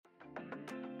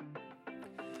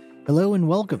Hello and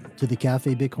welcome to the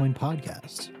Cafe Bitcoin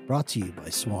podcast, brought to you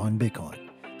by Swan Bitcoin,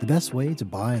 the best way to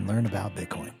buy and learn about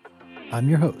Bitcoin. I'm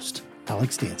your host,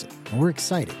 Alex Danzig, and we're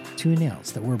excited to announce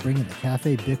that we're bringing the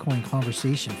Cafe Bitcoin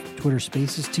conversation from Twitter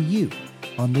Spaces to you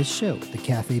on this show, the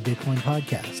Cafe Bitcoin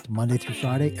podcast, Monday through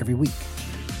Friday every week.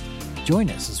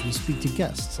 Join us as we speak to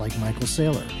guests like Michael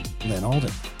Saylor, Len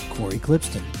Alden, Corey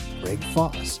Clipston, Greg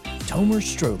Foss, Tomer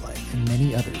Strolight, and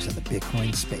many others in the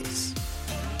Bitcoin space.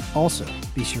 Also,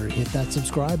 be sure to hit that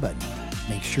subscribe button.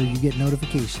 Make sure you get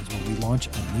notifications when we launch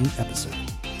a new episode.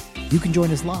 You can join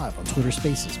us live on Twitter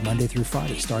Spaces Monday through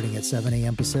Friday starting at 7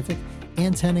 a.m. Pacific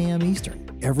and 10 a.m.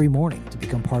 Eastern every morning to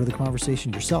become part of the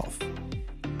conversation yourself.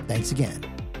 Thanks again.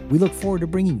 We look forward to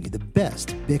bringing you the best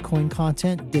Bitcoin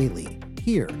content daily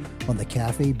here on the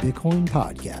Cafe Bitcoin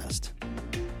podcast.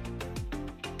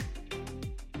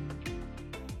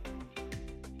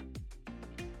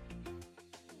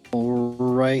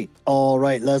 All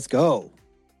right, let's go.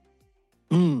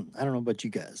 I don't know about you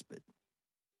guys, but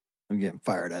I'm getting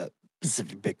fired up.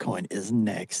 Pacific Bitcoin is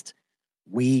next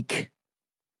week.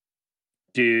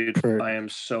 Dude, I am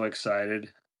so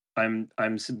excited. I'm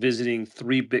visiting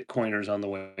 3 Bitcoiners on the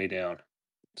way down.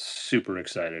 Super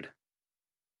excited.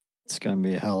 It's going to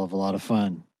be a hell of a lot of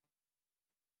fun.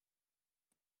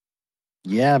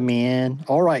 Yeah, man.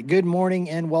 All right. Good morning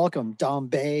and welcome, Dom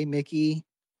Bay, Mickey.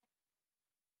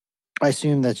 I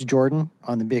assume that's Jordan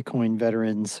on the Bitcoin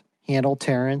Veterans handle,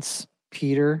 Terrence,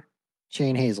 Peter,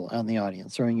 Shane Hazel out in the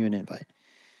audience, throwing you an invite.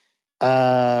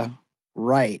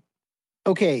 Right.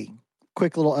 Okay.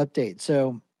 Quick little update.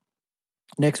 So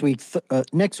next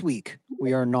week,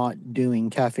 we are not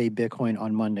doing Cafe Bitcoin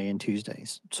on Monday and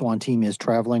Tuesdays. Swan team is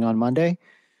traveling on Monday.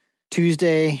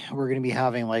 Tuesday, we're going to be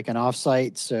having like an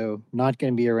offsite, so not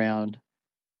going to be around.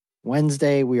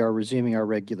 Wednesday, we are resuming our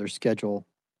regular schedule,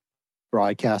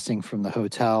 broadcasting from the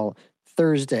hotel.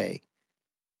 Thursday,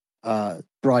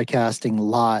 broadcasting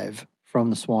live from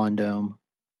the Swan Dome,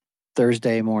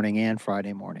 Thursday morning and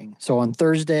Friday morning. So on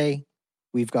Thursday,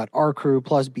 we've got our crew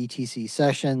plus BTC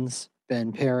sessions,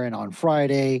 Ben Perrin on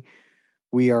Friday.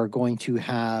 We are going to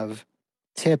have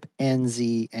Tip,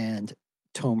 NZ, and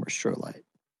Tomer Strolight.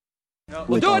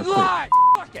 We'll do it live.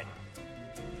 Fuck it.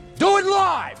 Do it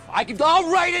live. I'll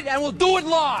write it and we'll do it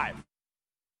live.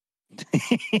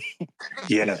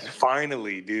 Yes,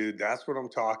 finally, dude. That's what I'm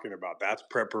talking about. That's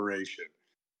preparation.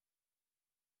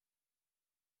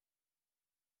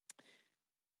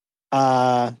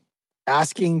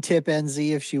 Asking Tip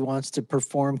NZ if she wants to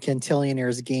perform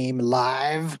Cantillionaire's game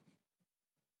live.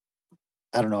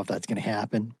 I don't know if that's going to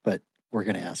happen, but we're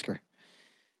going to ask her.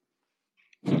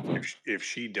 If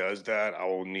she does that, I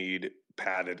will need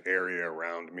padded area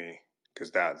around me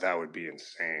because that would be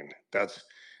insane. That's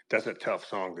a tough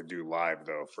song to do live,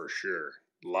 though, for sure.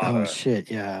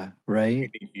 Shit, yeah, right?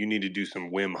 You need to do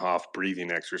some Wim Hof breathing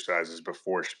exercises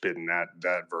before spitting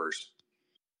that verse.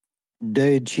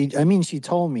 Dude, she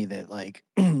told me that, like,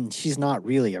 she's not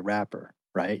really a rapper,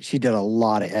 right? She did a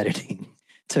lot of editing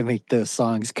to make those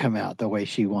songs come out the way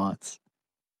she wants.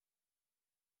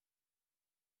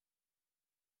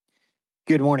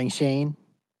 Good morning, Shane.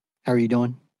 How are you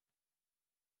doing?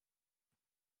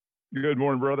 Good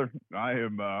morning, brother.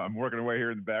 I'm working away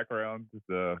here in the background, just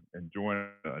enjoying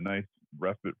a nice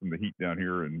respite from the heat down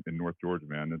here in North Georgia,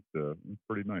 man. It's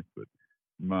pretty nice, but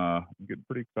I'm getting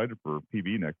pretty excited for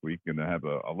PB next week, and I have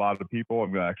a lot of people.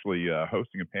 I'm actually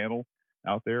hosting a panel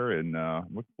out there, and I'm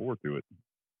looking forward to it.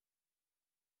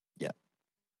 Yeah,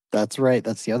 that's right.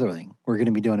 That's the other thing. We're going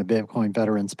to be doing a Bitcoin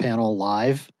Veterans panel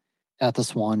live at the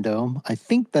Swan Dome. I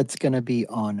think that's going to be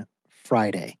on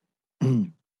Friday.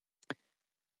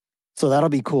 So that'll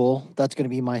be cool. That's going to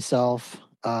be myself,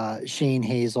 Shane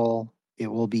Hazel. It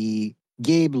will be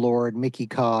Gabe Lord, Mickey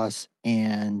Koss,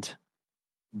 and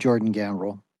Jordan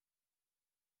Gamrell.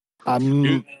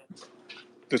 Dude,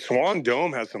 the Swan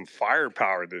Dome has some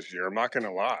firepower this year. I'm not going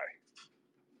to lie.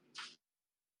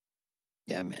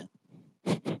 Yeah, man.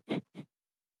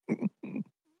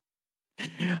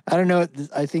 I don't know.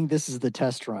 I think this is the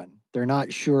test run. They're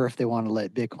not sure if they want to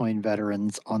let Bitcoin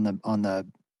veterans on the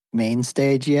main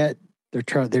stage yet. They're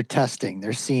testing.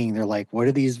 They're seeing. They're like, what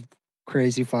are these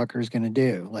crazy fuckers going to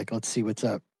do? Like, let's see what's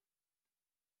up.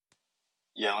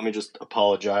 Yeah, let me just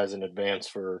apologize in advance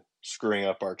for screwing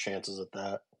up our chances at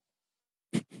that.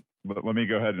 But let me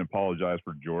go ahead and apologize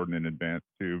for Jordan in advance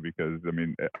too, because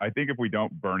I think if we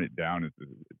don't burn it down, it's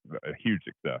a huge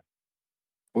success.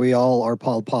 We all are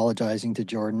apologizing to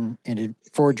Jordan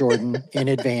for Jordan in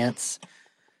advance,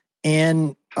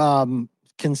 and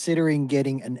considering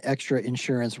getting an extra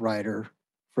insurance rider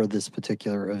for this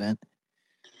particular event.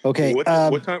 Okay. What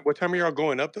time are y'all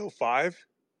going up though? 5?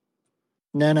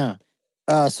 No.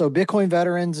 So Bitcoin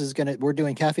Veterans we're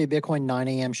doing Cafe Bitcoin 9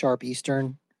 a.m. sharp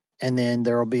Eastern. And then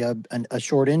there will be a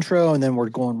short intro, and then we're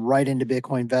going right into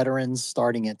Bitcoin Veterans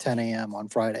starting at 10 a.m. on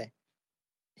Friday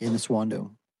in the Swan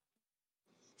Dome.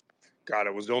 God,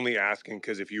 I was only asking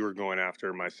because if you were going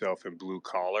after myself in blue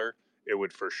collar, it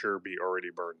would for sure be already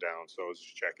burned down. So I was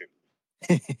just checking.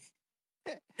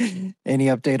 Any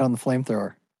update on the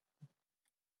flamethrower?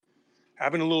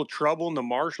 Having a little trouble in the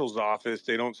marshal's office.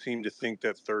 They don't seem to think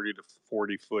that 30 to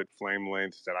 40 foot flame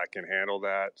lengths that I can handle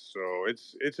that. So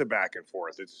it's a back and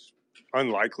forth. It's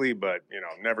unlikely, but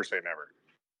never say never.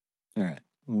 All right.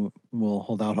 We'll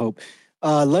hold out hope.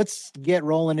 Let's get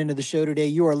rolling into the show today.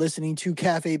 You are listening to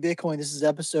Cafe Bitcoin. This is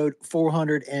episode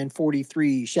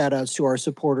 443. Shout outs to our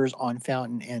supporters on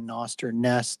Fountain and Noster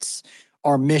Nests.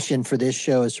 Our mission for this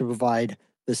show is to provide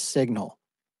the signal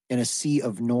in a sea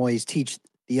of noise, teach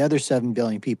the other 7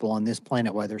 billion people on this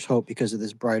planet why there's hope because of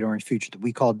this bright orange future that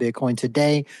we call Bitcoin.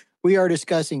 Today, we are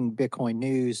discussing Bitcoin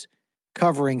news,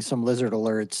 covering some lizard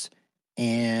alerts,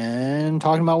 and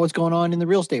talking about what's going on in the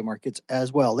real estate markets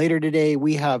as well. Later today,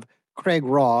 we have Craig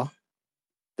Raw,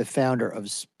 the founder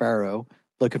of Sparrow.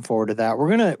 Looking forward to that.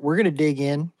 We're gonna dig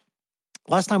in.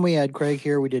 Last time we had Craig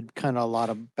here, we did kind of a lot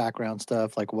of background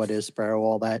stuff, like what is Sparrow,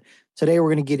 all that. Today,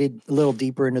 we're going to get a little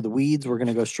deeper into the weeds. We're going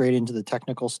to go straight into the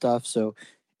technical stuff. So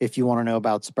if you want to know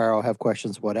about Sparrow, have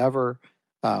questions, whatever,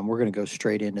 we're going to go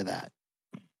straight into that.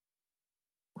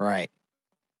 Right.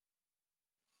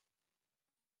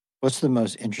 What's the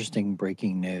most interesting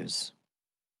breaking news?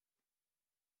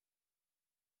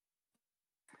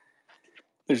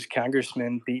 There's a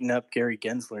congressman beating up Gary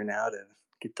Gensler now to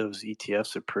get those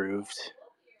ETFs approved.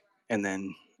 And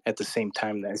then at the same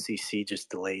time, the SEC just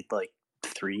delayed like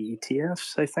 3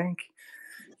 ETFs, I think,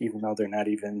 even though they're not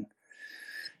even,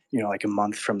 like a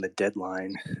month from the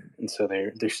deadline. And so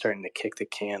they're starting to kick the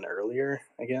can earlier,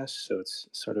 I guess. So it's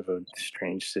sort of a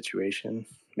strange situation.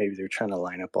 Maybe they're trying to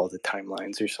line up all the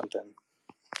timelines or something.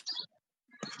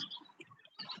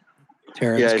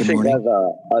 Terrence, good morning.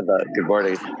 Good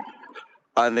morning.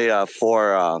 On the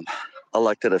 4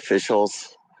 elected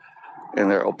officials in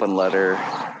their open letter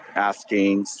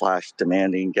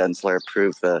asking/demanding Gensler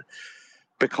approve the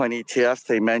Bitcoin ETFs,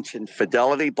 they mentioned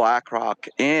Fidelity, BlackRock,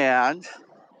 and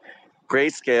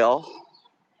Grayscale,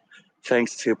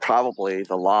 thanks to probably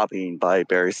the lobbying by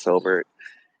Barry Silbert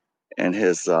and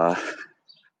his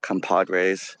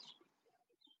compadres.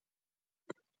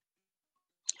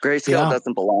 Grayscale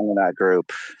doesn't belong in that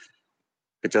group.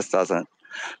 It just doesn't.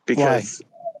 Because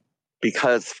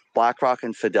BlackRock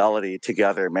and Fidelity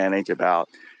together manage about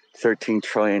 $13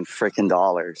 trillion freaking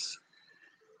dollars.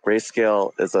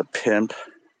 Grayscale is a pimp.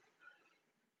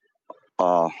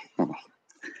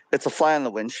 It's a fly on the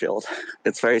windshield.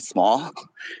 It's very small.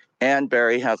 And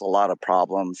Barry has a lot of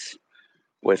problems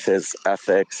with his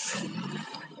ethics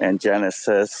and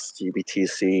Genesis,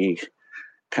 GBTC,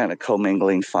 kind of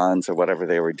commingling funds or whatever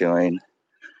they were doing.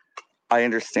 I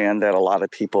understand that a lot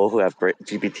of people who have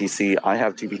GBTC, I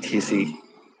have GBTC,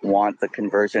 want the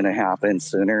conversion to happen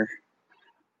sooner,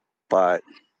 but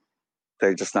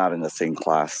they're just not in the same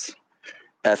class.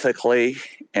 Ethically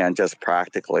and just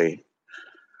practically.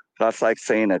 That's like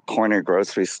saying a corner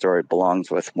grocery store belongs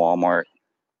with Walmart.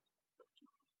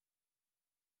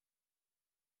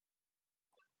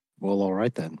 Well, all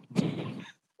right then.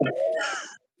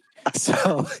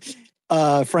 So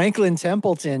Franklin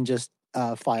Templeton just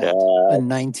filed a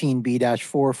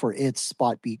 19B-4 for its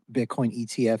spot Bitcoin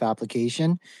ETF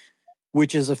application,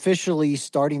 which is officially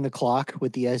starting the clock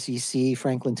with the SEC.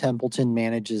 Franklin Templeton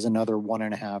manages another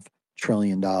 $1.5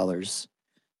 trillion.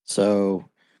 So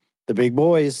the big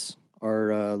boys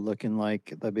are looking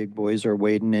like the big boys are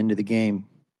wading into the game.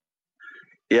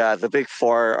 Yeah, the big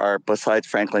 4 are, besides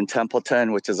Franklin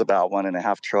Templeton, which is about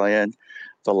 $1.5 trillion.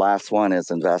 The last one is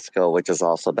Invesco, which is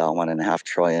also about $1.5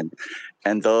 trillion.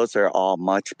 And those are all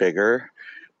much bigger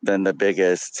than the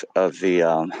biggest of the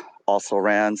also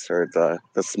rans, or the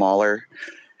smaller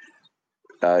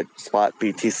spot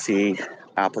BTC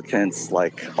applicants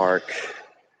like ARC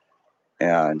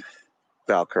and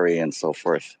Valkyrie and so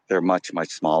forth. They're much, much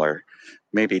smaller,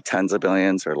 maybe tens of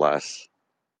billions or less.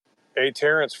 Hey,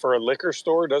 Terrence, for a liquor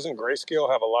store, doesn't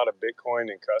Grayscale have a lot of Bitcoin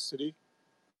in custody?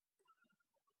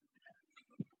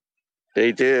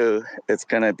 They do. It's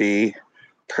going to be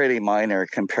pretty minor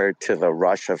compared to the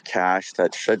rush of cash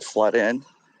that should flood in.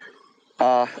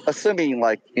 Assuming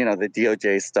the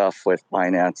DOJ stuff with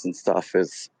Binance and stuff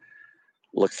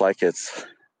looks like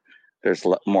there's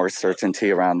more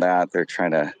certainty around that. They're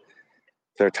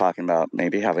talking about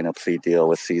maybe having a plea deal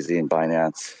with CZ and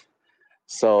Binance.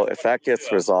 So if that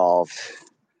gets resolved,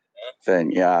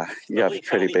 then yeah, you have a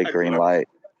pretty big green light.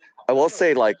 I will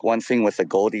say, like, one thing with the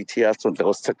gold ETFs, when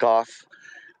those took off,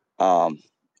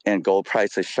 and gold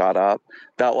prices shot up,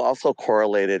 that also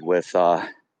correlated with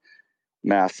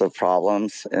massive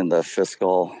problems in the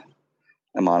fiscal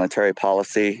and monetary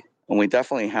policy. And we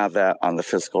definitely have that on the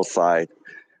fiscal side.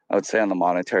 I would say on the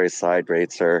monetary side,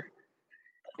 rates are,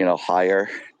 higher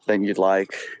than you'd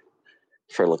like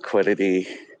for liquidity.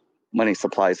 Money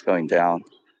supply is going down.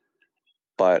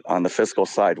 But on the fiscal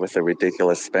side, with the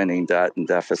ridiculous spending, debt, and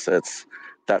deficits,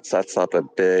 that sets up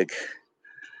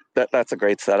that's a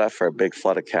great setup for a big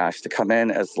flood of cash to come in,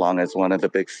 as long as one of the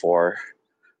big four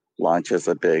launches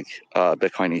a big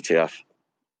Bitcoin ETF.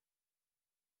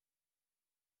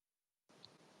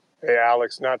 Hey,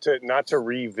 Alex, not to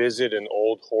revisit an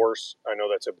old horse. I know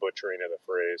that's a butchering of the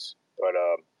phrase, but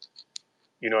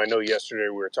I know yesterday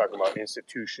we were talking about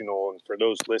institutional, and for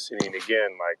those listening,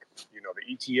 again,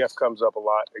 the ETF comes up a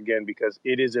lot again because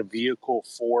it is a vehicle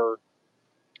for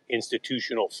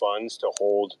institutional funds to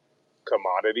hold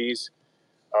commodities.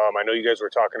 I know you guys were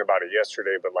talking about it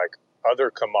yesterday, but like other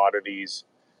commodities,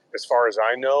 as far as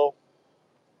I know,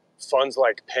 funds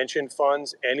like pension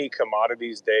funds, any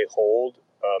commodities they hold,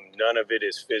 none of it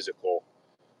is physical.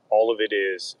 All of it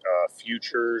is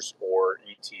futures or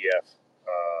ETF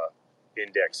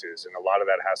indexes. And a lot of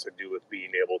that has to do with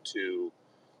being able to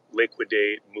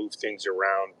liquidate, move things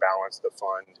around, balance the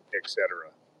fund, etc.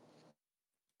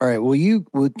 All right.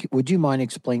 Would you mind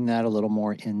explaining that a little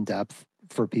more in depth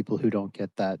for people who don't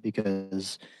get that?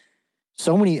 Because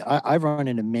I've run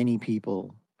into many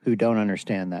people who don't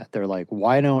understand that. They're like,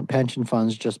 why don't pension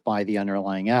funds just buy the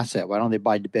underlying asset? Why don't they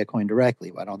buy the Bitcoin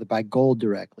directly? Why don't they buy gold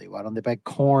directly? Why don't they buy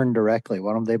corn directly?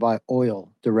 Why don't they buy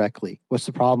oil directly? What's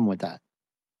the problem with that?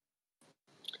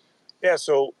 Yeah,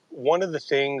 so one of the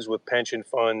things with pension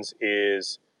funds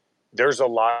is there's a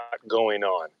lot going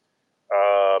on.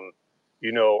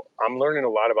 I'm learning a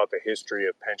lot about the history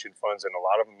of pension funds, and a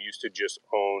lot of them used to just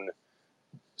own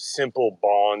simple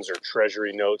bonds or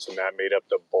treasury notes, and that made up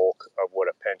the bulk of what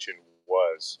a pension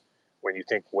was. When you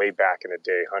think way back in the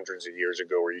day, hundreds of years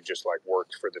ago, where you just like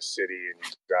worked for the city and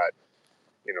you got,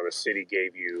 the city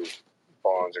gave you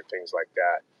bonds or things like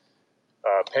that.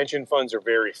 Pension funds are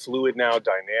very fluid now,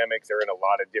 dynamic. They're in a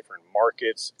lot of different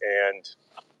markets, and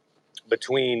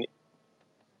between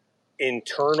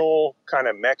internal kind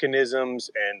of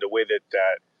mechanisms and the way that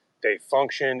they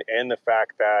function, and the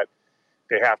fact that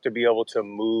they have to be able to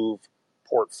move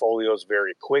portfolios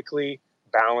very quickly,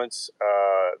 balance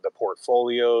the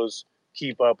portfolios,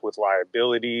 keep up with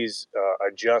liabilities,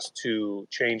 adjust to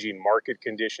changing market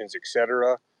conditions,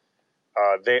 etc.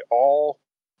 They all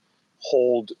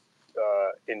hold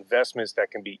investments that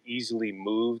can be easily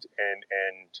moved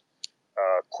and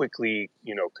quickly,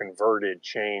 converted,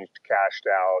 changed, cashed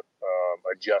out,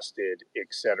 adjusted,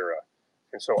 etc.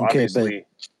 And so obviously,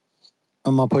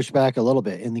 I'm going to push back a little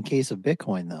bit. In the case of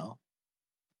Bitcoin, though,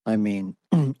 I mean,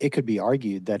 it could be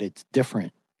argued that it's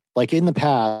different. Like in the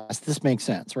past, this makes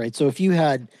sense, right? So if you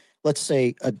had, let's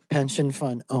say, a pension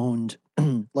fund owned,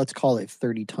 let's call it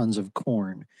 30 tons of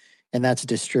corn, and that's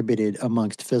distributed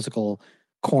amongst physical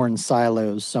corn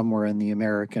silos somewhere in the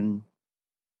American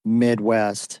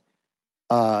Midwest.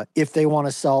 If they want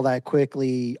to sell that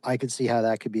quickly, I could see how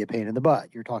that could be a pain in the butt.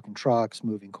 You're talking trucks,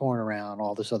 moving corn around,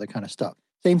 all this other kind of stuff.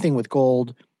 Same thing with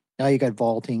gold. Now you got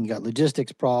vaulting, you got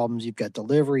logistics problems, you've got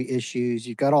delivery issues,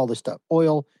 you've got all this stuff.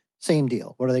 Oil, same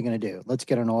deal. What are they going to do? Let's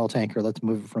get an oil tanker. Let's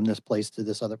move it from this place to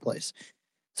this other place.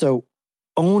 So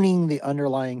owning the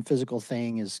underlying physical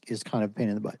thing is kind of a pain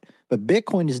in the butt. But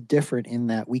Bitcoin is different in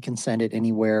that we can send it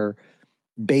anywhere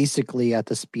basically at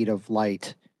the speed of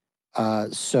light.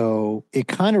 So it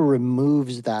kind of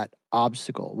removes that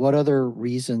obstacle. What other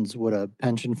reasons would a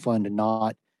pension fund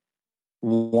not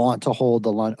want to hold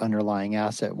the underlying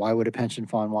asset? Why would a pension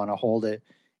fund want to hold it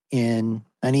in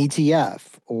an ETF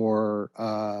or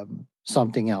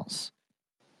something else?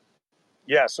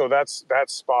 Yeah, so that's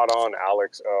spot on,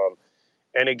 Alex.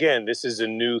 And again, this is a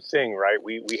new thing, right?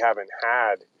 We haven't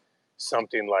had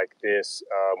something like this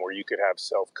where you could have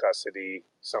self-custody,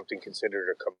 something considered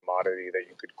a commodity that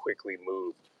you could quickly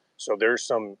move. So there's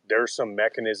some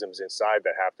mechanisms inside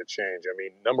that have to change. I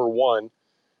mean, number one,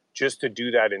 just to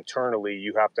do that internally,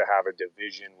 you have to have a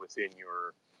division within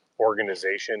your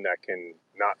organization that can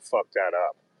not fuck that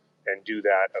up and do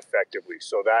that effectively.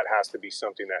 So that has to be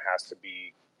something that has to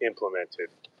be implemented.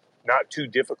 Not too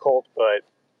difficult, but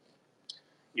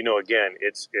again,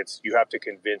 it's you have to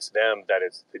convince them that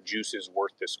the juice is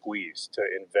worth the squeeze to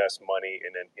invest money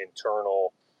in an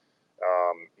internal,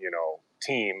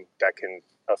 team that can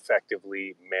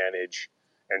effectively manage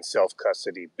and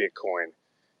self-custody Bitcoin.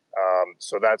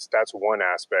 So that's one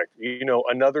aspect.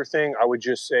 Another thing I would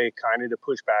just say, kind of to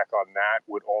push back on that,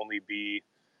 would only be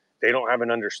they don't have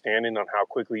an understanding on how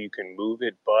quickly you can move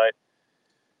it. But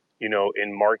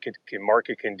in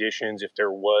market conditions, if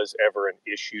there was ever an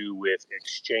issue with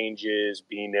exchanges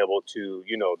being able to,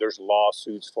 there's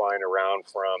lawsuits flying around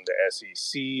from the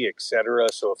SEC, et cetera.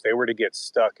 So if they were to get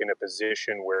stuck in a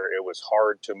position where it was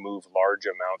hard to move large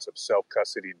amounts of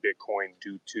self-custodied Bitcoin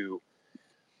due to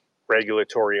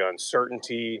regulatory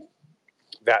uncertainty,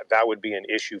 that would be an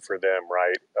issue for them,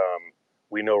 right?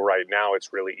 We know right now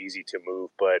it's really easy to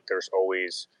move, but there's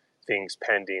always things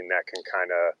pending that can kind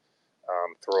of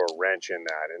throw a wrench in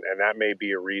that. And that may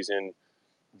be a reason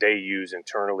they use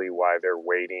internally why they're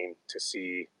waiting to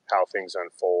see how things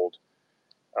unfold.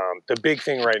 The big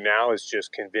thing right now is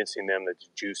just convincing them that the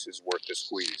juice is worth the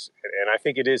squeeze. And I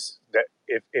think it is that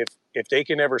if they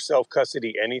can ever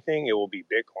self-custody anything, it will be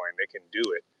Bitcoin. They can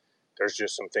do it. There's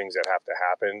just some things that have to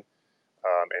happen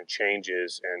and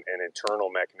changes and internal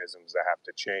mechanisms that have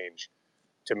to change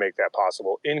to make that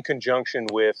possible, in conjunction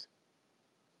with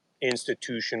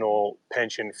institutional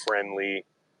pension-friendly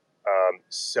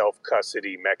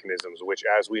self-custody mechanisms, which,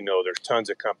 as we know, there's tons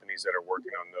of companies that are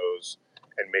working on those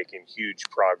and making huge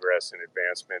progress and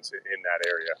advancements in that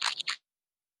area.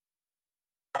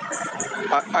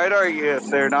 I'd argue if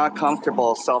they're not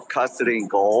comfortable self-custodying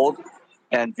gold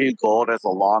and view gold as a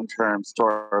long-term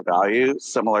store of value,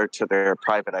 similar to their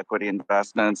private equity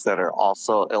investments that are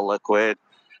also illiquid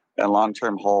and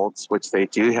long-term holds, which they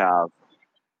do have,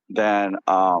 then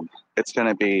it's going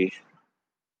to be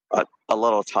a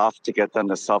little tough to get them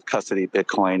to self-custody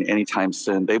Bitcoin anytime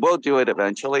soon. They will do it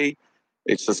eventually.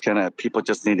 It's just people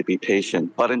just need to be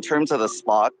patient. But in terms of the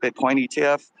spot Bitcoin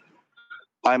ETF,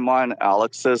 I'm on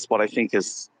what I think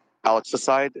is Alex's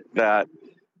side, that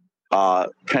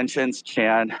pensions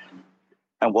can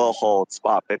and will hold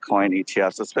spot Bitcoin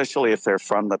ETFs, especially if they're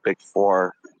from the big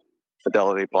four,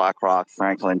 Fidelity, BlackRock,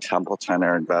 Franklin Templeton,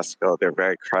 or Invesco. They're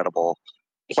very credible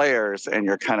players, and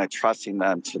you're kind of trusting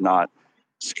them to not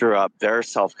screw up their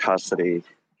self-custody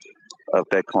of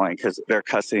Bitcoin because they're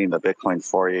custodying the Bitcoin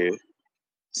for you.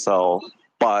 So,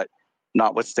 but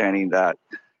notwithstanding that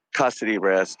custody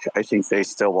risk, I think they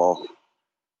still will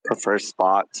prefer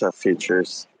spot to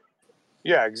futures.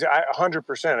 Yeah,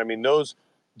 100%. I mean,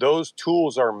 those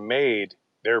tools are made,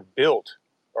 they're built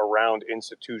around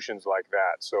institutions like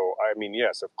that. So, I mean,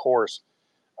 yes, of course,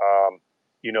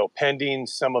 pending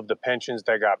some of the pensions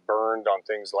that got burned on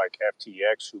things like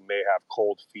FTX, who may have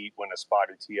cold feet when a spot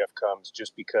ETF comes,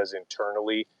 just because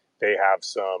internally they have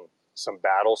some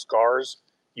battle scars,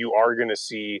 you are going to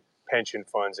see pension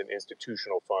funds and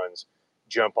institutional funds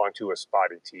jump onto a spot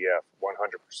ETF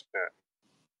 100%.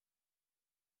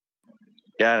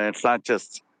 Yeah, and it's not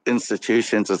just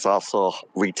institutions, it's also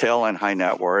retail and high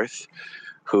net worth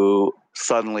who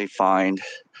suddenly find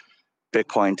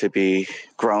Bitcoin to be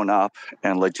grown up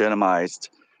and legitimized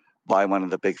by one of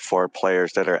the big four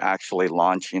players that are actually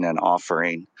launching and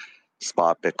offering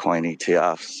spot Bitcoin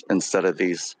ETFs instead of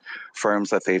these firms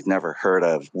that they've never heard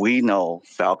of. We know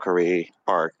Valkyrie,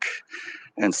 ARK,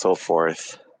 and so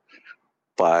forth,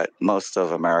 but most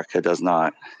of America does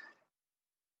not.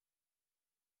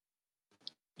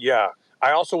 Yeah.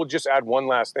 I also will just add one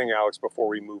last thing, Alex, before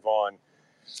we move on.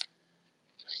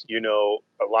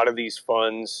 A lot of these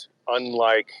funds,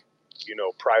 unlike,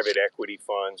 private equity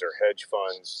funds or hedge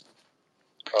funds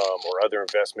or other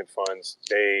investment funds,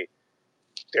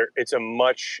 it's a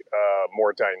much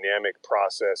more dynamic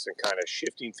process and kind of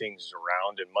shifting things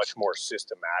around and much more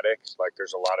systematic. Like,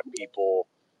 there's a lot of people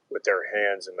with their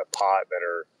hands in the pot that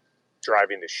are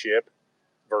driving the ship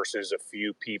versus a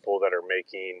few people that are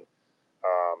making,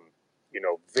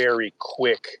 very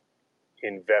quick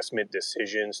investment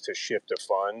decisions to shift a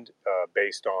fund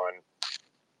based on,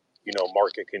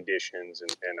 market conditions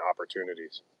and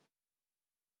opportunities.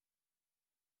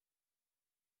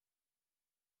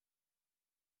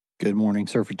 Good morning,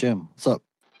 Surfer Jim. What's up?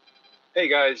 Hey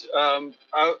guys,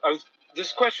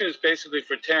 this question is basically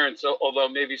for Terrence, although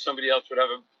maybe somebody else would have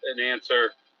an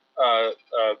answer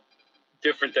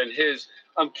different than his.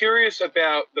 I'm curious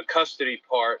about the custody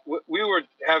part. We were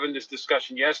having this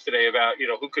discussion yesterday about,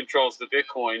 who controls the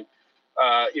Bitcoin.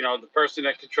 The person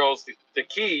that controls the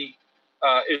key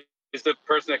is the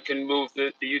person that can move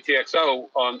the UTXO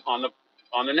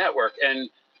on the network. And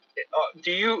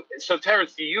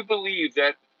Terrence, do you believe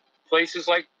that places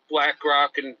like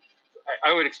BlackRock, and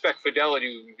I would expect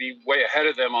Fidelity would be way ahead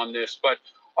of them on this, but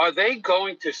are they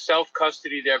going to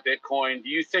self-custody their Bitcoin? Do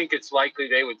you think it's likely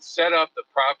they would set up the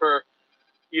proper,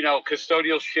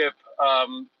 custodialship,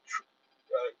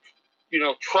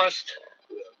 trust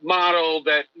model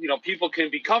that, people can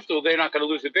be comfortable, they're not going to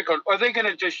lose their Bitcoin? Or are they going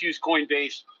to just use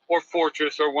Coinbase or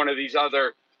Fortress or one of these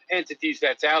other entities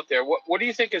that's out there? What do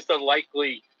you think is the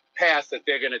likely path that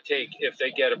they're going to take if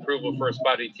they get approval for a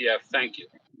spot ETF? Thank you.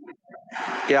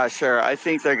 Yeah, sure. I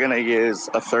think they're going to use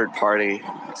a third party.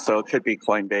 So it could be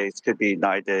Coinbase, could be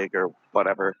NYDIG or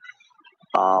whatever.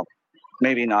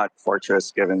 Maybe not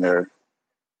Fortress, given their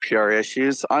PR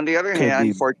issues. On the other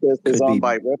hand, Fortress is owned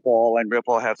by Ripple, and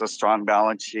Ripple has a strong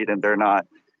balance sheet, and they're not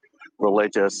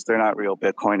religious. They're not real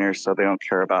Bitcoiners, so they don't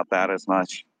care about that as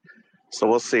much. So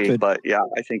we'll see. But yeah,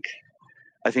 I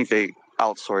think they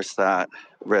outsource that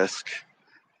risk.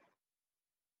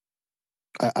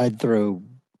 I'd throw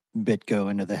BitGo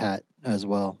into the hat as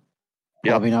well.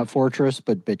 Probably not Fortress,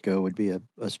 but BitGo would be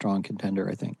a strong contender,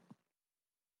 I think.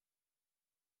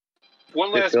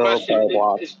 One last question.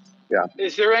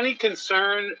 Is there any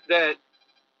concern that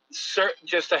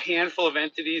just a handful of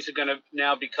entities are going to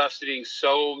now be custodying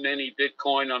so many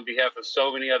Bitcoin on behalf of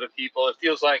so many other people? It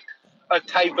feels like a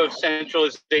type of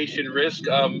centralization risk.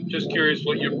 Just curious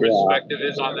what your perspective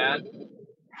is on that.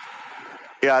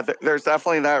 Yeah, there's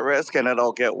definitely that risk, and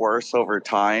it'll get worse over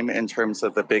time in terms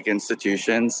of the big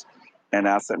institutions and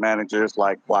asset managers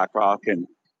like BlackRock and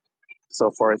so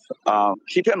forth.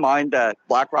 Keep in mind that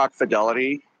BlackRock,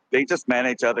 Fidelity, they just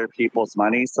manage other people's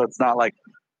money, so it's not like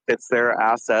it's their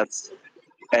assets.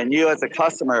 And you as a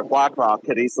customer of BlackRock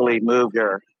could easily move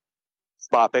your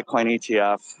spot Bitcoin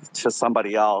ETF to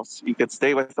somebody else. You could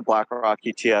stay with the BlackRock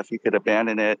ETF, you could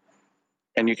abandon it,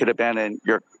 and you could abandon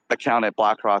your account at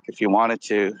BlackRock if you wanted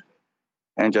to,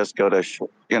 and just go to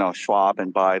Schwab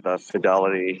and buy the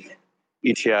Fidelity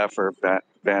ETF or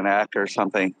Van Eck or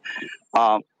something.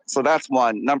 So that's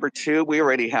one. Number two, we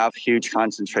already have huge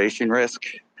concentration risk.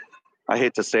 I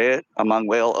hate to say it, among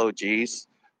whale OGs,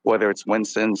 whether it's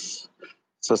Winston's,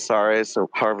 Cesares, or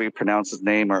however you pronounce his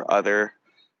name, or other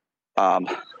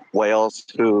whales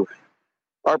who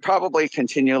are probably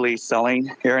continually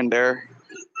selling here and there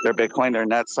their Bitcoin. They're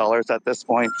net sellers at this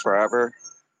point forever,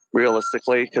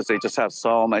 realistically, because they just have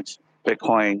so much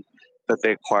Bitcoin that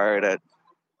they acquired at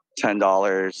 $10,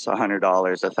 $100,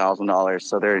 $1,000.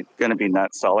 So they're going to be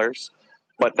net sellers.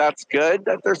 But that's good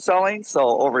that they're selling.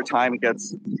 So over time, it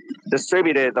gets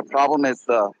distributed. The problem is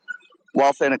the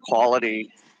wealth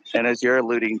inequality. And as you're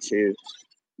alluding to,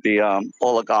 the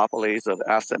oligopolies of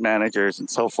asset managers and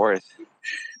so forth,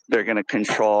 they're going to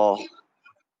control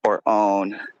or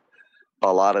own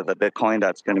a lot of the Bitcoin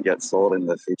that's going to get sold in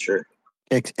the future.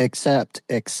 Except,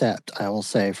 I will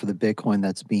say, for the Bitcoin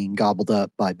that's being gobbled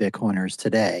up by Bitcoiners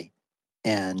today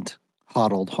and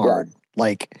hodled hard. Yeah.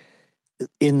 Like,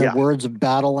 in the words of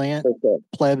Battleant,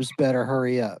 plebs better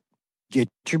hurry up. Get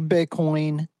your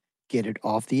Bitcoin, get it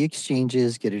off the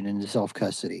exchanges, get it into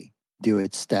self-custody. Do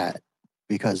it stat.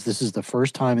 Because this is the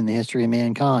first time in the history of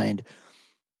mankind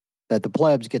that the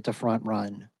plebs get to front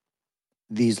run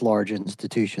these large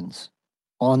institutions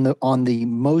on the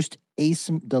most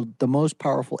the most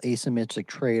powerful asymmetric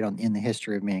trade in the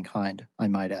history of mankind, I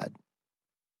might add.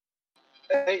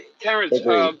 Hey, Terrence,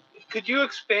 could you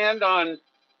expand on?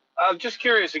 I'm just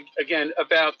curious again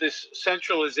about this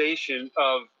centralization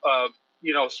of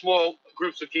small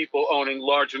groups of people owning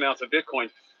large amounts of Bitcoin.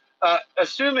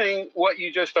 Assuming what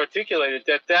you just articulated,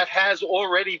 that has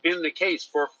already been the case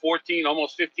for 14,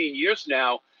 almost 15 years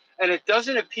now, and it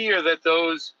doesn't appear that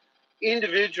those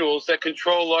individuals that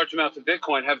control large amounts of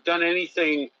Bitcoin have done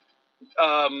anything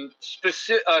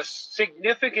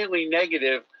significantly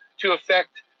negative to affect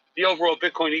the overall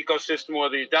Bitcoin ecosystem or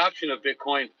the adoption of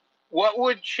Bitcoin. What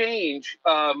would change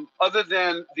other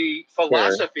than the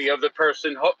philosophy of the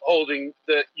person holding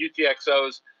the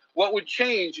UTXOs? What would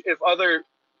change if other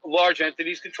large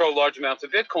entities control large amounts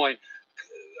of Bitcoin?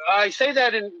 I say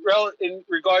that in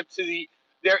regard to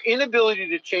their inability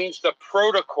to change the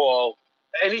protocol,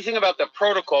 anything about the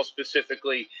protocol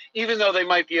specifically, even though they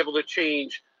might be able to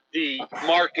change the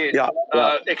market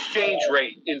exchange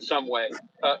rate in some way.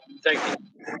 Thank you.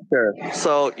 Sure.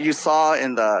 So you saw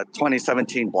in the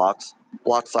 2017 block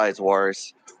size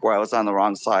wars, where I was on the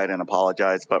wrong side and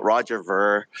apologize, but Roger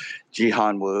Ver,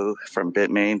 Jihan Wu from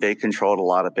Bitmain, they controlled a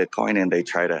lot of Bitcoin, and they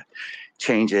tried to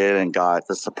change it and got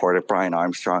the support of Brian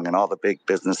Armstrong, and all the big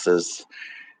businesses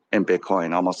in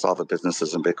Bitcoin, almost all the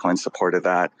businesses in Bitcoin supported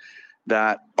that.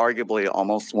 That arguably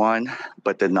almost won,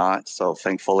 but did not. So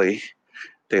thankfully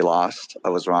they lost. I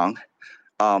was wrong.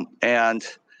 And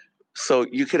so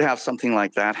you could have something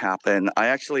like that happen. I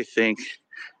actually think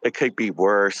it could be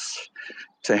worse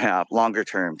to have longer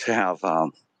term, to have a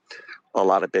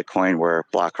lot of Bitcoin where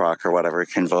BlackRock or whatever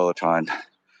can vote on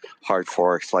hard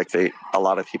forks. Like a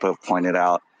lot of people have pointed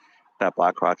out that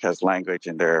BlackRock has language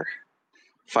in their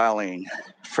filing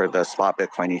for the spot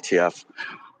Bitcoin ETF,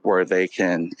 where they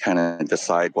can kind of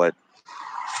decide what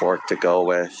fork to go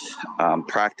with.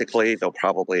 Practically, they'll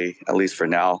probably, at least for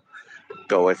now,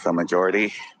 go with the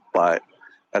majority, but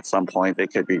at some point they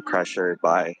could be pressured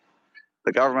by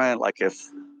the government. Like if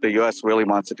the US really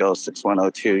wants to go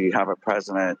 6102, you have a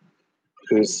president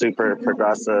who's super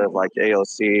progressive like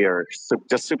AOC, or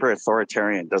just super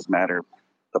authoritarian, doesn't matter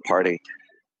the party,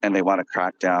 and they want to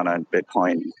crack down on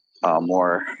Bitcoin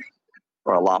more,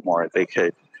 or a lot more. They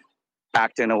could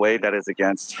act in a way that is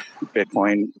against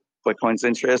Bitcoin's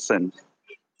interests and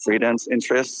freedom's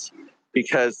interests,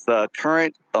 because the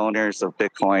current owners of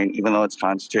Bitcoin, even though it's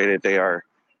concentrated, they are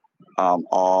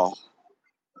all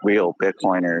real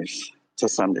Bitcoiners to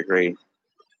some degree,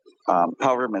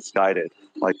 however misguided.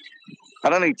 Like, I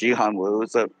don't think Jihan Wu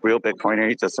is a real Bitcoiner.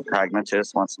 He's just a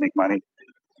pragmatist, wants to make money.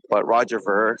 But Roger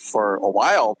Ver, for a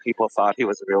while, people thought he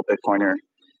was a real Bitcoiner.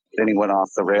 Then he went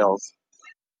off the rails.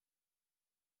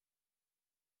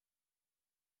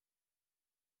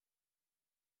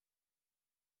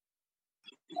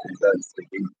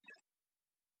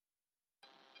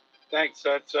 Thanks.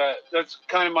 That's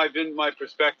kind of been my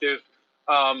perspective.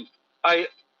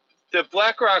 The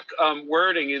BlackRock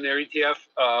wording in their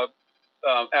ETF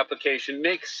application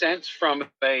makes sense from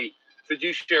a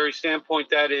fiduciary standpoint.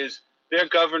 That is, they're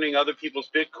governing other people's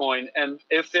Bitcoin, and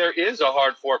if there is a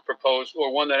hard fork proposed,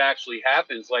 or one that actually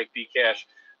happens, like Bcash,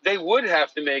 they would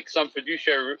have to make some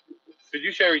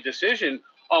fiduciary decision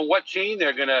on what chain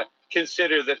they're going to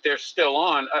consider that they're still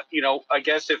on. I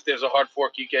guess if there's a hard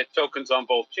fork, you get tokens on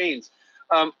both chains.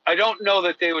 I don't know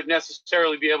that they would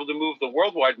necessarily be able to move the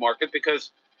worldwide market,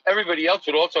 because everybody else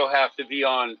would also have to be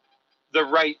on the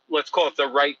right, let's call it the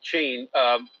right chain.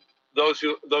 Those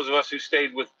of us who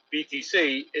stayed with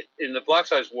BTC in the block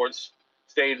size wars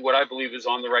stayed what I believe is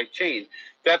on the right chain.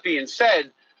 That being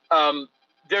said,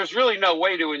 there's really no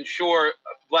way to ensure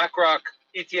BlackRock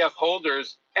ETF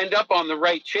holders end up on the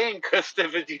right chain, because the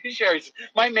fiduciaries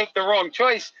might make the wrong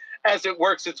choice as it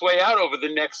works its way out over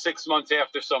the next 6 months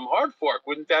after some hard fork.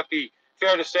 Wouldn't that be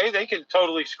fair to say? They could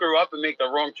totally screw up and make the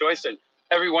wrong choice, and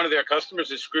every one of their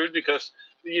customers is screwed because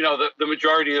the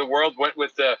majority of the world went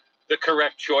with the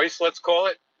correct choice, let's call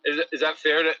it. Is that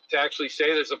fair to actually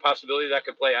say there's a possibility that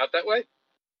could play out that way?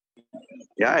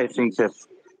 Yeah, I think if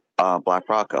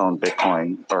BlackRock owned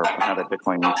Bitcoin, or had a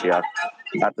Bitcoin ETF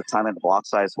at the time of the block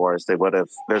size wars,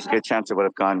 there's a good chance they would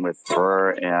have gone with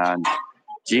Fur and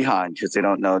Jihan, because they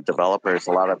don't know developers.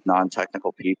 A lot of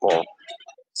non-technical people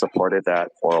supported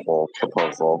that horrible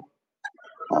proposal.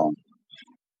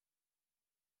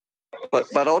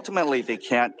 But ultimately, they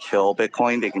can't kill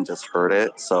Bitcoin. They can just hurt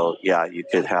it. So yeah, you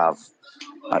could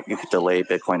delay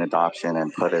Bitcoin adoption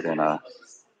and put it in a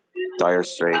dire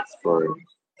straits for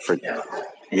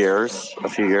years, a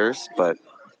few years. But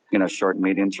short and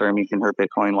medium term, you can hurt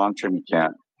Bitcoin. Long term, you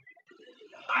can't.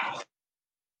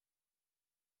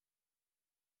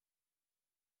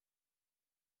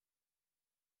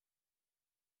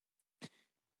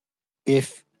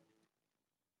 If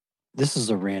this is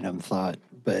a random thought,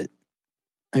 but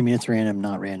I mean, it's random,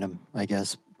 not random, I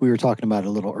guess. We were talking about it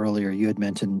a little earlier. You had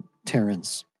mentioned,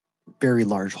 Terrence, very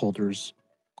large holders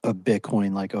of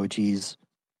Bitcoin, like OGs,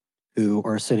 who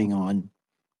are sitting on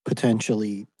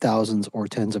potentially thousands or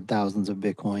tens of thousands of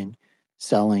Bitcoin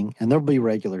selling, and there'll be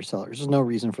regular sellers. There's no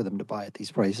reason for them to buy at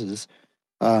these prices,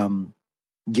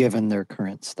 given their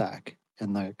current stack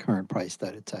and the current price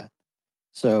that it's at.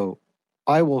 So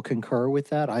I will concur with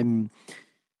that. I'm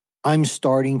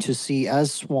starting to see,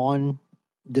 as Swan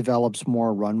develops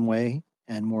more runway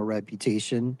and more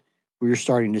reputation, we're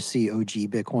starting to see OG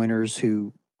Bitcoiners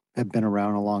who have been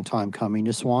around a long time coming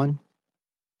to Swan.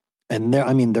 And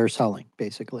they're selling,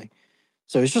 basically.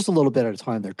 So it's just a little bit at a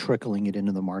time. They're trickling it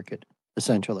into the market,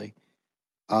 essentially,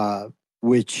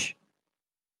 which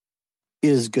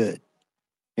is good,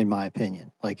 in my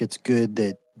opinion. Like, it's good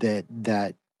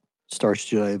that starts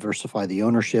to diversify the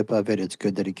ownership of it. It's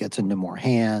good that it gets into more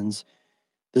hands.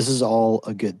 This is all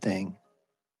a good thing.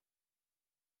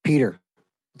 Peter,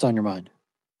 what's on your mind?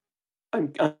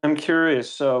 I'm curious.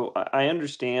 So I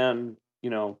understand,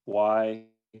 why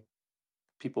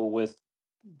people with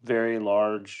very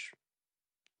large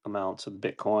amounts of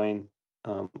Bitcoin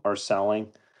are selling,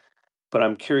 but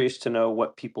I'm curious to know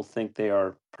what people think they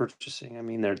are purchasing. I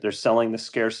mean, they're selling the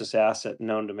scarcest asset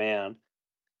known to man,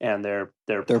 and they're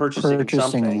purchasing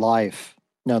something. Life.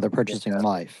 No, they're purchasing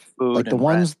life. Food like the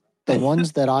and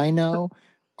ones that I know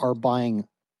are buying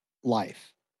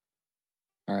life.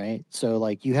 All right. So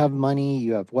like, you have money,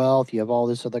 you have wealth, you have all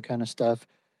this other kind of stuff.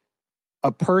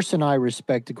 a person I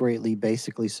respect greatly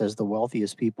basically says the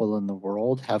wealthiest people in the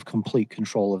world have complete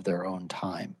control of their own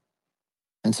time.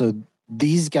 And so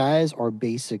these guys are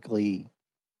basically,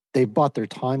 they bought their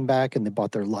time back and they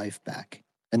bought their life back.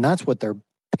 And that's what they're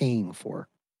paying for.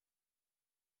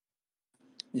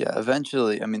 Yeah,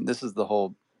 eventually, I mean, this is the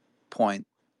whole point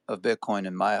of Bitcoin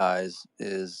in my eyes,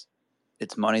 is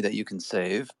it's money that you can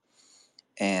save,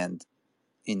 and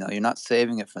you're not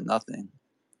saving it for nothing.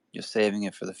 You're saving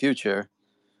it for the future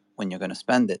when you're going to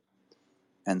spend it.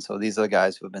 And so these are the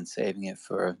guys who have been saving it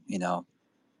for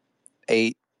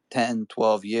 8, 10,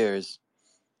 12 years,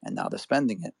 and now they're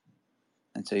spending it.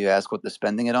 And so you ask what they're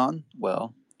spending it on?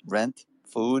 Well, rent,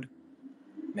 food,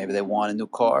 maybe they want a new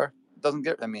car. Doesn't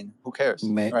get, I mean, who cares,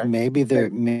 right? Maybe they're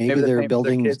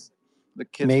building the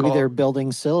kids maybe they're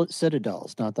building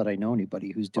citadels. Not that I know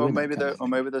anybody who's doing that. Or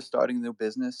maybe they're starting a new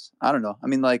business. I don't know. I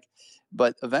mean,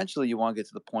 but eventually you want to get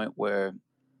to the point where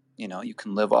you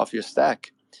can live off your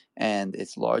stack, and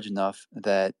it's large enough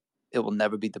that it will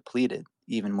never be depleted,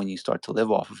 even when you start to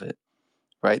live off of it,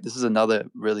 right? This is another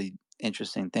really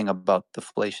interesting thing about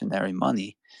deflationary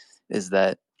money, is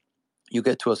that you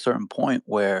get to a certain point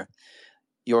where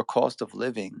your cost of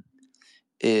living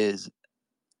is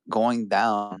going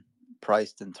down,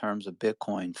 priced in terms of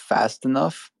Bitcoin, fast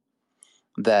enough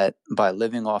that by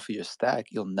living off of your stack,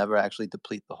 you'll never actually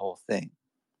deplete the whole thing,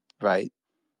 right?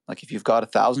 Like if you've got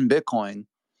 1,000 Bitcoin,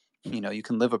 you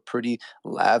can live a pretty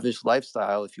lavish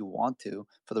lifestyle if you want to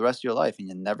for the rest of your life, and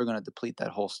you're never going to deplete that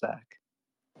whole stack.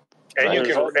 And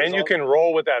Right? you can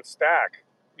roll with that stack.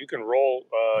 You can roll.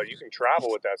 You can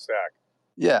travel with that stack.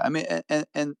 Yeah, I mean,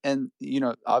 and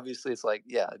obviously it's like,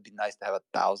 yeah, it'd be nice to have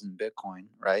 1,000 Bitcoin,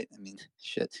 right? I mean,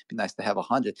 shit, it'd be nice to have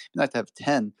 100, it'd be nice to have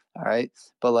 10, all right?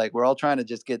 But like, we're all trying to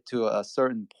just get to a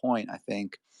certain point, I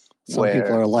think. Some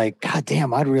people are like, God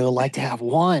damn, I'd really like to have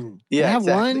one. Yeah, have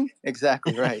exactly. one?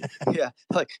 Exactly, right. Yeah,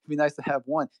 like, it'd be nice to have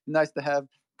one. It'd be nice to have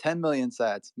 10 million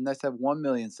sats. It'd be nice to have 1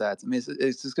 million sats. I mean,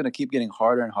 it's just going to keep getting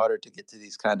harder and harder to get to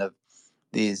these kind of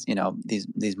these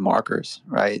markers,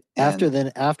 right? After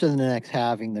the next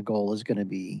halving, the goal is going to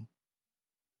be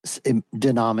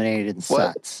denominated in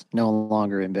sats, no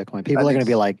longer in Bitcoin. People are going to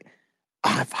be like,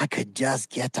 if I could just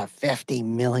get to 50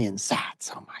 million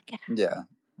sats, oh my God. Yeah.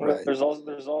 Right. There's also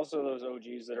those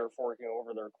OGs that are forking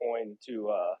over their coin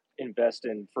to invest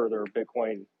in further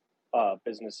Bitcoin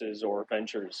businesses or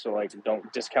ventures. So like,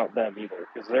 don't discount them either,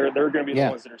 because they're going to be the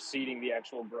ones that are seeding the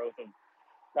actual growth of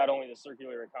not only the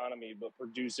circular economy, but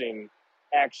producing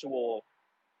actual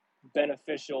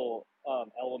beneficial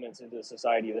elements into the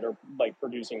society that are like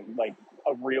producing like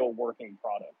a real working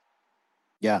product.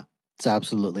 Yeah, it's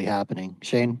absolutely happening.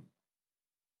 Shane?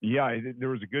 Yeah, there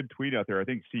was a good tweet out there. I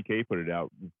think CK put it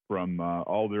out from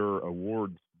all their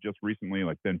awards just recently.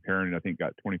 Like Ben Parent, I think,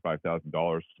 got $25,000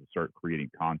 to start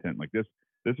creating content like this.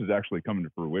 This is actually coming to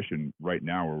fruition right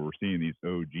now, where we're seeing these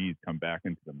OGs come back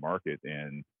into the market,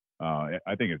 and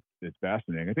I think it's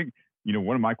fascinating. I think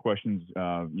one of my questions,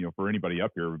 for anybody up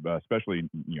here, especially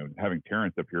having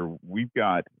Terrence up here, we've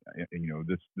got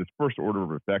this first order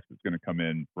of effects that's going to come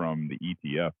in from the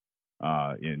ETF.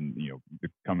 In the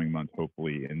coming months,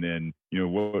 hopefully. And then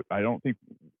what I don't think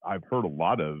I've heard a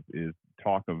lot of is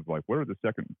talk of like, what are the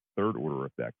second, third order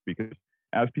effects? Because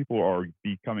as people are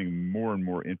becoming more and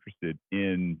more interested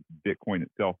in Bitcoin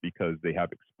itself because they have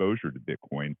exposure to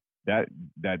Bitcoin, that's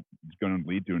going to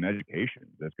lead to an education.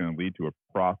 That's going to lead to a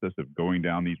process of going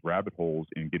down these rabbit holes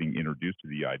and getting introduced to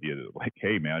the idea that, like,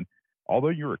 hey man, although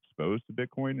you're exposed to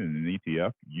Bitcoin and an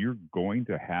ETF, you're going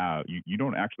to have, you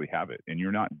don't actually have it, and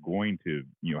you're not going to,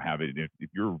 have it. If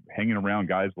you're hanging around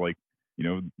guys like,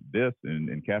 this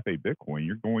and Cafe Bitcoin,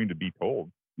 you're going to be told,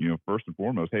 first and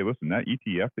foremost, hey, listen, that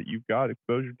ETF that you've got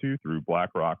exposure to through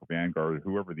BlackRock, Vanguard,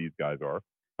 whoever these guys are,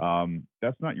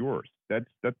 that's not yours. That's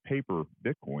paper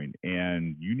Bitcoin,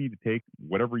 and you need to take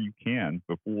whatever you can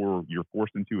before you're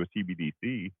forced into a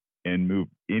CBDC and move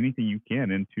anything you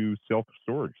can into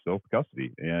self-storage,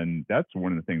 self-custody. And that's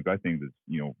one of the things I think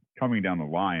that's, coming down the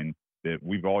line that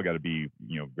we've all got to be,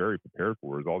 very prepared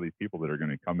for, is all these people that are going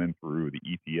to come in through the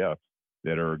ETFs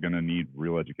that are going to need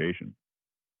real education.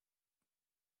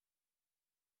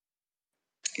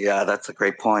 Yeah, that's a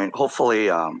great point.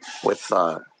 Hopefully with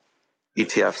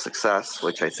ETF success,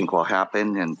 which I think will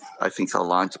happen, and I think they'll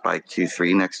launch by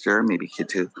Q3 next year, maybe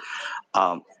Q2,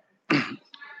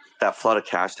 that flood of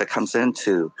cash that comes in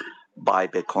to buy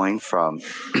Bitcoin from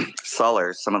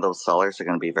sellers, some of those sellers are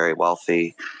going to be very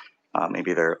wealthy.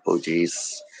 Maybe they're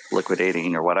OGs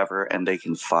liquidating or whatever, and they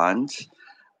can fund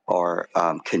or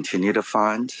continue to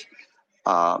fund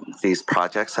these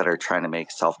projects that are trying to make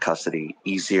self-custody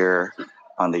easier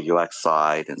on the UX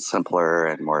side and simpler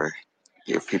and more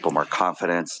give people more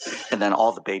confidence, and then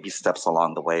all the baby steps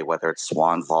along the way, whether it's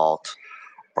Swan Vault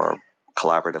or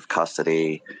collaborative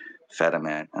custody,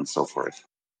 Fediment, and so forth.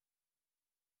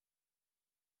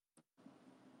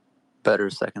 Better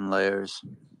second layers.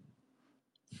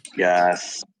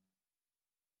 Yes.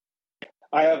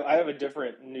 I have a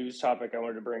different news topic I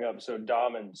wanted to bring up. So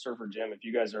Dom and Surfer Jim, if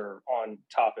you guys are on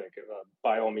topic,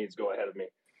 by all means, go ahead of me.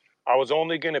 I was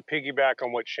only going to piggyback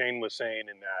on what Shane was saying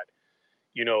in that,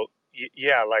 you know,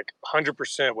 yeah, like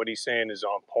 100% what he's saying is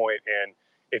on point. And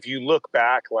if you look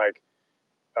back, like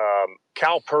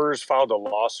CalPERS filed a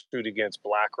lawsuit against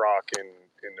BlackRock in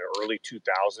the early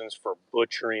 2000s for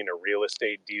butchering a real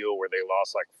estate deal where they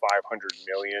lost like $500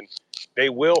 million. They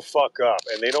will fuck up,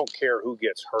 and they don't care who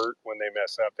gets hurt when they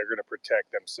mess up. They're going to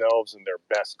protect themselves and their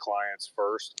best clients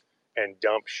first and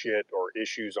dump shit or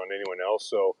issues on anyone else.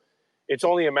 So it's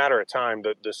only a matter of time.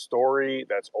 The story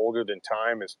that's older than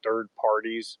time is third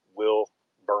parties will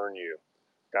burn you.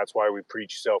 That's why we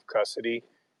preach self-custody.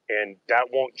 And that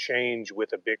won't change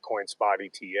with a Bitcoin spot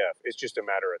ETF. It's just a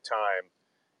matter of time.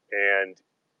 And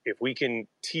if we can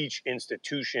teach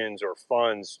institutions or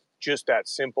funds just that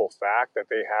simple fact that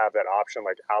they have that option,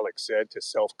 like Alex said, to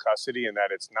self-custody, and that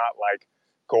it's not like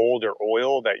gold or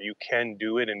oil, that you can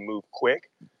do it and move quick,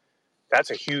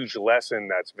 that's a huge lesson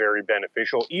that's very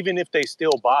beneficial, even if they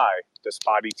still buy the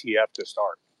spot ETF to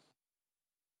start.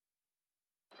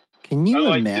 Can you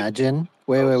like imagine?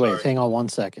 Wait. Hang on 1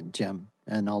 second, Jim,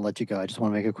 and I'll let you go. I just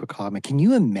want to make a quick comment. Can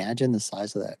you imagine the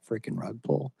size of that freaking rug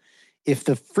pull? If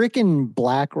the freaking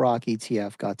BlackRock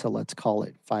ETF got to, let's call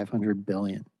it 500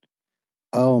 billion.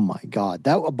 Oh my God.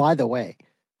 That, by the way,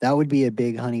 that would be a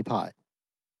big honeypot.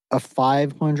 A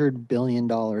 $500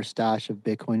 billion stash of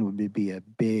Bitcoin would be a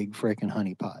big freaking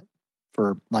honeypot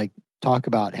for, like, talk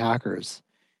about hackers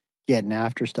getting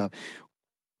after stuff.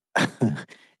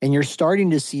 And you're starting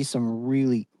to see some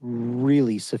really,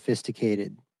 really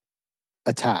sophisticated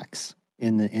attacks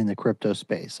in the crypto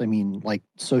space. I mean, like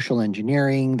social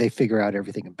engineering, they figure out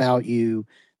everything about you,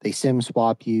 they SIM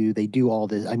swap you, they do all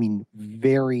this. I mean,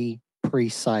 very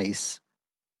precise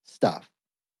stuff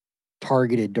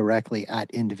targeted directly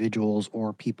at individuals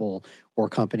or people or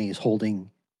companies holding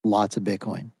lots of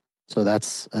Bitcoin. So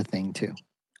that's a thing too.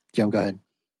 Jim, go ahead.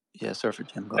 Yeah, Surfer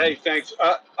Jim, go Hey, ahead. thanks.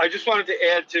 I just wanted to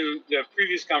add to the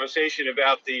previous conversation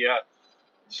about the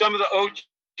some of the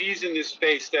OGs in this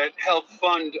space that help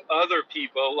fund other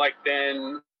people, like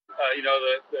Ben, the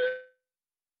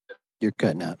You're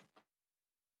cutting out.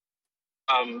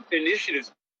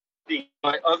 Initiatives being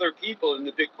by other people in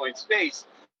the Bitcoin space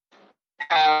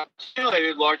have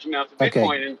accumulated large amounts of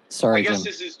Bitcoin. Okay. And Sorry, I guess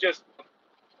Jim. this is just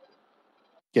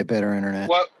Get better internet.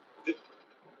 what.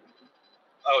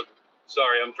 Oh,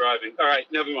 sorry, I'm driving. All right,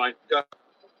 never mind.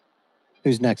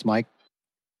 Who's next, Mike?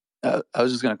 I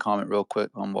was just going to comment real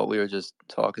quick on what we were just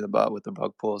talking about with the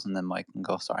rug pulls, and then Mike can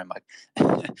go. Sorry, Mike.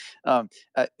 I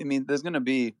mean, there's going to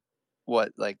be,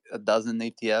 like a dozen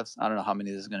ETFs? I don't know how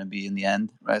many there's going to be in the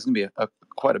end, right? It's going to be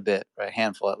quite a bit, right? A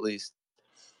handful at least.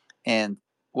 And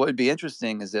what would be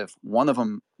interesting is if one of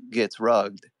them gets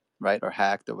rugged, right, or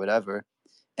hacked or whatever,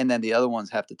 and then the other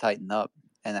ones have to tighten up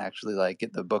and actually like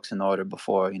get the books in order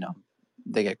before,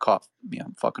 they get caught,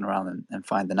 fucking around and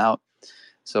finding out.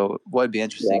 So what would be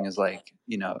interesting is like,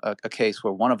 a case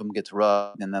where one of them gets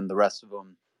rugged and then the rest of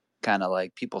them kind of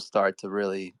like people start to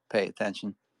really pay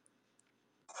attention.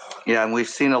 Yeah, and we've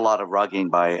seen a lot of rugging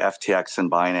by FTX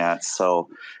and Binance. So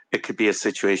it could be a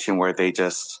situation where they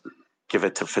just give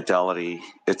it to Fidelity.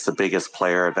 It's the biggest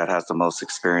player that has the most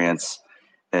experience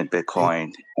in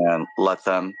Bitcoin, and let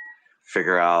them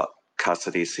figure out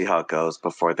custody, see how it goes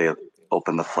before they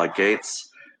open the floodgates.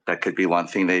 That could be one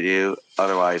thing they do.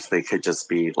 Otherwise, they could just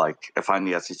be like, if I'm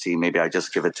the SEC, maybe I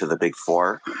just give it to the big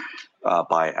four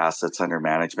by assets under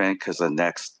management, because the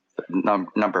next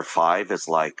number 5 is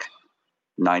like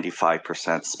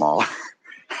 95% smaller.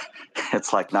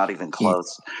 It's like not even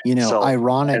close. So,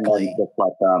 ironically, just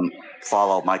let them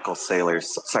follow Michael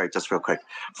Saylor's. Sorry, just real quick.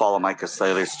 Follow Michael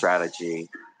Saylor's strategy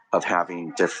of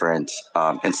having different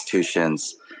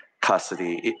institutions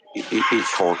custody. Each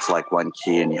holds like one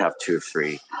key, and you have 2 or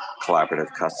 3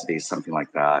 collaborative custody, something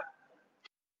like that.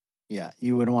 Yeah,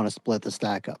 you wouldn't want to split the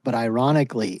stack up. But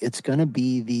ironically, it's going to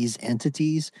be these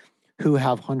entities who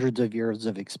have hundreds of years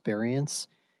of experience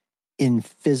in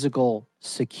physical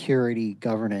security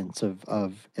governance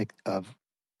of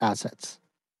assets.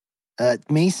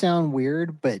 It may sound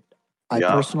weird, but I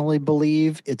personally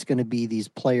believe it's going to be these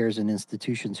players and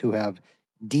institutions who have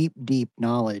deep, deep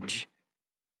knowledge,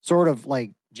 sort of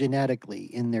like genetically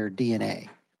in their DNA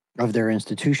of their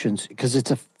institutions, because it's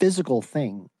a physical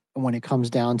thing. When it comes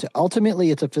down to,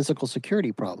 ultimately, it's a physical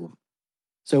security problem.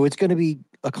 So it's going to be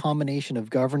a combination of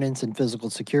governance and physical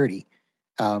security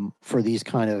for these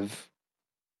kind of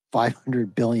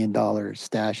 $500 billion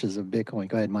stashes of Bitcoin.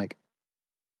 Go ahead, Mike.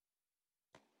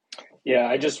 Yeah,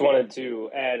 I just wanted to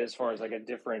add as far as like a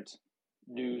different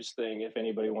news thing, if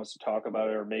anybody wants to talk about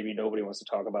it, or maybe nobody wants to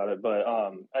talk about it. But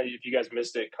if you guys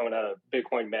missed it, coming out of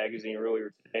Bitcoin Magazine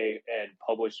earlier today and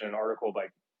published an article by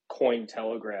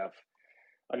Cointelegraph,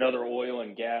 another oil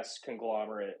and gas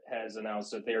conglomerate has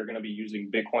announced that they are going to be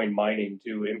using Bitcoin mining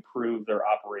to improve their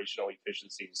operational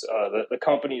efficiencies. The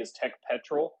company is Tech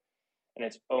Petrol, and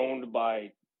it's owned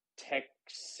by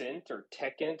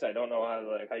Techint. I don't know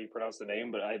how you pronounce the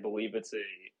name, but I believe it's a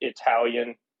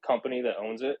Italian company that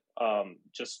owns it.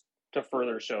 Just to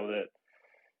further show that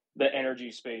the energy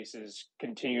space is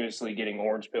continuously getting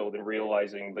orange pilled and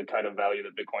realizing the kind of value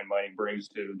that Bitcoin mining brings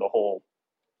to the whole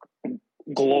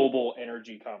global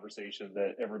energy conversation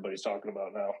that everybody's talking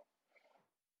about now.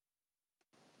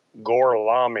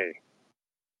 Gorlami.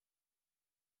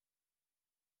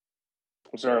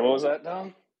 I'm sorry, what was that,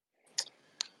 Dom?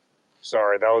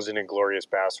 Sorry, that was an Inglourious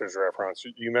Basterds reference.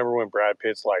 You remember when Brad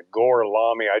Pitt's like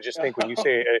Gorlami? I just think when you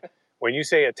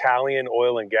say Italian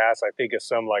oil and gas, I think of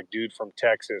some like dude from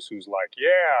Texas who's like,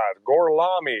 yeah,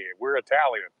 Gorlami, we're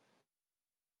Italian.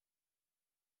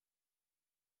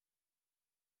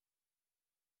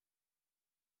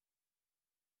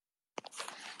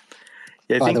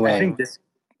 Yeah, By the way, I think this.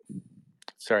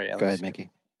 Sorry, Alex. Go ahead, Mickey.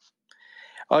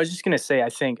 I was just gonna say, I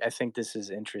think this is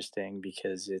interesting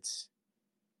because it's.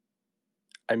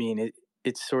 I mean,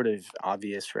 it's sort of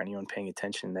obvious for anyone paying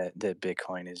attention that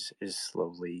Bitcoin is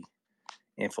slowly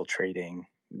infiltrating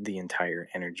the entire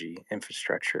energy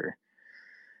infrastructure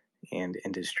and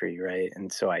industry, right? And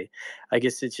so I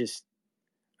guess it's just.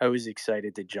 I was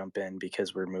excited to jump in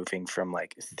because we're moving from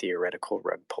like theoretical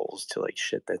rug pulls to like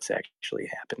shit that's actually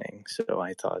happening. So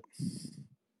I thought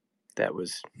that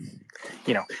was,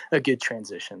 a good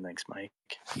transition. Thanks, Mike.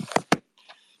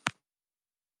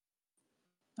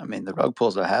 I mean, the rug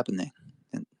pulls are happening.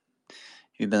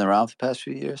 You've been around for the past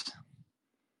few years?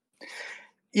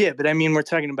 Yeah, but I mean, we're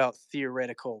talking about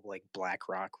theoretical like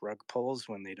BlackRock rug pulls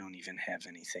when they don't even have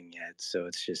anything yet. So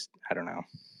it's just, I don't know.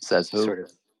 Says who? Sort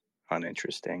of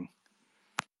uninteresting.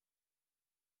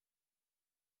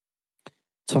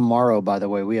 Tomorrow, by the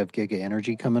way, we have Giga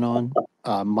Energy coming on.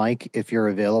 Mike, if you're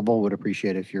available, would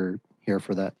appreciate if you're here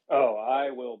for that. Oh, I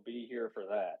will be here for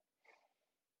that.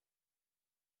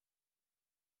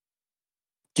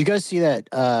 Do you guys see that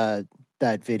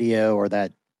that video or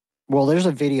that? Well, there's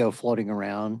a video floating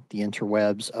around the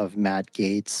interwebs of Matt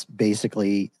Gaetz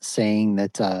basically saying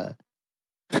that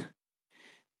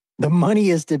the money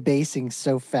is debasing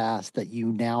so fast that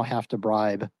you now have to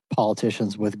bribe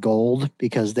politicians with gold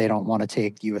because they don't want to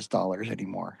take U.S. dollars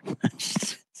anymore.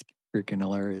 It's freaking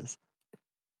hilarious.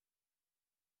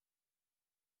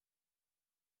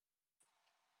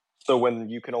 So when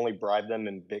you can only bribe them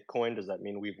in Bitcoin, does that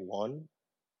mean we've won?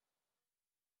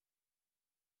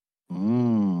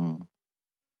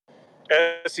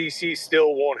 SEC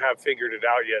still won't have figured it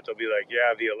out yet. They'll be like,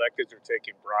 yeah, the electeds are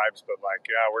taking bribes, but like,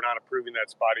 yeah, we're not approving that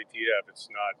spot ETF. It's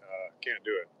not, can't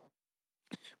do it.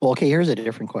 Well, okay, here's a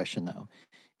different question though.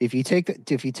 If you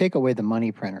take away the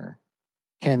money printer,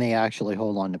 can they actually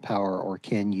hold on to power, or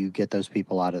can you get those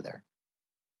people out of there?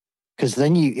 Because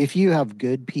then if you have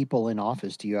good people in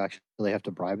office, do you actually have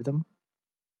to bribe them?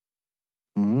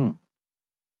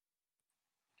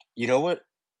 You know what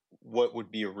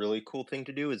would be a really cool thing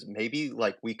to do is maybe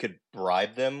like we could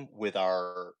bribe them with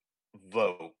our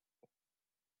vote.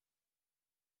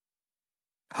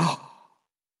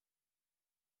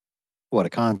 What a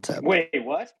concept. Wait,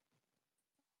 what?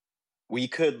 We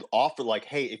could offer like,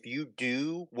 hey, if you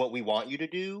do what we want you to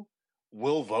do,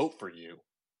 we'll vote for you.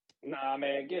 Nah,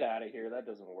 man, get out of here. That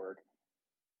doesn't work.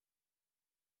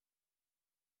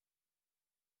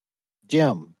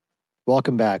 Jim,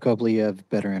 welcome back. Hopefully you have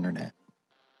better internet.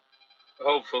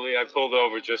 Hopefully, I pulled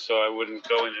over just so I wouldn't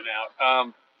go in and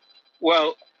out.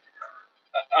 Well,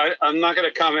 I'm not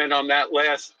going to comment on that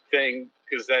last thing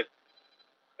because that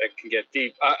can get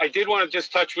deep. I did want to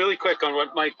just touch really quick on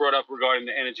what Mike brought up regarding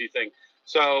the energy thing.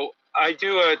 So I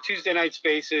do a Tuesday night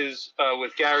spaces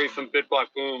with Gary from BitBlock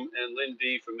Boom and Lynn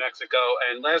D from Mexico.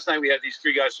 And last night we had these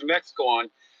three guys from Mexico on,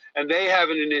 and they have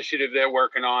an initiative they're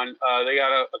working on. They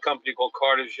got a company called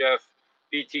Kardashev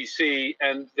BTC,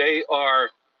 and they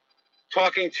are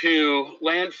talking to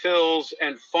landfills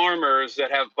and farmers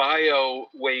that have biogas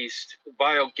waste,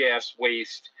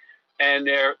 and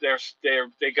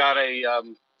they got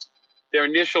their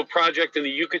initial project in the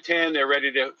Yucatan. They're ready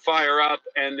to fire up,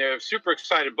 and they're super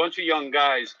excited. A bunch of young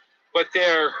guys, but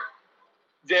they're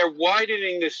they're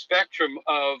widening the spectrum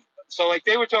of, so like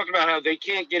they were talking about how they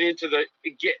can't get into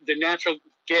the natural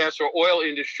gas or oil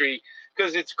industry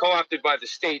because it's co-opted by the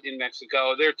state in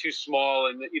Mexico. They're too small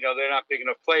and, they're not big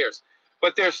enough players.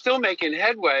 But they're still making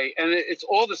headway, and it's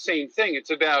all the same thing.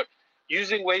 It's about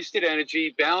using wasted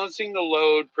energy, balancing the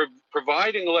load,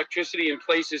 providing electricity in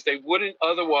places they wouldn't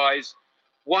otherwise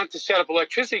want to set up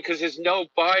electricity because there's no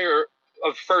buyer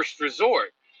of first resort.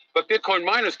 But Bitcoin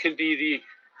miners can be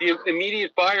the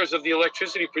immediate buyers of the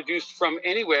electricity produced from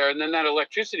anywhere, and then that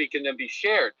electricity can then be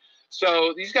shared.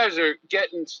 So these guys are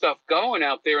getting stuff going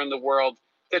out there in the world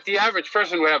that the average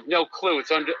person would have no clue.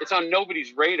 It's on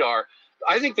nobody's radar.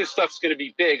 I think this stuff's going to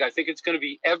be big. I think it's going to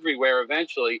be everywhere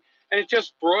eventually, and it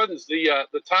just broadens the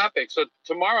topic. So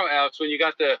tomorrow, Alex, when you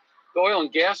got the oil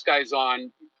and gas guys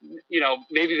on,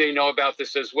 maybe they know about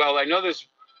this as well. I know there's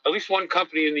at least one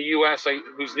company in the U.S.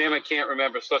 Whose name I can't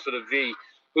remember, starts with a V,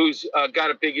 who's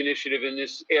got a big initiative in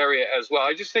this area as well.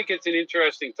 I just think it's an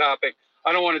interesting topic.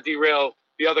 I don't want to derail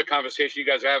the other conversation you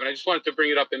guys are having. I just wanted to bring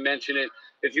it up and mention it.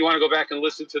 If you want to go back and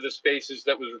listen to the spaces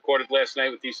that was recorded last night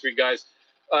with these three guys,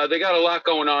 they got a lot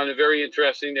going on. They're very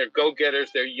interesting. They're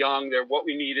go-getters. They're young. They're what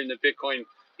we need in the Bitcoin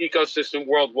ecosystem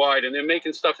worldwide, and they're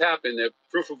making stuff happen. Their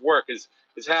proof of work is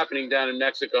happening down in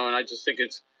Mexico, and I just think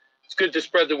it's good to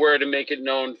spread the word and make it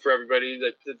known for everybody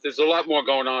that there's a lot more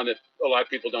going on that a lot of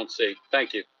people don't see.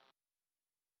 Thank you.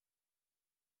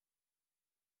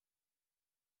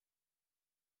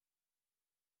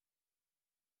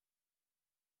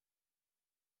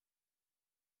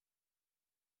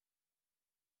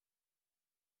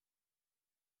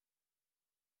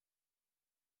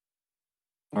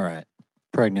 All right.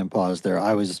 Pregnant pause there.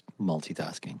 I was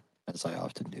multitasking, as I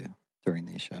often do during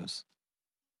these shows.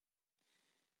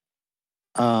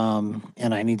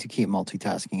 And I need to keep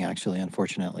multitasking, actually,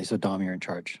 unfortunately. So, Dom, you're in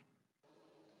charge.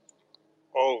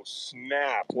 Oh,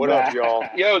 snap. What up, y'all?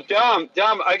 Yo, Dom,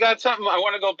 I got something. I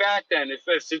want to go back then.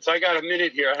 Since I got a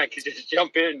minute here, I could just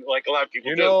jump in like a lot of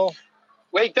people do.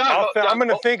 Wait, Dom. I'm going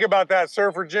to think about that,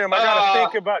 Surfer Jim. I got to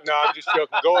think about... No, I'm just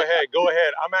joking. Go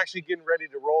ahead. I'm actually getting ready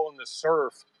to roll in the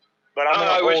surf, but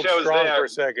I'm going to hold strong for a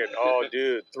second. Oh,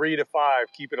 dude. 3 to 5.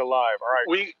 Keep it alive. All right.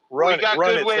 We run got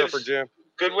it, waves, Surfer Jim.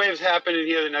 Good waves happening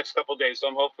here the next couple of days, so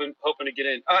I'm hoping to get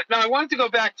in. Now, I wanted to go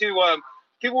back to...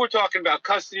 people were talking about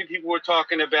custody. People were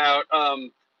talking about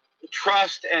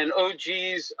trust and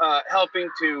OGs helping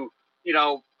to,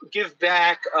 give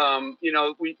back.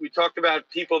 We talked about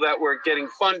people that were getting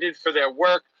funded for their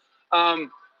work.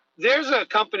 There's a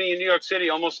company in New York City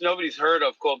almost nobody's heard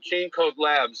of called Chain Code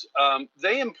Labs.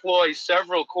 They employ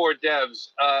several core devs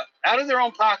out of their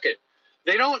own pocket.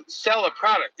 They don't sell a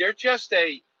product. They're just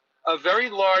a very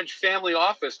large family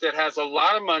office that has a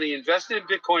lot of money invested in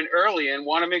Bitcoin early and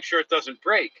want to make sure it doesn't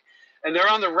break. And they're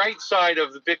on the right side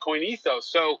of the Bitcoin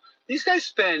ethos. So these guys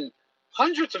spend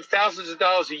hundreds of thousands of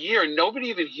dollars a year and nobody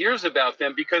even hears about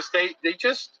them because they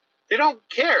don't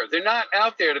care. They're not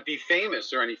out there to be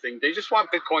famous or anything. They just want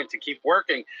Bitcoin to keep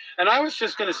working. And I was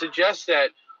just going to suggest that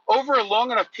over a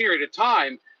long enough period of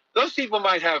time, those people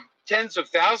might have tens of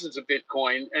thousands of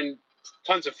Bitcoin and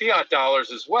tons of fiat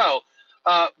dollars as well.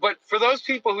 But for those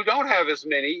people who don't have as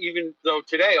many, even though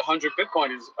today 100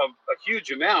 Bitcoin is a huge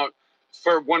amount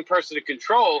for one person to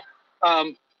control,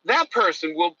 that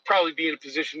person will probably be in a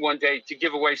position one day to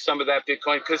give away some of that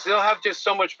Bitcoin because they'll have just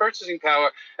so much purchasing power,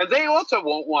 and they also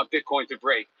won't want Bitcoin to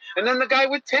break. And then the guy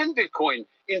with 10 Bitcoin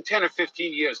in 10 or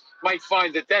 15 years might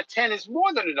find that 10 is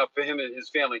more than enough for him and his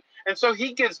family. And so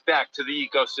he gives back to the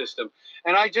ecosystem.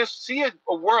 And I just see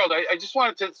a world. I just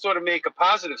wanted to sort of make a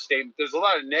positive statement. There's a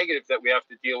lot of negative that we have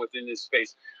to deal with in this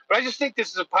space. But I just think this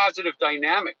is a positive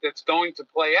dynamic that's going to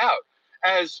play out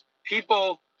as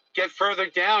people get further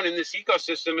down in this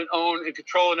ecosystem and own and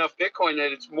control enough Bitcoin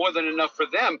that it's more than enough for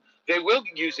them. They will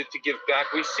use it to give back.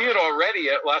 We see it already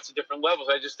at lots of different levels.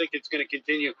 I just think it's going to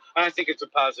continue, and I think it's a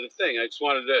positive thing. I just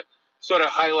wanted to sort of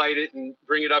highlight it and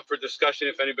bring it up for discussion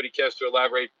if anybody cares to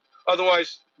elaborate.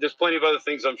 Otherwise, there's plenty of other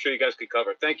things I'm sure you guys could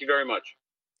cover. Thank you very much.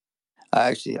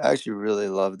 I actually really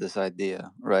love this idea,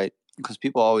 right? Because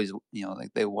people always,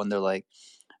 like they wonder, like,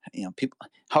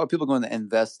 how are people going to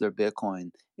invest their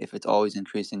Bitcoin if it's always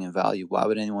increasing in value? Why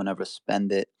would anyone ever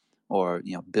spend it or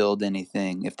build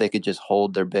anything if they could just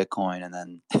hold their Bitcoin and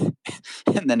then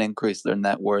and then increase their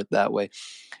net worth that way?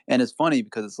 And it's funny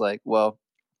because it's like, well,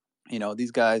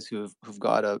 these guys who've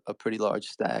got a pretty large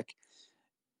stack,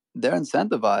 they're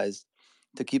incentivized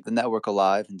to keep the network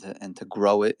alive and to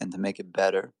grow it and to make it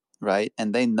better, right?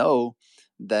 And they know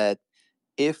that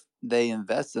if they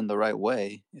invest in the right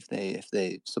way, if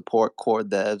they support core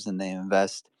devs and they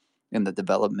invest in the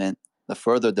development, the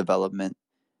further development,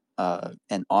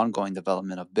 and ongoing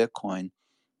development of Bitcoin,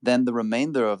 then the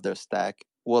remainder of their stack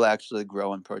will actually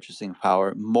grow in purchasing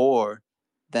power more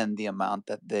than the amount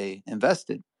that they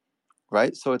invested,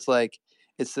 right? So it's like,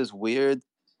 it's this weird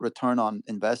return on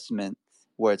investment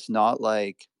where it's not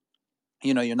like,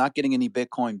 you're not getting any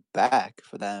Bitcoin back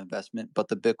for that investment, but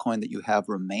the Bitcoin that you have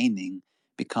remaining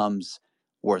becomes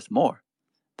worth more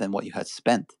than what you had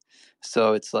spent.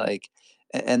 So it's like,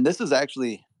 and this is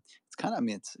actually, it's kind of, I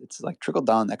mean, it's like trickle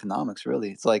down economics,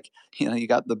 really. It's like, you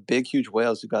got the big, huge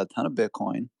whales who got a ton of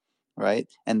Bitcoin, right?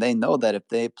 And they know that if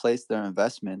they place their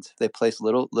investments, if they place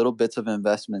little bits of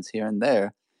investments here and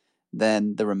there,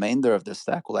 then the remainder of the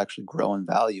stack will actually grow in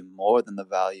value more than the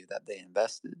value that they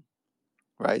invested,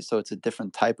 right? So it's a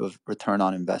different type of return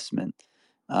on investment.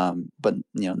 But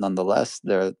nonetheless,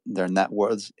 their net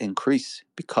worths increase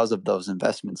because of those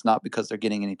investments, not because they're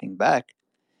getting anything back,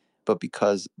 but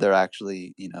because they're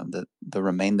actually, the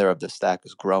remainder of the stack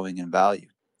is growing in value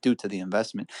due to the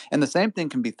investment. And the same thing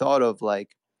can be thought of,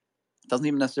 like, it doesn't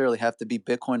even necessarily have to be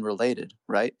Bitcoin related,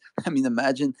 right? I mean,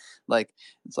 imagine, like,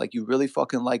 it's like you really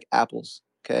fucking like apples,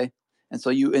 okay? And so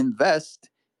you invest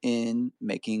in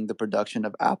making the production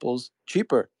of apples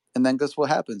cheaper. And then guess what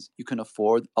happens? You can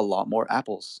afford a lot more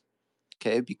apples,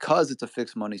 okay? Because it's a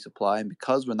fixed money supply and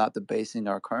because we're not debasing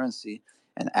our currency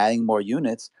and adding more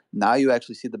units, now you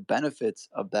actually see the benefits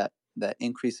of that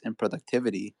increase in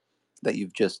productivity that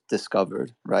you've just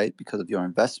discovered, right? Because of your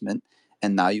investment.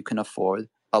 And now you can afford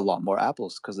a lot more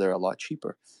apples because they're a lot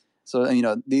cheaper. So,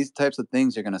 these types of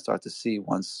things you're going to start to see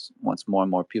once more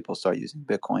and more people start using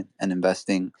Bitcoin and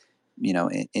investing,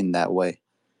 in that way.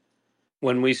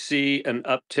 When we see an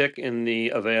uptick in the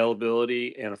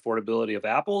availability and affordability of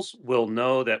apples, we'll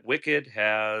know that Wicked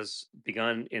has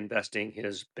begun investing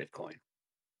his Bitcoin.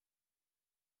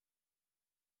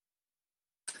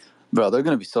 Bro, they're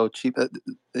going to be so cheap.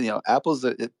 Apples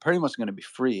are pretty much going to be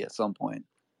free at some point,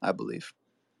 I believe.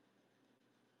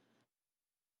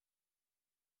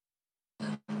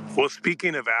 Well,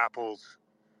 speaking of apples,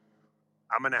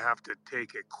 I'm going to have to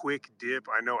take a quick dip.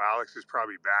 I know Alex is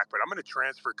probably back, but I'm going to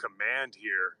transfer command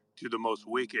here to the most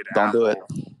wicked Don't apple. do it.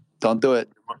 Don't do it.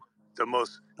 The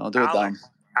most. Don't do it, Dom.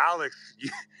 Alex.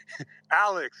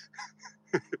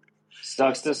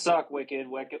 Sucks to suck, Wicked.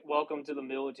 Welcome to the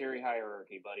military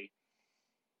hierarchy, buddy.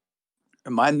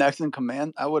 Am I next in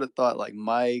command? I would have thought like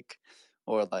Mike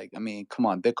or come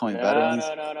on, Bitcoin veterans.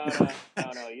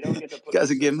 No. You don't get to put you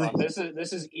guys are this giving on. This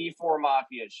is E4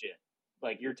 Mafia shit.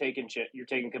 Like, you're taking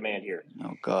command here.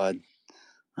 Oh God.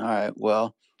 All right.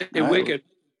 Well. Hey, Wicked.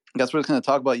 I guess we're just going to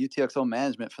talk about UTXO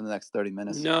management for the next 30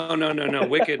 minutes. No.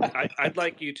 Wicked. I'd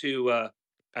like you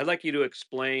to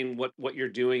explain what you're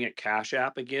doing at Cash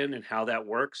App again and how that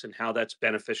works and how that's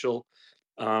beneficial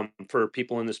for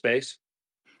people in the space.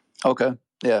 Okay.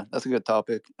 Yeah, that's a good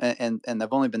topic. And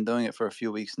I've only been doing it for a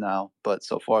few weeks now, but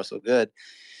so far so good.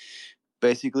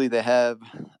 Basically, they have,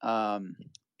 so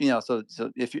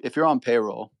if you're on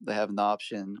payroll, they have an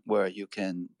option where you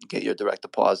can get your direct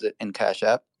deposit in Cash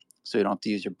App. So you don't have to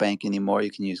use your bank anymore.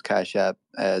 You can use Cash App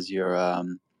as your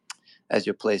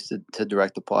place to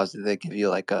direct deposit. They give you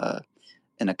like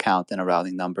an account and a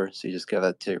routing number. So you just give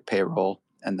it to your payroll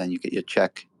and then you get your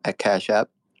check at Cash App.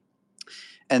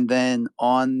 And then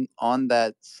on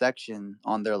that section,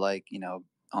 on their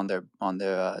on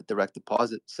their direct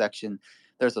deposit section,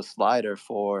 there's a slider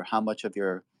for how much of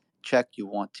your check you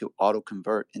want to auto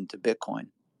convert into Bitcoin,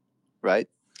 right?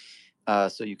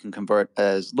 So you can convert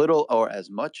as little or as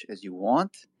much as you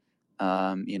want.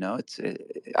 I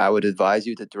would advise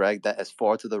you to drag that as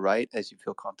far to the right as you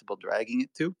feel comfortable dragging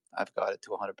it to. I've got it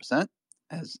to 100%,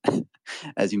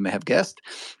 as you may have guessed.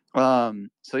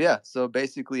 So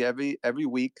basically every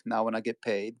week now when I get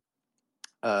paid,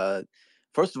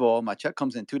 first of all, my check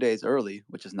comes in 2 days early,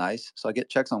 which is nice. So I get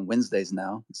checks on Wednesdays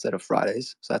now instead of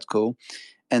Fridays. So that's cool.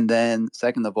 And then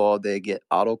second of all, they get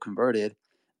auto converted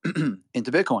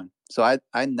into Bitcoin. So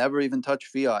I never even touch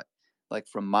fiat. Like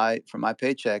from my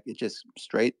paycheck, it's just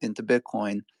straight into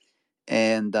Bitcoin.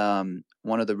 And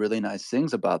one of the really nice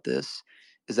things about this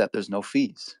is that there's no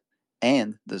fees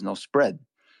and there's no spread.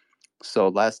 So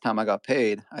last time I got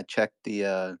paid, I checked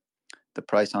the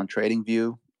price on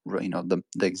TradingView, the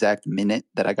exact minute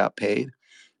that I got paid,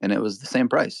 and it was the same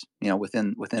price,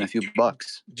 within a few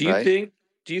bucks. Do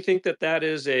you think that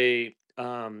is a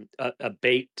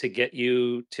bait to get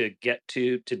you to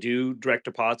do direct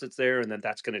deposits there, and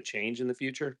that's going to change in the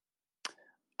future?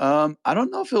 I don't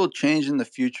know if it'll change in the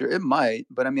future. It might,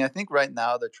 but I mean, I think right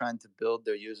now they're trying to build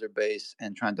their user base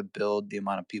and trying to build the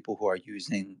amount of people who are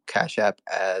using Cash App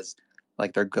as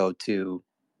like their go-to,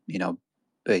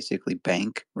 basically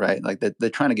bank, right? Like they're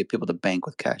trying to get people to bank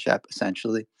with Cash App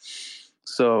essentially.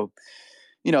 So,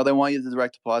 they want you to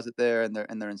direct deposit there, and they're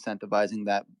incentivizing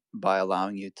that by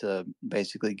allowing you to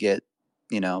basically get,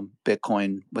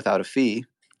 Bitcoin without a fee,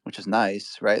 which is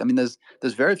nice, right? I mean, there's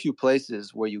very few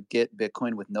places where you get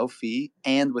Bitcoin with no fee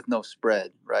and with no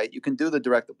spread, right? You can do the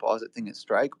direct deposit thing at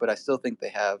Strike, but I still think they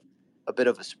have a bit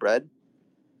of a spread.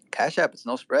 Cash App, it's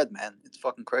no spread, man. It's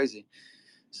fucking crazy.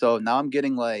 So now I'm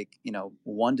getting 1%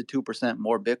 to 2%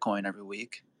 more Bitcoin every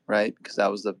week, right? Because that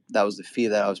was the fee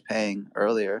that I was paying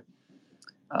earlier.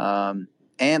 And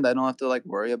I don't have to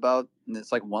worry about, and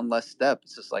it's one less step.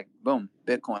 It's just boom,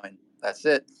 Bitcoin. That's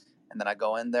it. And then I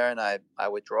go in there and I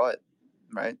withdraw it,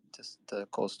 right? Just to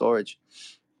cold storage.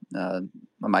 I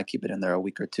might keep it in there a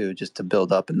week or two just to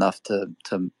build up enough to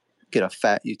get a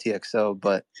fat UTXO.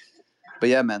 But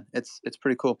yeah, man, it's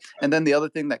pretty cool. And then the other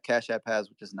thing that Cash App has,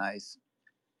 which is nice,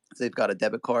 is they've got a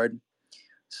debit card.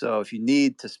 So if you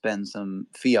need to spend some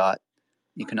fiat,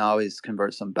 you can always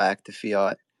convert some back to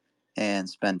fiat and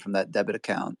spend from that debit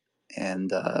account.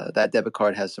 And that debit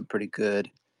card has some pretty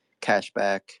good cash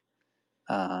back,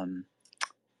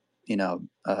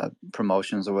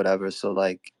 promotions or whatever. So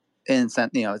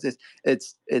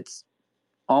it's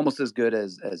almost as good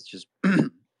as just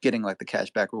getting the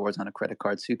cash back rewards on a credit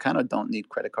card. So you kind of don't need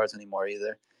credit cards anymore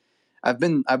either. I've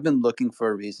been looking for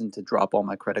a reason to drop all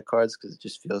my credit cards because it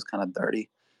just feels kind of dirty.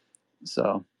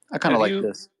 So I kind of like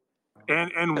this.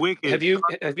 And Wicked. Have you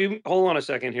hold on a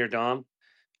second here, Dom?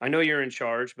 I know you're in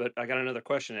charge, but I got another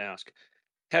question to ask.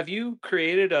 Have you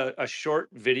created a short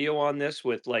video on this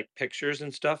with pictures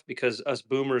and stuff? Because us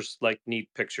boomers need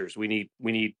pictures. We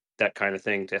need that kind of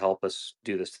thing to help us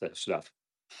do this stuff.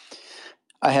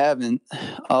 I haven't.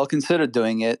 I'll consider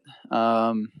doing it.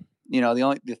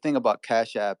 The thing about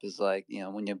Cash App is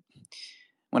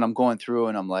when I'm going through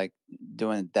and I'm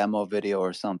doing a demo video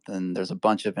or something, there's a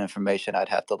bunch of information I'd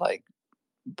have to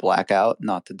black out,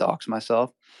 not to dox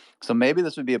myself. So maybe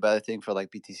this would be a better thing for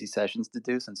BTC Sessions to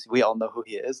do, since we all know who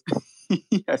he is.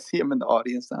 I see him in the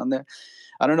audience down there.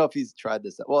 I don't know if he's tried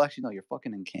this. Well, actually, no, you're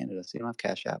fucking in Canada, so you don't have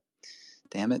Cash App.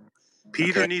 Damn it.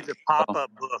 Peter needs a pop-up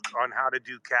book on how to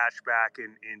do cash back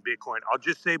in Bitcoin. I'll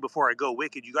just say before I go,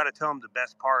 Wicked, you got to tell him the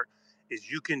best part is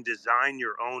you can design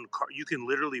your own card. You can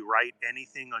literally write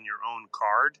anything on your own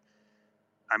card.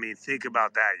 I mean, think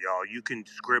about that, y'all. You can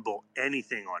scribble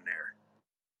anything on there.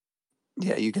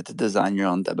 Yeah, you get to design your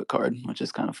own debit card, which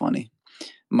is kind of funny.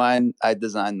 I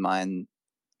designed mine.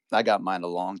 I got mine a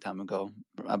long time ago,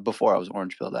 before I was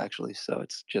orange pilled, actually. So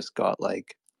it's just got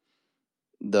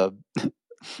the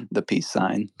the peace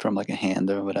sign from a hand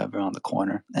or whatever on the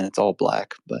corner, and it's all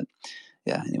black. But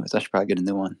yeah, anyways, I should probably get a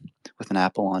new one with an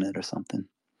apple on it or something.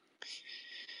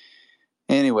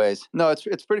 Anyways, no,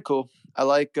 it's pretty cool. I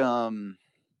like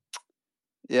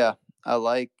I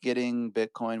like getting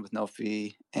Bitcoin with no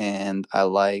fee, and I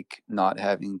like not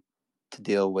having to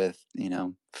deal with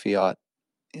fiat.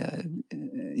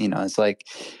 It's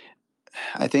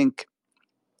I think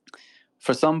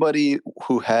for somebody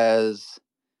who has,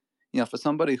 for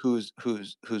somebody who's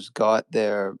got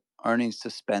their earnings to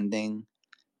spending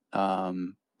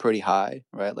pretty high,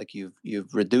 right?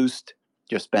 You've reduced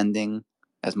your spending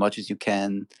as much as you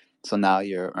can, so now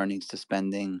your earnings to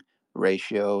spending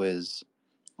ratio is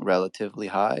relatively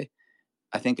high.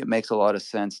 I think it makes a lot of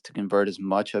sense to convert as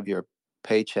much of your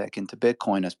paycheck into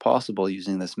Bitcoin as possible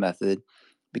using this method,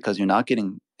 because you're not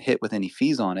getting hit with any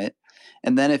fees on it.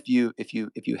 And then if you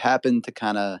happen to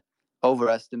kind of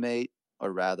overestimate,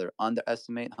 or rather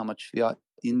underestimate, how much fiat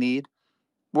you need,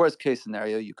 worst case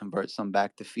scenario, you convert some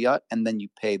back to fiat, and then you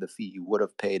pay the fee you would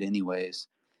have paid anyways,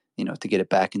 to get it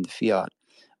back into fiat.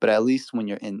 But at least when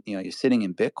you're you're sitting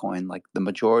in Bitcoin, the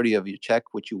majority of your check,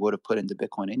 which you would have put into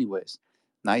Bitcoin anyways,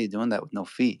 now you're doing that with no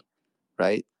fee,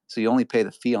 right? So you only pay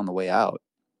the fee on the way out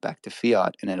back to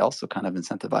fiat, and it also kind of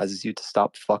incentivizes you to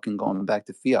stop fucking going back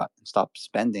to fiat and stop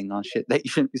spending on shit that you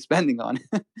shouldn't be spending on.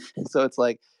 So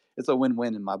it's a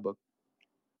win-win in my book.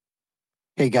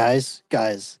 Hey guys,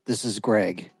 this is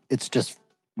Greg. It's just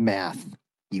math,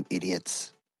 you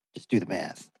idiots. Just do the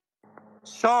math.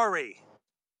 Sorry.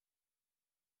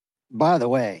 By the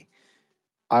way,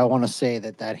 I want to say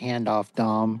that handoff,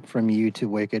 Dom, from you to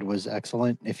Wicked was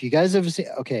excellent. If you guys ever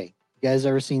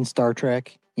seen Star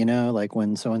Trek?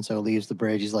 When so-and-so leaves the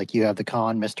bridge, he's like, you have the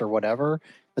con, Mr. Whatever.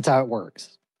 That's how it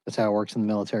works. That's how it works in the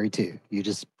military too. You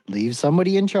just leave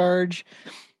somebody in charge,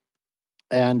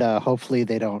 and hopefully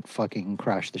they don't fucking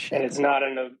crash the ship. And it's not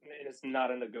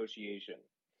a negotiation.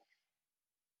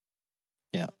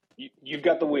 Yeah. You've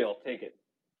got the wheel. Take it.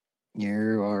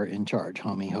 You are in charge,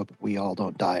 homie. Hope we all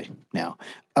don't die now.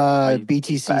 Are you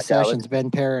BTC back, Sessions, Alex? Ben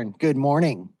Perrin. Good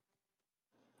morning.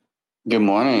 Good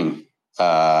morning.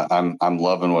 I'm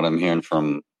loving what I'm hearing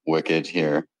from Wicked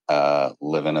here.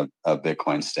 Living a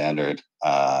Bitcoin standard.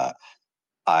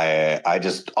 I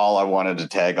just all I wanted to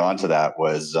tag on to that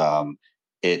was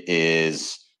it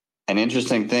is an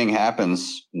interesting thing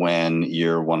happens when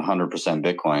you're 100%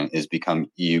 Bitcoin is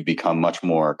you become much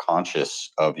more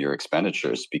conscious of your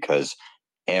expenditures because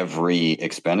every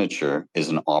expenditure is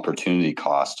an opportunity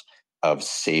cost of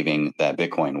saving that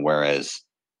Bitcoin. Whereas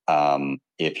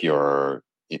if you're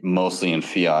mostly in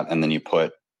fiat and then you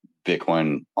put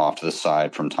Bitcoin off to the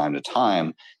side from time to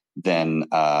time, then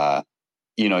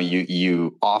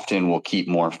you often will keep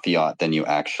more fiat than you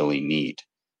actually need.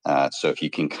 So if you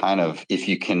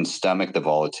can stomach the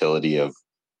volatility of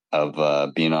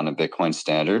being on a Bitcoin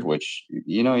standard, which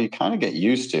you kind of get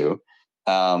used to,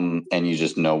 and you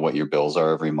just know what your bills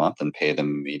are every month and pay them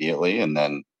immediately, and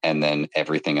then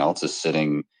everything else is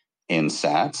sitting in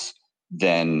Sats,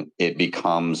 then it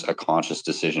becomes a conscious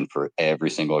decision for every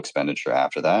single expenditure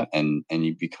after that, and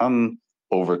you become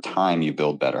over time you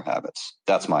build better habits.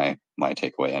 That's my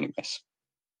takeaway, anyways.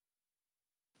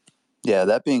 Yeah.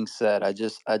 That being said, I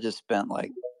just spent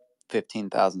like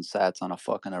 15,000 sats on a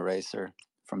fucking eraser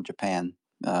from Japan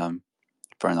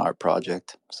for an art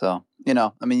project. So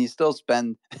I mean, you still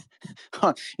spend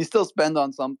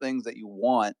on some things that you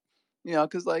want,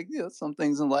 because some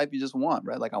things in life you just want,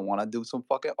 right? Like I want to do some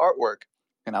fucking artwork,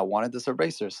 and I wanted this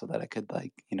eraser so that I could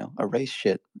erase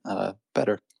shit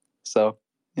better. So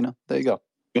there you go.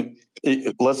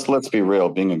 Let's be real.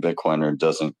 Being a Bitcoiner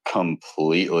doesn't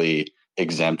completely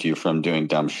exempt you from doing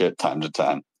dumb shit time to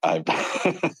time. I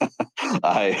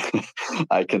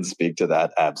can speak to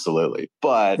that absolutely,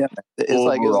 but yeah, it's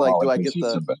overall, like,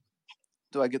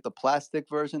 do I get the plastic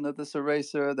version of this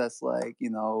eraser that's like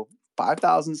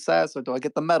 5,000 sats, or do I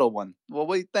get the metal one? Well,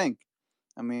 what do you think?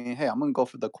 I mean, hey, I'm gonna go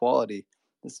for the quality.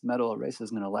 This metal eraser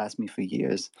is gonna last me for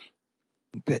years.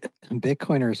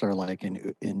 Bitcoiners are like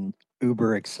in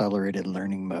uber accelerated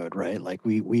learning mode, right? Like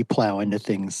we plow into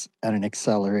things at an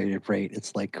accelerated rate.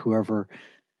 It's like whoever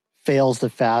fails the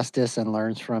fastest and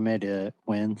learns from it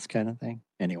wins, kind of thing.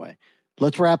 Anyway,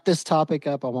 let's wrap this topic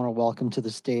up. I want to welcome to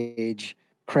the stage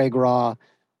Craig Raw,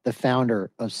 the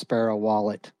founder of Sparrow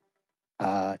Wallet,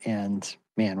 and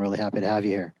man, really happy to have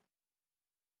you here.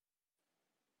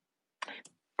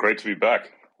 Great to be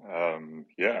back.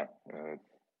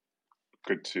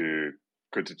 Good to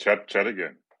chat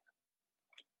again.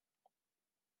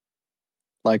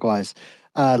 Likewise.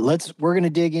 We're going to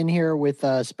dig in here with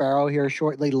Sparrow here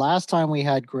shortly. Last time we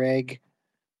had Greg,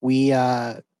 we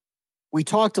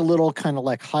talked a little kind of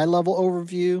like high level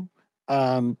overview.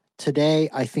 Today,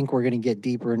 I think we're going to get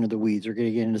deeper into the weeds. We're going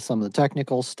to get into some of the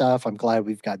technical stuff. I'm glad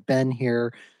we've got Ben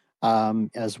here,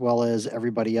 as well as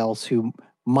everybody else who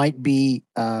might be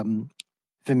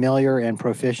familiar and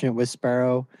proficient with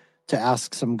Sparrow to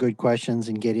ask some good questions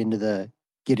and get into the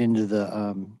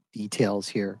details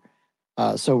here.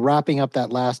 So wrapping up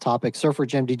that last topic, Surfer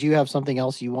Jim, did you have something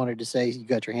else you wanted to say? You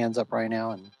got your hands up right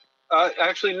now. And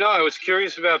actually, no. I was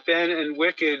curious about Ben and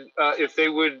Wicked if they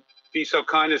would be so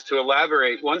kind as to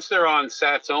elaborate. Once they're on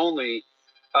Sats only,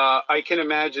 I can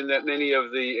imagine that many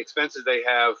of the expenses they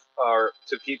have are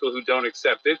to people who don't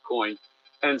accept Bitcoin,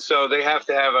 and so they have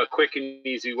to have a quick and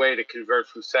easy way to convert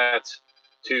from Sats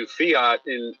to fiat.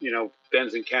 In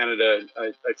Ben's in Canada,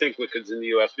 I think Wicked's in the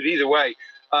U.S. But either way,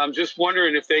 just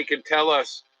wondering if they could tell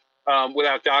us,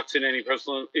 without doxing any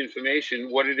personal information,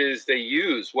 what it is they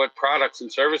use, what products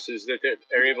and services that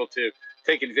they're able to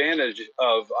take advantage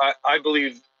of. I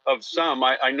believe of some.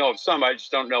 I know of some. I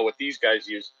just don't know what these guys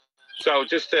use. So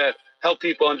just to help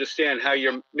people understand how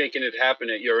you're making it happen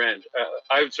at your end,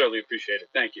 I would certainly appreciate it.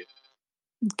 Thank you.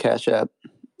 Cash App.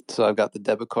 So I've got the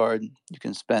debit card. You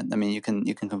can spend. I mean, you can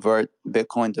convert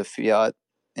Bitcoin to fiat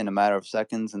in a matter of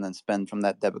seconds, and then spend from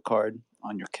that debit card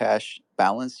on your cash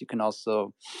balance. You can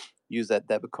also use that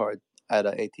debit card at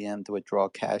an ATM to withdraw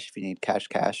cash if you need cash,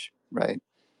 right?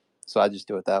 So I just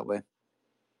do it that way.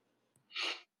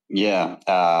 Yeah,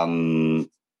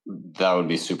 that would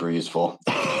be super useful.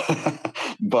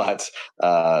 But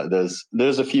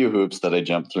there's a few hoops that I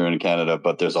jumped through in Canada,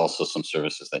 but there's also some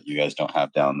services that you guys don't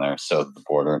have down there south of the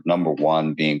border. Number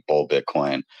one being Bull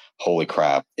Bitcoin. Holy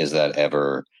crap, is that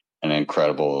ever an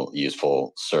incredible,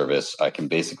 useful service. I can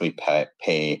basically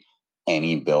pay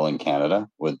any bill in Canada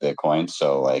with Bitcoin.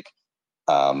 So like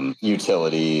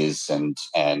utilities and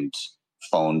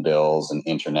phone bills and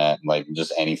internet, like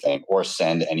just anything, or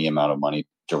send any amount of money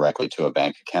directly to a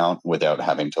bank account without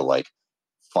having to like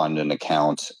fund an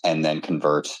account and then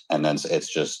convert. And then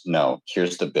it's just, no,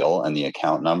 here's the bill and the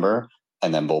account number.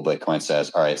 And then Bull Bitcoin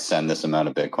says, all right, send this amount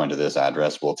of Bitcoin to this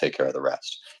address. We'll take care of the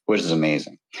rest, which is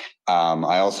amazing.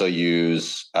 I also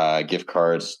use gift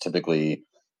cards, typically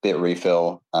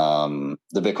BitRefill.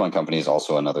 The Bitcoin company is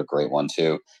also another great one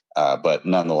too. But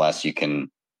nonetheless, you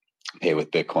can pay with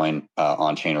Bitcoin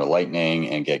on chain or Lightning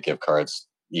and get gift cards,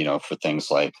 for things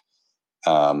like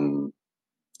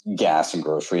gas and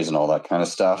groceries and all that kind of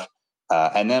stuff.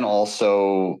 And then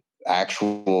also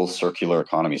actual circular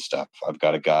economy stuff. I've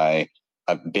got a guy,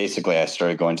 basically I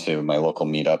started going to my local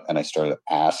meetup and I started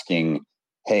asking,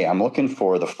 hey, I'm looking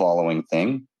for the following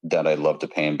thing that I'd love to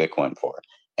pay in Bitcoin for.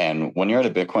 And when you're at a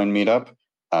Bitcoin meetup,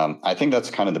 I think that's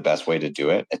kind of the best way to do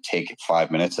it. Take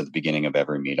 5 minutes at the beginning of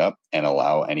every meetup and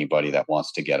allow anybody that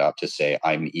wants to get up to say,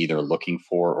 I'm either looking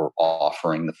for or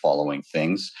offering the following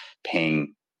things, paid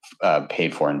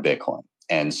for in Bitcoin.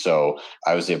 And so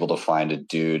I was able to find a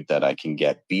dude that I can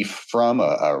get beef from,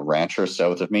 a rancher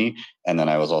south of me. And then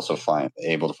I was also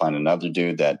able to find another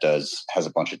dude that has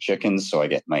a bunch of chickens. So I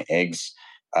get my eggs.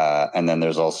 And then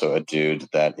there's also a dude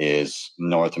that is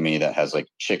north of me that has like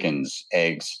chickens,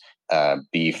 eggs,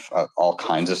 beef, all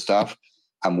kinds of stuff.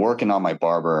 I'm working on my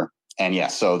barber. And yeah,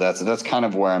 so that's kind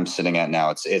of where I'm sitting at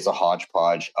now. It's a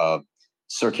hodgepodge of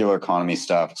circular economy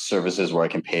stuff, services where I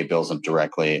can pay bills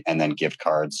directly, and then gift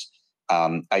cards.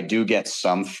 I do get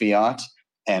some fiat,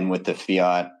 and with the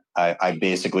fiat, I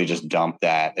basically just dump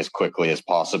that as quickly as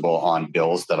possible on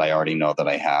bills that I already know that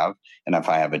I have. And if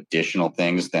I have additional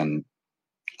things, then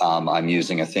I'm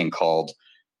using a thing called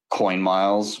Coin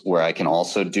Miles, where I can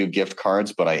also do gift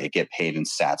cards, but I get paid in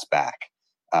sats back.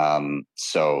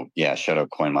 So yeah, shout out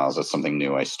Coin Miles. That's something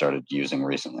new I started using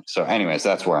recently. So anyways,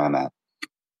 that's where I'm at.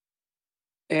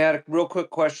 I had a real quick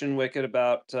question, Wicked,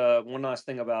 about one last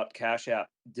thing about Cash App.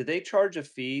 Do they charge a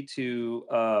fee to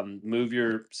move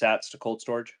your sats to cold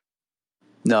storage?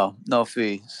 No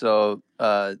fee. So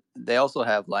they also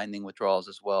have Lightning withdrawals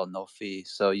as well, no fee.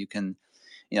 So you can,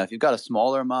 if you've got a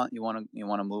smaller amount you want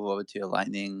to move over to your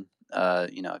Lightning,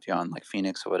 if you're on like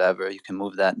Phoenix or whatever, you can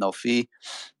move that, no fee.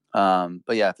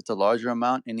 But yeah, if it's a larger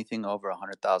amount, anything over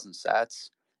 100,000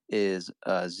 sats is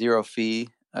zero fee.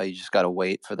 You just got to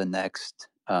wait for the next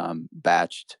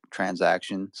batched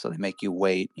transaction. So they make you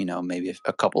wait, maybe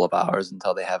a couple of hours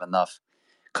until they have enough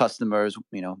customers,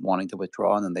 wanting to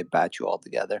withdraw, and then they batch you all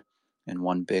together in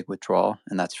one big withdrawal,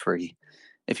 and that's free.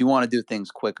 If you want to do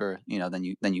things quicker, then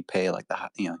you pay like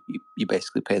you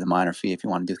basically pay the minor fee if you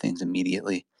want to do things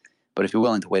immediately. But if you're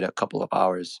willing to wait a couple of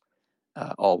hours,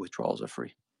 all withdrawals are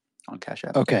free on Cash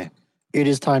App. Okay, it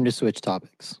is time to switch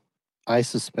topics. I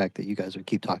suspect that you guys would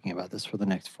keep talking about this for the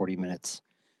next 40 minutes.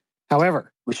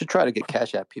 However, we should try to get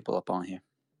Cash App people up on here.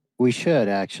 We should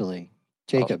actually.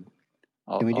 Jacob,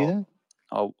 can we do that?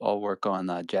 I'll work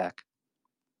on Jack.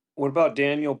 What about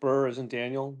Daniel Burr? Isn't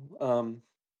Daniel?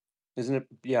 Isn't it?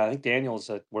 Yeah, I think Daniel's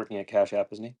working at Cash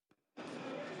App, isn't he?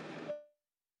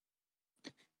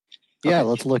 Yeah,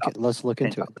 okay. Let's look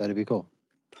into it. That'd be cool.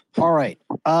 All right.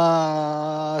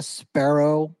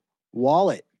 Sparrow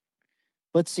Wallet.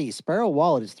 Let's see. Sparrow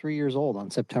Wallet is 3 years old on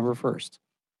September 1st.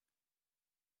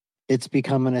 It's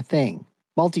becoming a thing.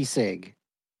 Multi-sig,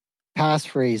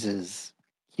 passphrases,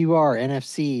 QR,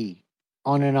 NFC,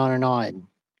 on and on and on.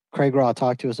 Craig Raw,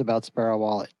 talk to us about Sparrow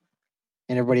Wallet.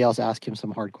 And everybody else, ask him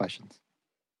some hard questions.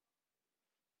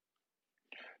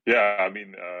 Yeah, I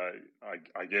mean,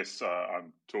 I guess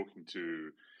I'm talking to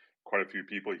quite a few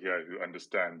people here who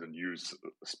understand and use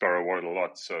Sparrow Wallet a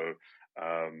lot. So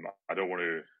I don't want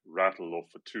to rattle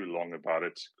off for too long about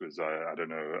it because I don't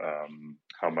know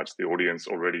how much the audience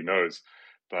already knows.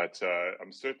 But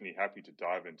I'm certainly happy to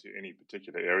dive into any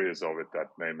particular areas of it that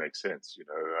may make sense.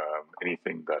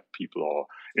 Anything that people are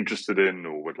interested in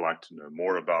or would like to know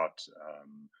more about,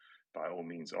 by all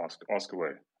means, ask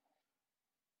away.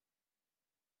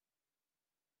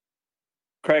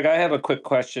 Craig, I have a quick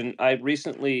question. I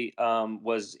recently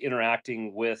was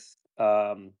interacting with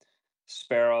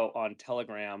Sparrow on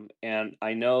Telegram, and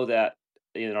I know that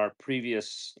in our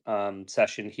previous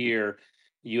session here,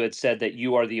 you had said that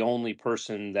you are the only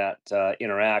person that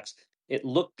interacts. It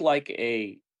looked like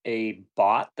a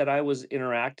bot that I was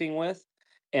interacting with.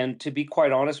 And to be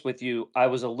quite honest with you, I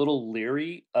was a little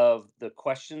leery of the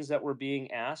questions that were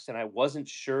being asked, and I wasn't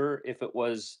sure if it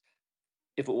was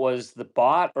the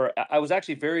bot, or I was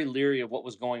actually very leery of what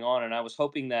was going on, and I was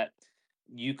hoping that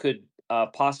you could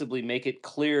possibly make it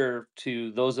clear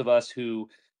to those of us who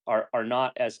are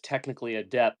not as technically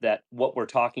adept that what we're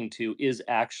talking to is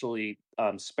actually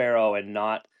Sparrow and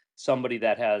not somebody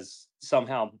that has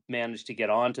somehow managed to get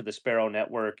onto the Sparrow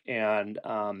network and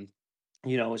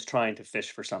is trying to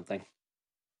fish for something.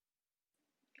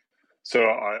 So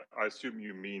I assume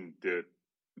you mean the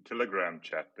Telegram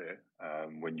chat there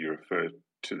when you refer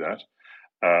to that.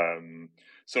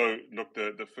 So look,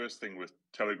 the first thing with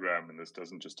Telegram, and this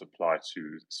doesn't just apply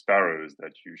to Sparrow, is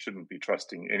that you shouldn't be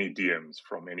trusting any DMs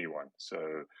from anyone. So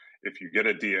if you get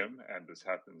a DM, and this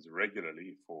happens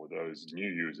regularly for those new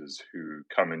users who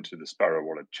come into the Sparrow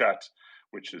Wallet chat,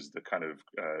 which is the kind of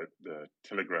the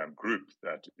Telegram group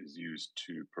that is used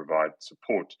to provide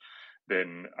support,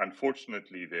 then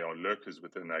unfortunately there are lurkers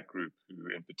within that group who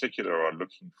in particular are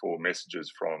looking for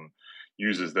messages from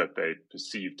users that they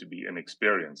perceive to be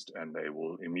inexperienced, and they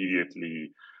will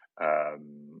immediately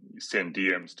send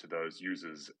DMs to those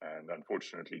users and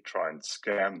unfortunately try and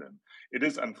scam them. It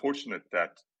is unfortunate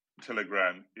that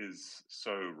Telegram is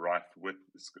so rife with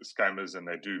scammers, and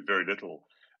they do very little,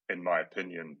 in my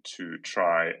opinion, to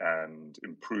try and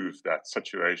improve that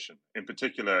situation. In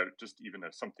particular, just even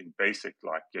if something basic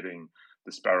like getting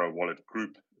the Sparrow Wallet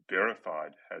group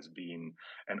verified has been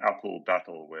an uphill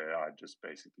battle where I just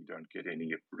basically don't get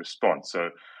any response. So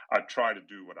I try to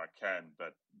do what I can,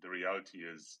 but the reality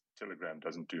is Telegram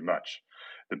doesn't do much.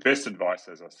 The best advice,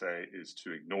 as I say, is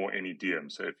to ignore any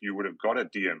DM. So if you would have got a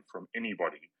DM from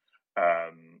anybody,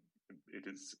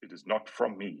 it is not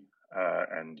from me,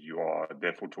 and you are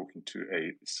therefore talking to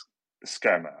a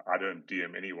scammer. I don't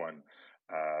DM anyone.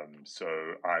 So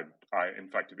I, in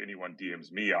fact, if anyone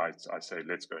DMs me, I say,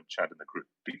 let's go and chat in the group,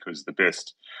 because the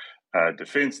best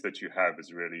defense that you have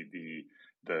is really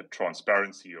the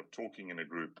transparency of talking in a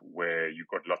group where you've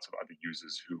got lots of other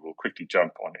users who will quickly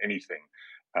jump on anything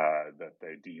that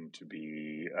they deem to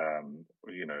be,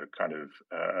 kind of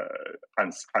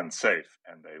unsafe,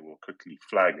 and they will quickly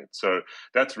flag it. So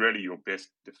that's really your best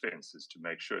defense, is to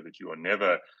make sure that you are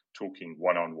never talking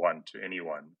one-on-one to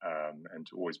anyone, and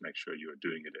to always make sure you are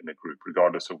doing it in a group,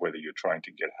 regardless of whether you're trying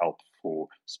to get help for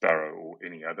Sparrow or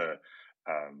any other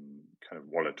kind of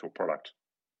wallet or product.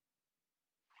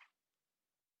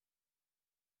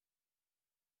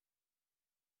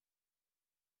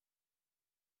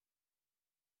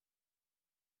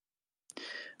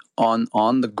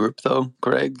 On the group though,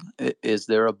 Greg, is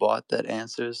there a bot that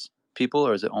answers people,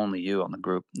 or is it only you on the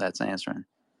group that's answering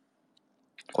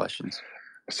questions?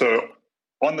 So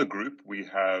on the group, we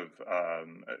have,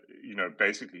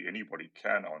 basically anybody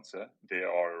can answer. There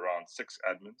are around 6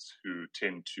 admins who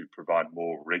tend to provide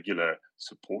more regular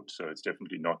support. So it's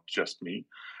definitely not just me.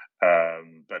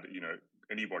 But,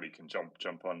 anybody can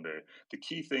jump on there. The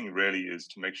key thing really is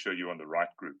to make sure you're on the right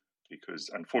group, because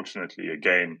unfortunately,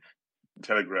 again,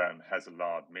 Telegram has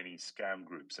allowed many scam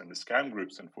groups, and the scam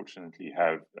groups, unfortunately,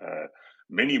 have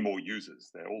many more users.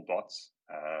 They're all bots.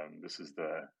 This is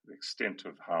the extent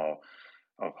of how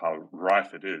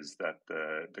rife it is, that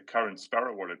the current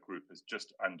Sparrow Wallet group is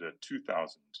just under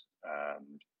 2,000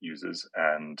 users,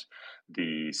 and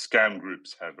the scam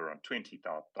groups have around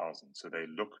 20,000. So they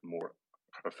look more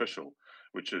official,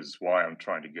 which is why I'm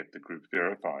trying to get the group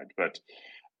verified. But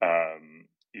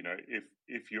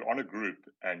if you're on a group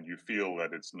and you feel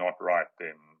that it's not right,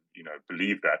 then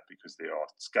believe that, because there are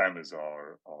scammers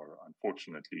are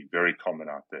unfortunately very common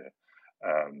out there.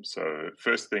 So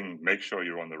first thing, make sure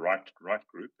you're on the right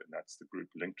group, and that's the group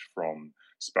linked from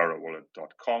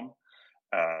sparrowwallet.com,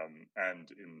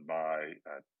 and in my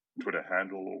Twitter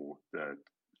handle, or the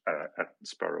at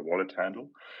Sparrow Wallet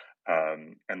handle.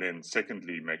 And then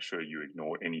secondly, make sure you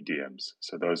ignore any DMs.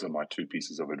 So those are my 2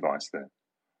 pieces of advice there.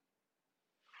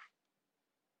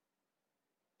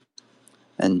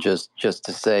 And just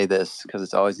to say this, because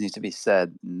it always needs to be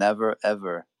said, never,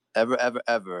 ever, ever, ever,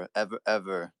 ever, ever,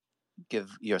 ever give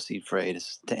your seed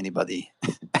phrase to anybody,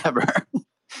 ever.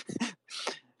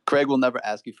 Craig will never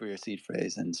ask you for your seed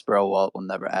phrase, and Sparrow Wallet will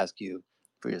never ask you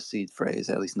for your seed phrase,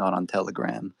 at least not on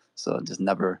Telegram. So just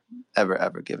never, ever,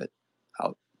 ever give it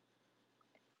out.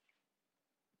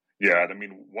 Yeah, I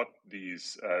mean, what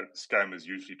these scammers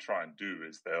usually try and do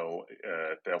is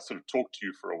they'll sort of talk to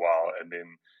you for a while and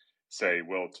then say,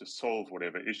 well, to solve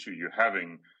whatever issue you're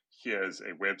having, here's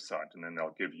a website, and then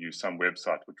they'll give you some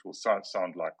website which will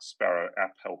sound like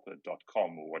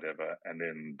sparrowapphelper.com or whatever, and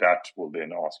then that will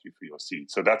then ask you for your seed.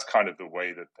 So that's kind of the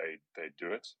way that they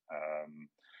do it.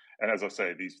 And as I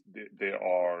say, there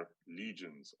are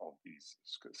legions of these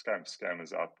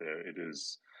scammers out there. It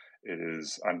is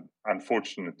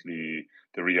unfortunately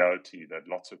the reality that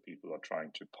lots of people are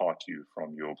trying to part you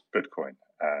from your Bitcoin,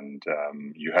 and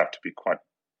you have to be quite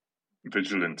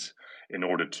vigilant in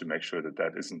order to make sure that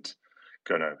that isn't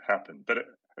going to happen. But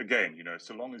again,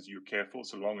 so long as you're careful,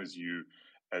 so long as you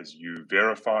as you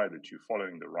verify that you're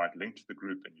following the right link to the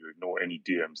group and you ignore any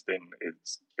DMs, then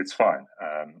it's fine.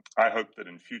 I hope that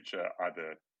in future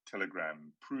either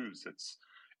Telegram proves its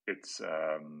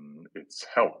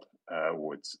help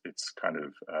or its kind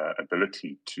of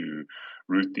ability to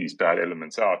root these bad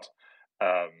elements out.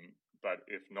 But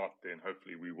if not, then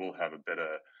hopefully we will have a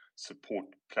better support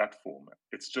platform.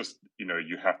 It's just,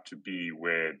 you have to be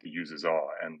where the users are,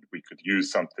 and we could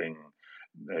use something,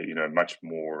 much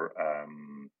more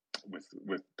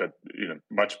with that,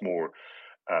 much more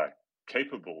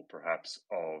capable perhaps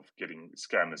of getting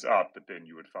scammers out, but then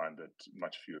you would find that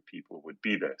much fewer people would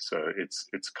be there. So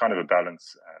it's kind of a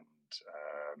balance, and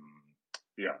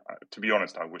to be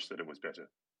honest, I wish that it was better.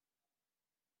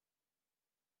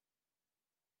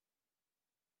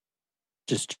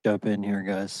 Just jump in here,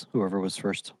 guys. Whoever was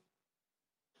first.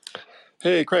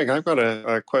 Hey, Craig, I've got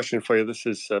a question for you. This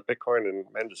is Bitcoin and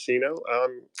Mendocino.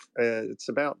 It's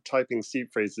about typing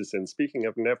seed phrases. And speaking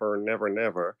of never, never,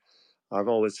 never, I've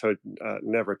always heard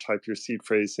never type your seed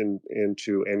phrase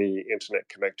into any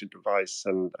internet-connected device.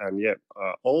 And yet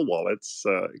all wallets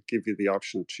give you the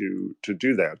option to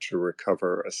do that, to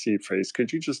recover a seed phrase.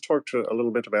 Could you just talk a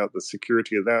little bit about the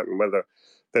security of that and whether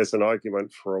there's an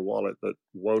argument for a wallet that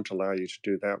won't allow you to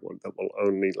do that one, that will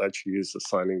only let you use the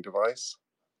signing device?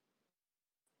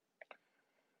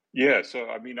 Yeah, so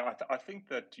I mean, I think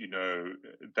that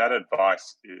that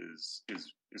advice is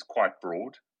quite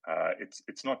broad.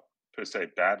 It's not per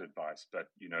se bad advice, but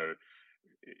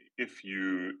if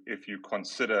you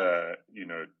consider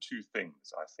two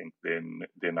things, I think then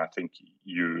I think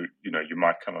you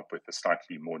might come up with a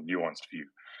slightly more nuanced view.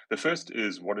 The first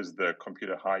is, what is the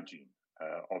computer hygiene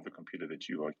of the computer that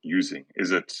you are using?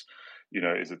 Is it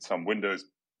some Windows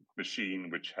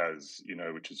machine which is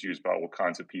used by all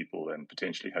kinds of people and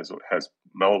potentially has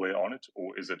malware on it,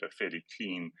 or is it a fairly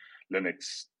clean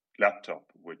Linux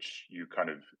laptop which you kind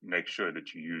of make sure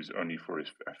that you use only for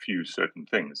a few certain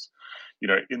things?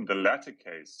 In the latter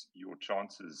case, your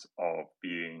chances of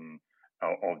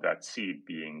that seed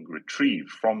being retrieved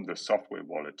from the software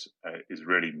wallet is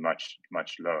really much,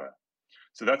 much lower.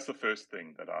 So that's the first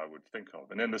thing that I would think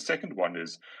of. And then the second one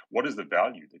is, what is the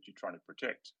value that you're trying to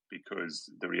protect? Because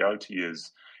the reality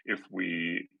is, if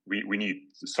we need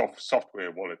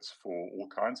software wallets for all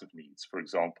kinds of needs. For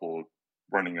example,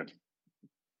 running a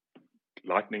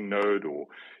Lightning node, or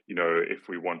if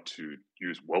we want to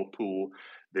use Whirlpool,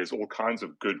 there's all kinds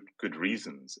of good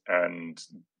reasons. And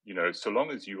so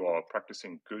long as you are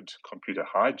practicing good computer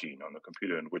hygiene on the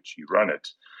computer in which you run it,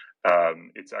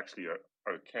 it's actually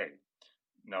okay.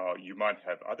 Now, you might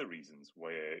have other reasons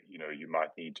where, you might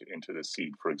need to enter the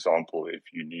seed. For example,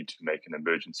 if you need to make an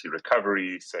emergency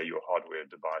recovery, say your hardware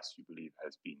device you believe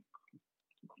has been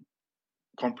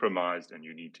compromised and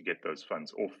you need to get those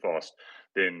funds off fast,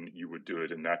 then you would do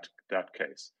it in that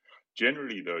case.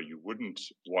 Generally, though, you wouldn't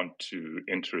want to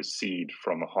enter a seed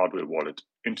from a hardware wallet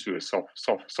into a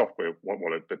software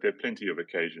wallet, but there are plenty of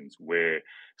occasions where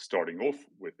starting off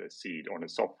with a seed on a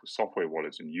software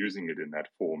wallet and using it in that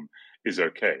form is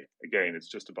okay. Again, it's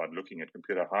just about looking at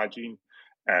computer hygiene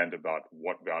and about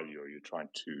what value are you trying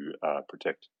to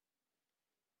protect.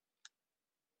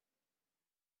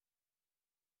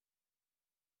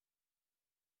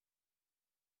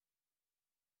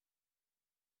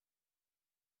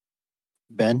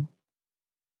 Ben?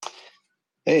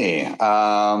 Hey,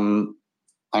 I'm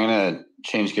going to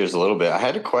change gears a little bit. I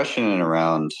had a question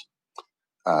around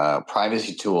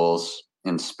privacy tools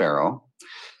in Sparrow.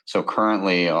 So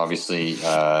currently, obviously,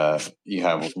 you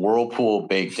have Whirlpool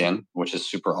baked in, which is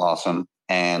super awesome,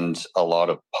 and a lot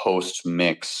of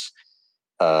post-mix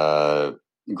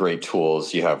great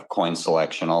tools. You have coin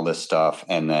selection, all this stuff,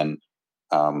 and then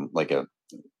like a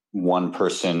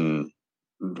one-person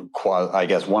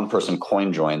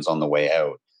CoinJoins on the way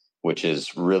out, which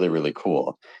is really, really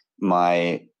cool.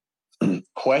 My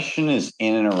question is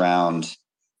in and around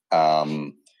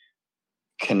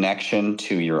connection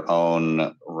to your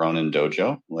own Ronin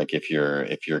dojo. Like if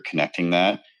you're connecting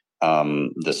that,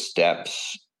 the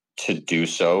steps to do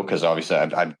so, because obviously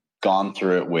I've gone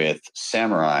through it with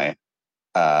Samurai,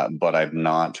 but I've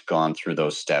not gone through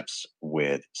those steps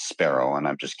with Sparrow, and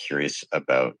I'm just curious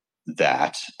about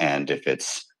that, and if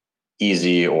it's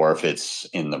easy or if it's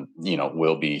in the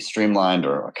will be streamlined,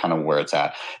 or kind of where it's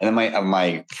at. And then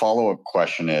my follow-up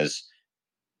question is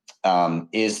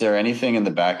there anything in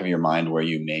the back of your mind where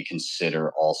you may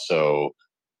consider also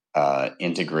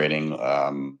integrating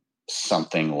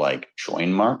something like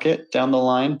Join Market down the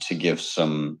line to give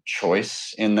some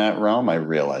choice in that realm? I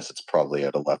realize it's probably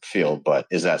out of left field, but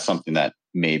is that something that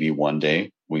maybe one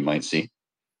day we might see?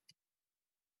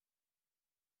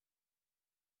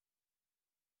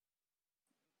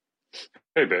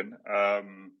 Hey, Ben.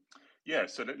 Yeah,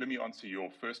 so let me answer your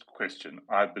first question.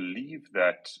 I believe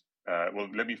that, well,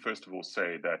 let me first of all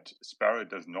say that Sparrow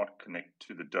does not connect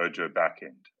to the Dojo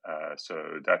backend.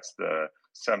 So that's the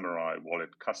Samurai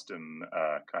Wallet custom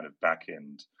kind of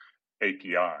backend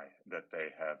API that they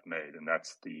have made, and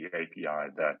that's the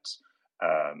API that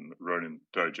Ronin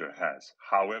Dojo has.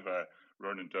 However,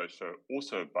 Ronin Dojo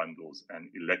also bundles an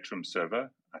Electrum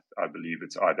server. I believe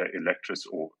it's either Electris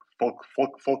or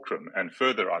Fulcrum. And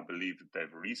further, I believe that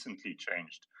they've recently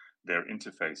changed their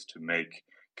interface to make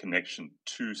connection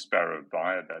to Sparrow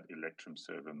via that Electrum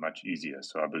server much easier.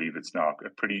 So I believe it's now a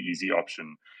pretty easy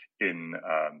option in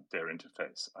their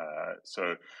interface.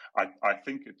 So I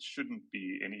think it shouldn't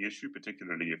be any issue,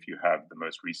 particularly if you have the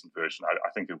most recent version.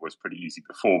 I think it was pretty easy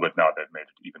before, but now they've made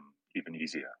it even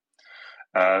easier.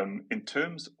 In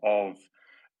terms of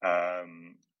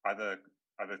other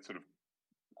sort of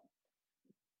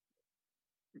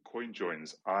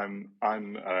CoinJoins,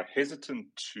 I'm hesitant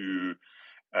to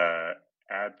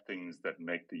add things that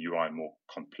make the UI more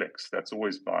complex. That's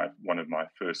always one of my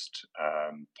first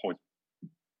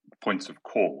points of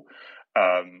call.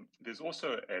 There's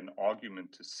also an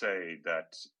argument to say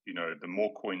that, you know, the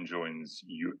more coin joins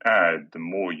you add, the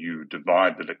more you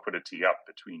divide the liquidity up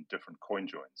between different coin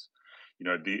joins. You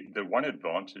know, the one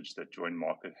advantage that Join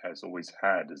Market has always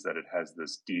had is that it has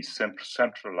this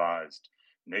decentralized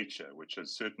nature, which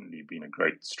has certainly been a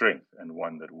great strength and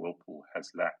one that Whirlpool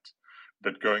has lacked.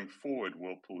 But going forward,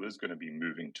 Whirlpool is going to be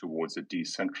moving towards a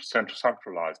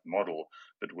decentralized model,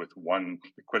 but with one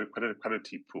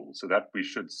liquidity pool. So that we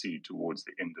should see towards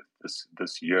the end of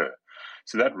this year.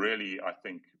 So that really, I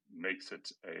think, makes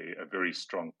it a very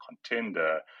strong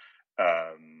contender.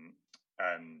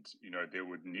 And, you know, there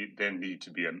would need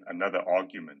to be another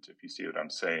argument, if you see what I'm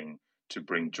saying, to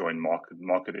bring Join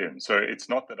Market in. So it's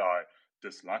not that I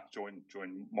dislike Join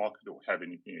Market or have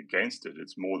anything against it.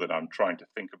 It's more that I'm trying to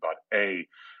think about,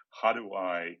 how do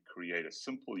I create a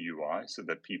simple UI so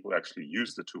that people actually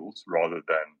use the tools rather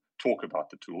than talk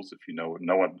about the tools, if you know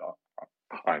what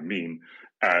I mean.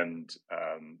 And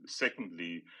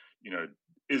secondly, you know,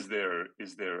 is there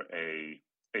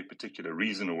a particular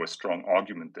reason or a strong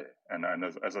argument there? And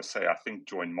as I say, I think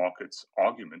Join Market's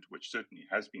argument, which certainly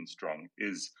has been strong,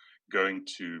 is going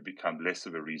to become less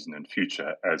of a reason in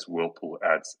future as Whirlpool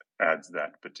adds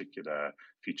that particular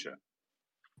feature.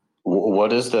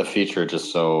 What is the feature?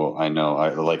 Just so I know,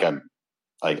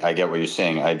 I get what you're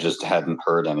saying. I just hadn't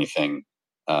heard anything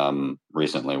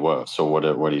recently. So what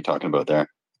are you talking about there?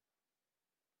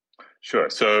 Sure.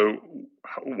 So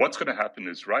what's going to happen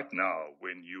is right now,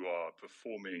 when you are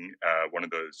performing one of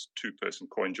those two-person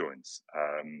coin joins,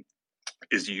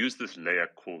 is you use this layer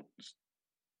called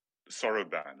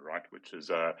Soroban, right, which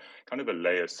is kind of a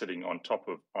layer sitting on top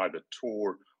of either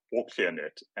Tor or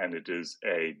ClearNet, and it is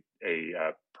a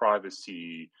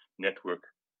privacy network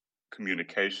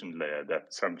communication layer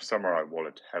that some Samurai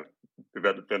Wallet have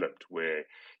developed, where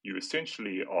you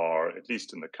essentially are, at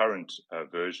least in the current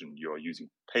version, you are using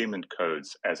payment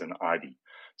codes as an ID.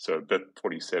 So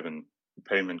BIP47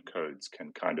 payment codes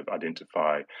can kind of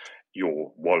identify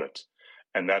your wallet,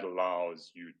 and that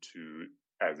allows you to,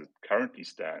 as it currently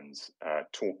stands,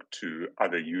 talk to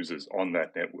other users on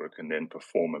that network and then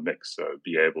perform a mix. So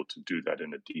be able to do that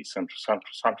in a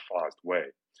decentralized way.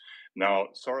 Now,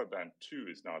 Soroban 2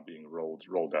 is now being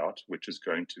rolled out, which is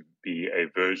going to be a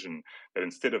version that,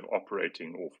 instead of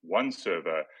operating off one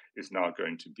server, is now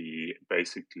going to be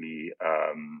basically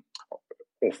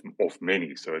off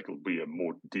many. So it'll be a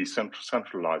more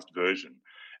decentralized version.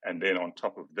 And then on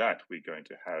top of that, we're going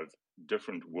to have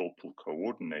different Whirlpool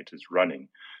coordinators running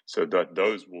so that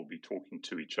those will be talking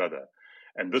to each other.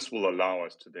 And this will allow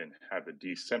us to then have a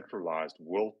decentralized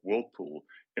Whirlpool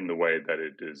in the way that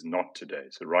it is not today.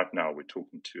 So right now we're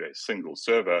talking to a single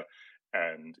server,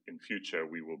 and in future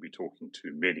we will be talking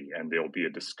to many. And there'll be a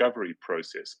discovery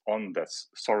process on that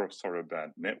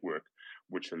Soroban network,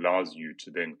 which allows you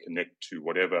to then connect to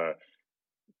whatever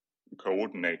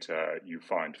coordinator you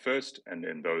find first, and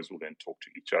then those will then talk to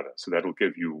each other. So that'll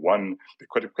give you one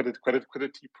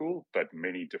liquidity pool, but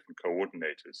many different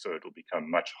coordinators. So it'll become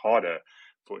much harder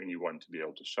for anyone to be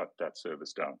able to shut that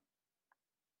service down.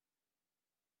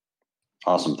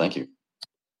 Awesome, thank you.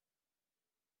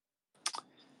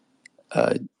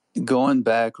 Going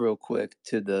back real quick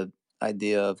to the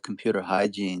idea of computer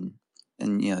hygiene,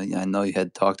 and I know you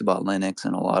had talked about Linux,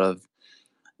 and a lot of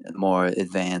more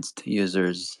advanced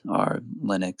users are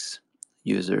Linux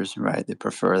users, right? They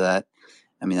prefer that.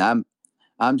 I mean,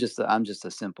 I'm just a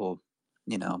simple,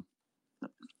 80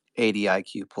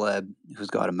 IQ pleb who's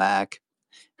got a Mac.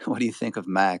 What do you think of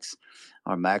Macs?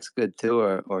 Are Macs good too,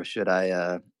 or should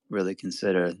I really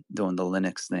consider doing the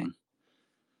Linux thing?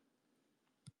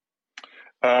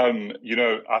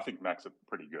 I think Macs are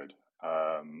pretty good.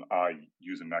 I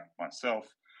use a Mac myself.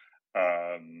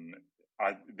 There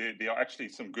are actually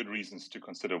some good reasons to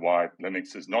consider why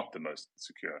Linux is not the most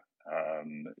secure.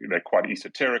 They're quite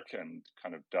esoteric and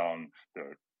kind of down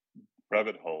the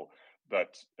rabbit hole,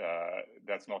 but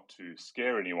that's not to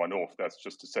scare anyone off. That's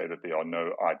just to say that there are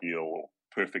no ideal or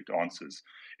perfect answers.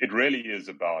 It really is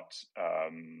about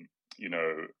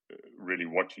really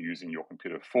what you're using your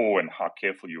computer for and how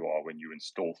careful you are when you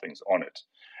install things on it.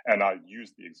 And I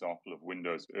used the example of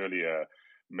Windows earlier,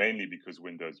 mainly because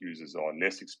Windows users are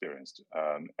less experienced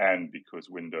and because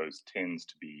Windows tends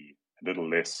to be a little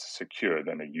less secure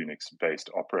than a Unix-based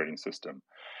operating system.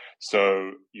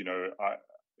 So,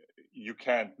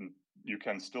 you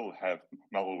can still have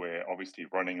malware obviously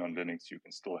running on Linux. You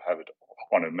can still have it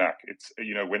on a Mac. It's,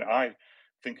 when I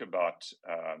think about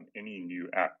any new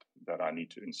app that I need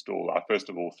to install, I first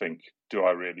of all think, do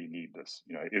I really need this?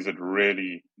 Is it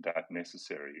really that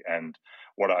necessary? And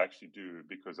what I actually do,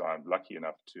 because I'm lucky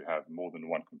enough to have more than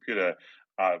one computer,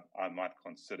 I might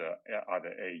consider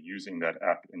either using that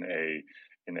app in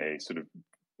a sort of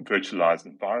virtualized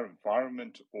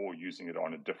environment or using it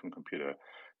on a different computer,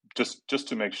 just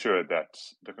to make sure that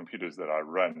the computers that I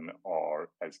run are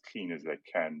as clean as they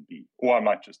can be. Or I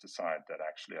might just decide that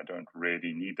actually I don't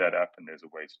really need that app and there's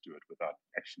a way to do it without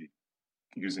actually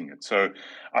using it. So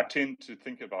I tend to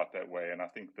think about that way, and I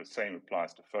think the same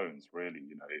applies to phones, really.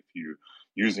 If you're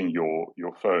using your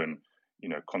phone,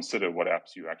 consider what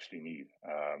apps you actually need.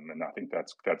 And I think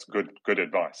that's good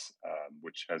advice,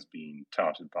 which has been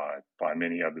touted by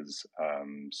many others.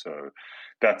 So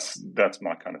that's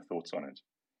my kind of thoughts on it.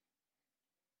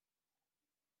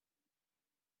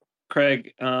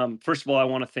 Craig, first of all, I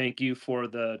want to thank you for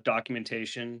the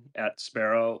documentation at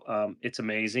Sparrow. It's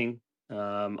amazing.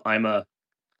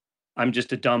 I'm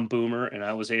just a dumb boomer, and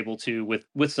I was able to,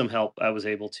 with some help, I was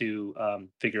able to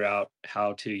figure out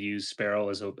how to use Sparrow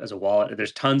as a wallet.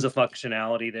 There's tons of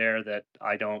functionality there that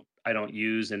I don't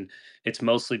use, and it's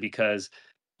mostly because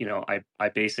I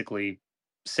basically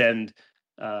send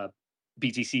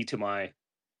BTC to my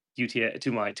UTI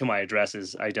to my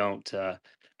addresses. I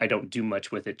don't do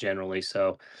much with it generally.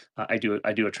 So I do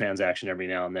a transaction every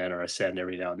now and then or a send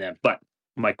every now and then. But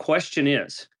my question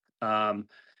is,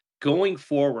 going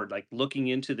forward, like looking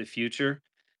into the future,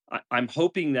 I'm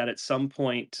hoping that at some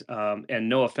point, and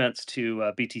no offense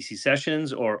to BTC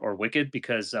Sessions or Wicked,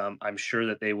 because I'm sure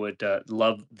that they would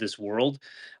love this world.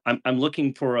 I'm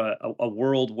looking for a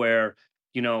world where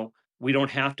we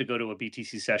don't have to go to a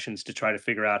BTC Sessions to try to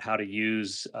figure out how to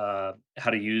use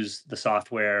the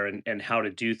software and how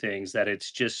to do things. That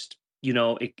it's just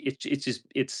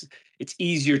it's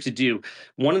easier to do.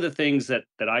 One of the things that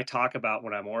I talk about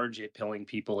when I'm orange pilling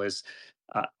people is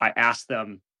I ask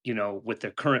them, with the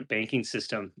current banking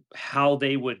system, how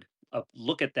they would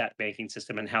look at that banking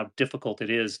system and how difficult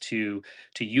it is to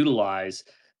utilize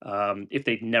if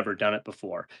they've never done it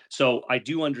before. So I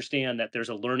do understand that there's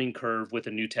a learning curve with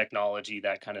a new technology,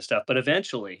 that kind of stuff. But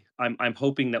eventually, I'm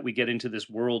hoping that we get into this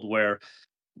world where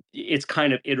it's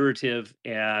kind of iterative,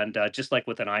 and just like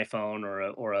with an iPhone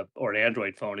or an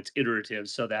Android phone, it's iterative,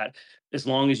 so that as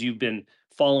long as you've been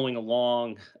following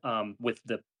along with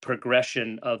the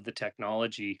progression of the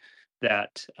technology,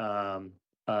 that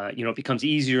it becomes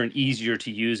easier and easier to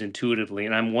use intuitively.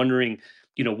 And I'm wondering,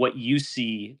 what you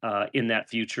see in that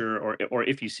future, or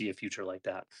if you see a future like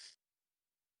that.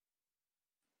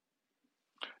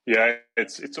 Yeah,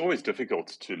 it's always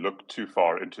difficult to look too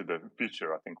far into the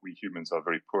future. I think we humans are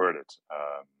very poor at it.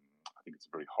 I think it's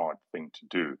a very hard thing to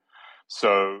do.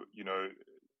 So,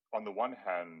 on the one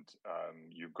hand,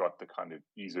 you've got the kind of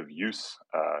ease of use,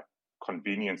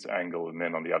 convenience angle, and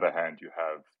then on the other hand, you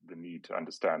have the need to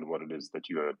understand what it is that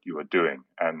you are doing.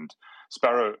 And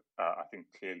Sparrow, I think,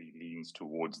 clearly leans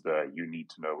towards you need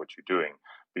to know what you're doing,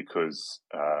 because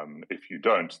if you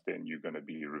don't, then you're going to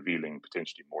be revealing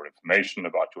potentially more information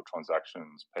about your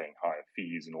transactions, paying higher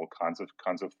fees, and all kinds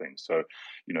of things. So,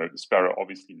 Sparrow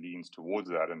obviously leans towards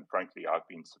that, and frankly, I've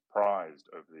been surprised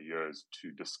over the years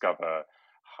to discover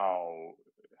how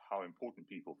important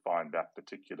people find that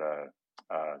particular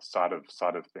side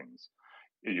of things.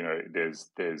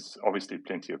 There's obviously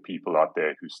plenty of people out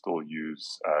there who still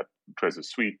use Trezor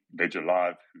Suite, Ledger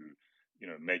Live, who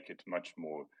make it much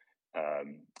more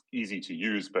easy to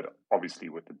use, but obviously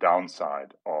with the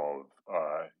downside of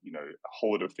a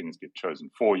whole lot of things get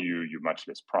chosen for you. You're much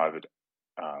less private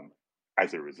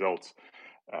as a result,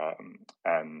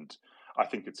 and I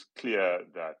think it's clear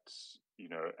that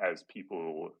as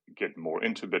people get more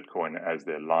into Bitcoin, as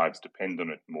their lives depend on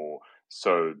it more,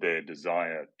 so their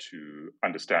desire to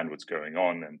understand what's going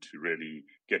on and to really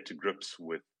get to grips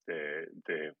with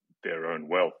their own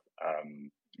wealth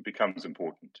becomes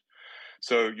important.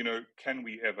 So, can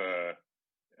we ever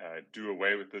do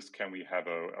away with this? Can we have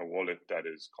a wallet that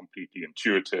is completely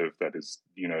intuitive, that is,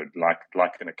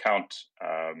 like an account,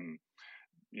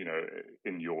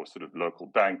 in your sort of local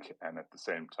bank, and at the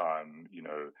same time,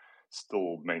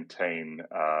 still maintain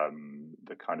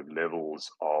the kind of levels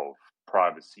of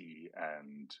privacy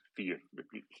and fee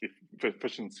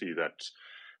efficiency that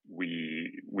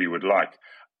we would like?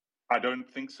 I don't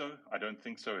think so. I don't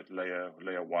think so at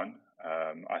layer one.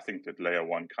 I think that layer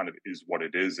one kind of is what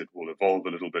it is. It will evolve a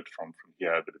little bit from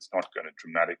here, but it's not going to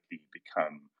dramatically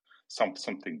become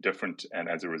something different. And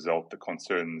as a result, the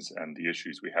concerns and the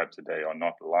issues we have today are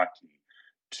not likely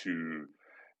to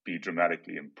be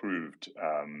dramatically improved.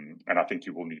 And I think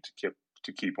you will need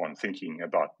to keep on thinking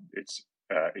about it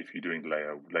if you're doing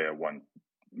layer one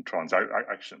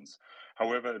transactions.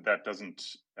 However, that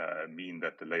doesn't mean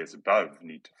that the layers above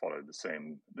need to follow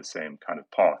the same kind of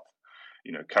path.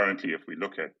 Currently, if we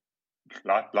look at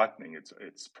Lightning,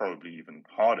 it's probably even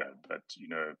harder. But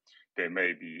there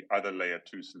may be other layer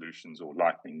 2 solutions, or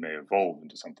Lightning may evolve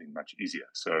into something much easier.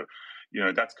 So,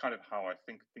 that's kind of how I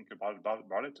think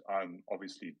about it. I'm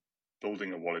obviously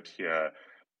building a wallet here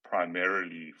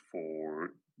primarily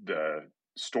for the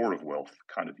store of wealth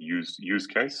kind of use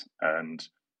case, and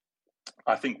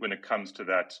I think when it comes to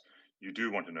that, you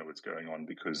do want to know what's going on,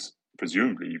 because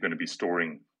presumably you're going to be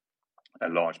storing a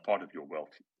large part of your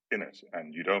wealth in it,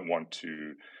 and you don't want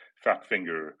to fat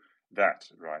finger that,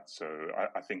 right? So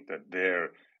I think that the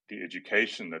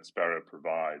education that Sparrow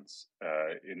provides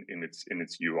in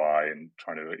its UI and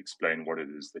trying to explain what it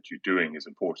is that you're doing is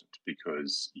important,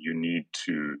 because you need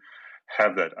to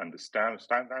have that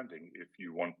understanding if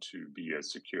you want to be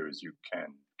as secure as you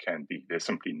can be. There's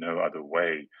simply no other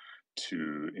way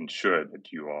to ensure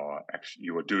that you are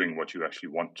doing what you actually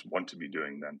want to be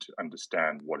doing than to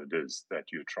understand what it is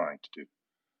that you're trying to do.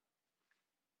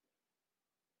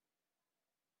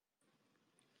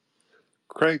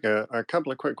 Craig, a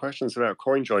couple of quick questions about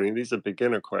coin joining. These are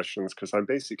beginner questions, because I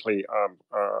basically,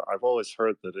 I've always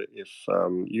heard that if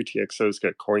UTXOs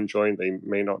get coin joined, they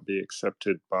may not be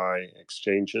accepted by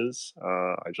exchanges.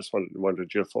 I just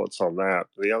wondered your thoughts on that.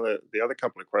 The other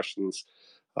couple of questions,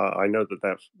 I know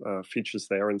that features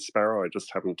there in Sparrow. I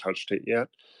just haven't touched it yet.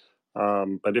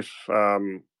 But if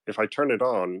I turn it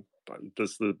on,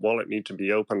 does the wallet need to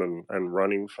be open and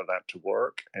running for that to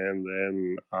work? And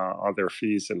then are there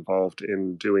fees involved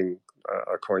in doing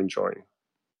a coin join?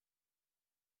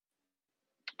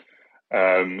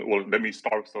 Well, let me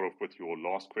start off with your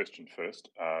last question first.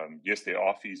 Yes, there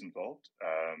are fees involved.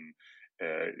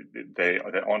 They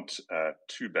aren't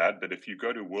too bad, but if you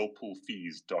go to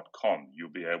whirlpoolfees.com, you'll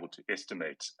be able to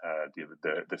estimate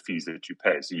the fees that you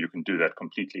pay. So you can do that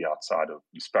completely outside of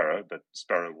Sparrow, but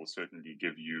Sparrow will certainly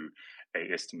give you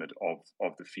an estimate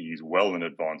of the fees well in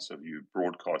advance of you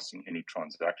broadcasting any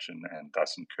transaction and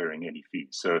thus incurring any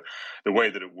fees. So the way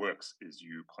that it works is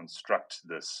you construct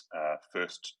this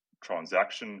first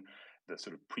transaction, the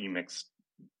sort of premixed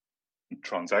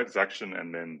transaction,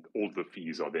 and then all the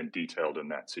fees are then detailed in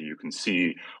that. So you can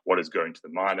see what is going to the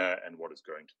miner and what is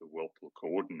going to the Whirlpool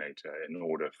coordinator in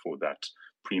order for that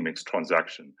premix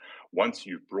transaction. Once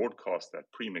you've broadcast that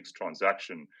premix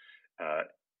transaction,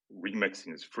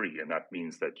 remixing is free, and that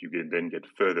means that you can then get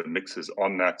further mixes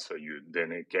on that. So you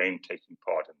then again taking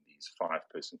part in these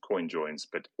 5-person coin joins,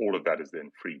 but all of that is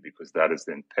then free, because that is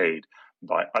then paid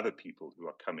by other people who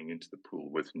are coming into the pool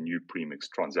with new premix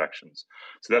transactions.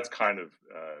 So that's kind of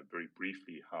very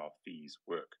briefly how fees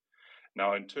work.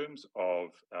 Now, in terms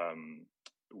of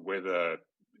whether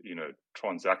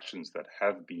transactions that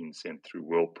have been sent through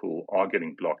Whirlpool are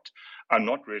getting blocked, I'm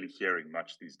not really hearing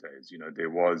much these days. There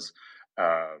was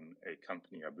a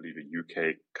company, I believe a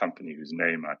UK company whose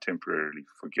name I temporarily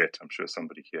forget, I'm sure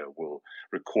somebody here will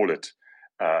recall it,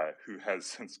 who has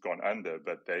since gone under,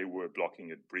 but they were blocking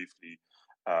it briefly.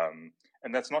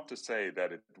 And that's not to say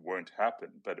that it won't happen,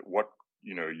 but what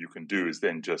you can do is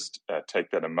then just take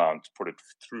that amount, put it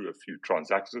through a few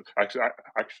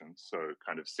actions, so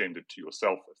kind of send it to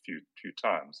yourself a few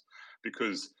times,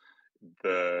 because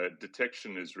the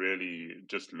detection is really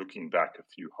just looking back a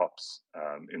few hops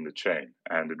in the chain,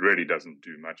 and it really doesn't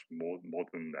do much more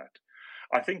than that.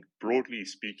 I think, broadly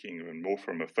speaking, and more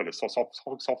from a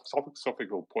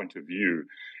philosophical point of view,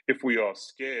 if we are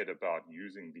scared about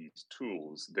using these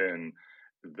tools, then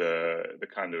the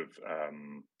kind of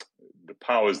the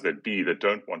powers that be that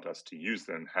don't want us to use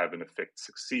them have in effect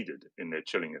succeeded in their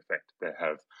chilling effect. They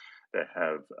have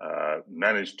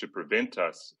managed to prevent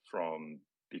us from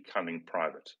becoming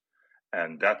private,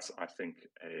 and that's, I think,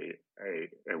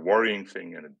 a worrying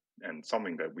thing and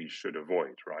something that we should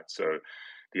avoid, right? So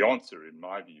the answer, in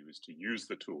my view, is to use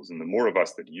the tools, and the more of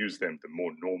us that use them, the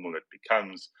more normal it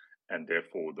becomes, and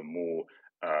therefore the more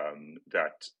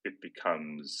that it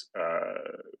becomes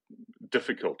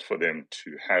difficult for them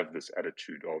to have this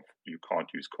attitude of you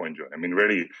can't use CoinJoin. I mean,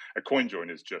 really, a CoinJoin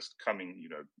is just coming,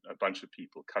 a bunch of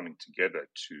people coming together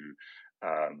to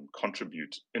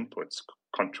contribute inputs,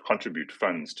 contribute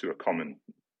funds to a common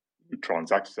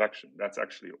transaction. That's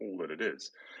actually all that it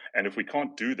is. And if we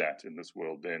can't do that in this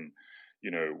world, then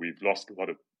we've lost a lot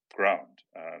of ground.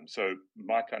 So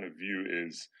my kind of view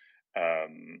is,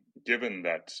 given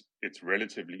that it's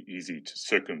relatively easy to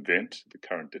circumvent the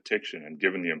current detection, and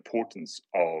given the importance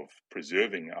of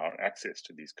preserving our access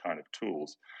to these kind of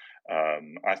tools,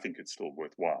 I think it's still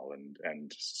worthwhile.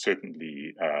 And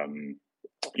certainly,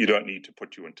 you don't need to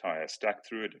put your entire stack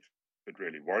through it if it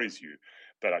really worries you.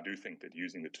 But I do think that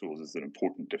using the tools is an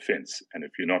important defense. And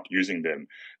if you're not using them,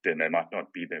 then they might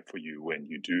not be there for you when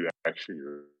you do actually.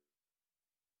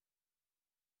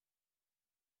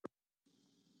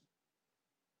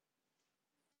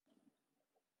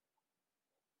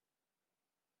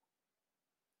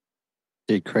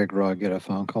 Did Craig Raw get a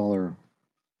phone call, or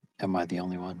am I the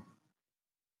only one?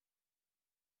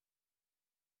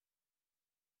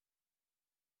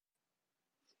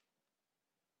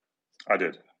 I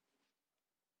did.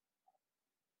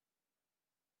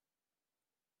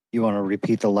 You want to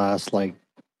repeat the last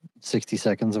 60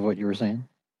 seconds of what you were saying?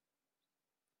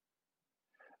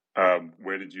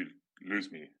 Where did you lose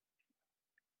me?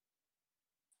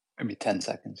 Maybe 10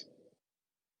 seconds.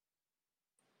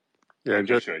 Yeah, okay,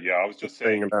 just sure. Yeah, I was just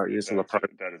saying about using the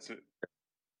private. That it's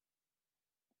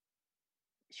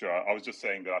Sure. I was just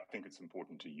saying that I think it's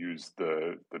important to use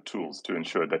the tools to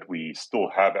ensure that we still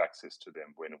have access to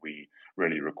them when we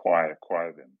really acquire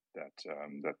them,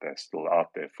 that they're still out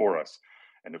there for us.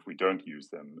 And if we don't use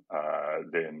them,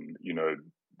 then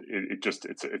it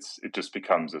just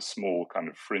becomes a small kind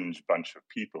of fringe bunch of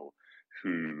people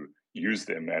who use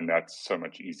them, and that's so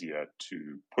much easier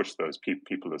to push those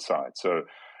people aside. So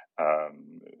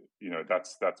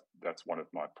that's one of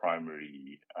my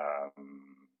primary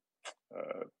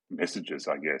messages,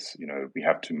 I guess. We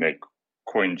have to make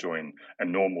CoinJoin a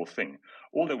normal thing.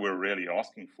 All that we're really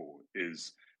asking for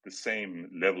is the same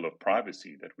level of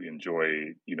privacy that we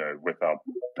enjoy, with our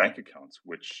bank accounts,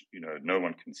 which, no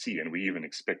one can see. And we even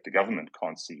expect the government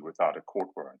can't see without a court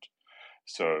warrant.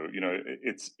 So,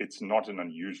 it's not an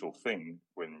unusual thing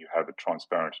when you have a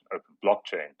transparent and open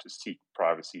blockchain to seek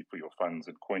privacy for your funds,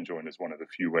 and CoinJoin is one of the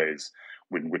few ways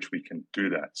in which we can do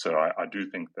that. So I do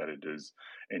think that it is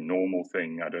a normal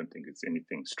thing. I don't think it's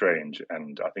anything strange,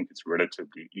 and I think it's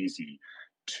relatively easy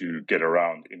to get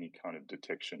around any kind of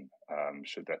detection,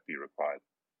 should that be required.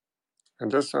 And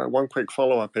just one quick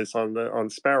follow-up is on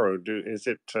Sparrow. Is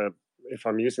it, if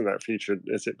I'm using that feature,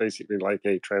 is it basically like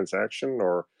a transaction,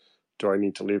 or do I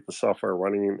need to leave the software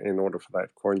running in order for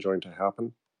that CoinJoin to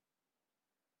happen?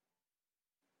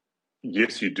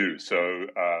 Yes, you do. So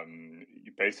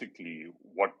basically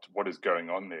what is going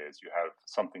on there is you have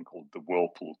something called the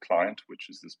Whirlpool client, which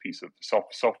is this piece of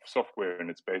software, and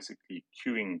it's basically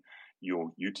queuing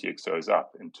your UTXOs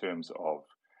up in terms of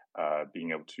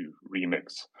being able to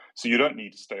remix. So you don't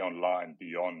need to stay online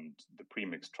beyond the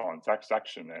premix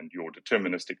transaction, and your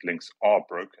deterministic links are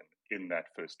broken in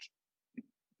that first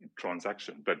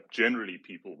transaction. But generally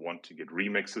people want to get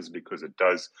remixes because it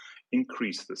does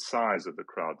increase the size of the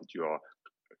crowd that you are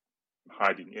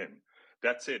hiding in.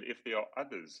 That said, if there are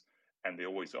others, and there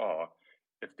always are,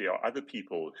 if there are other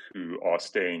people who are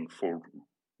staying for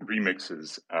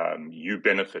remixes, you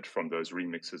benefit from those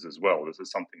remixes as well. This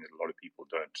is something that a lot of people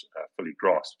don't fully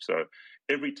grasp. So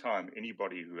every time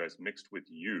anybody who has mixed with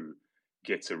you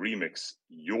gets a remix,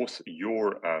 your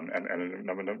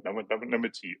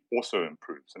anonymity also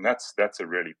improves, and that's a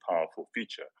really powerful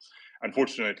feature.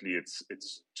 Unfortunately, it's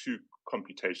too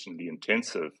computationally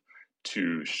intensive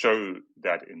to show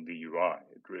that in the UI.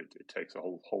 It takes a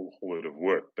whole lot of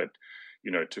work, but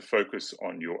to focus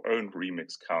on your own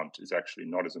remix count is actually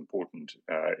not as important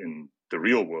in the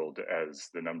real world as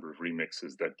the number of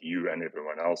remixes that you and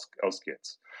everyone else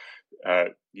gets.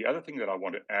 The other thing that I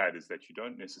want to add is that you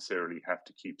don't necessarily have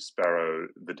to keep Sparrow,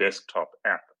 the desktop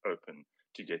app, open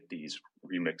to get these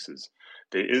remixes.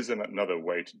 There is another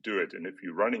way to do it, and if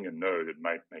you're running a node, it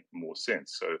might make more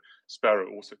sense. So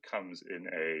Sparrow also comes in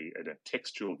a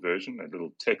textual version, a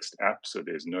little text app, so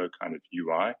there's no kind of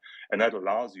UI, and that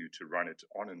allows you to run it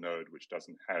on a node which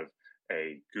doesn't have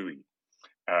a GUI.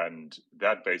 And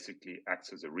that basically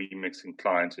acts as a remixing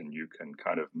client, and you can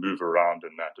kind of move around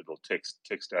in that little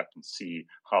text app and see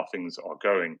how things are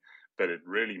going. But it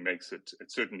really makes it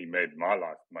certainly made my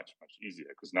life much, much easier,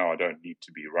 because now I don't need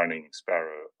to be running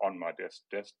Sparrow on my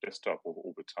desktop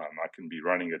all the time. I can be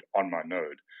running it on my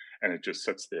node, and it just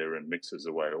sits there and mixes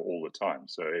away all the time.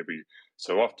 So every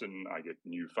so often I get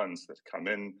new funds that come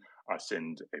in, I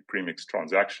send a premix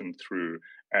transaction through,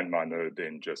 and my node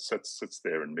then just sits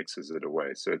there and mixes it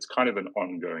away. So it's kind of an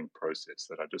ongoing process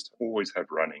that I just always have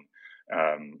running,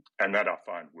 and that I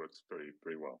find works very,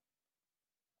 very well.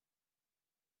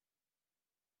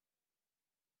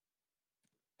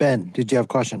 Ben, did you have a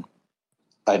question?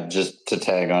 Just to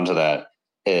tag onto that,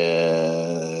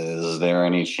 is there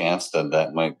any chance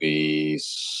that might be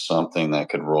something that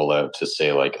could roll out to,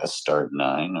 say, like a Start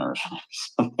 9 or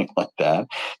something like that?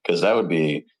 Because that would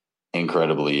be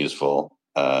incredibly useful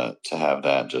to have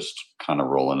that just kind of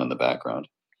rolling in the background.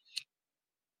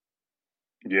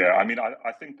 Yeah, I mean,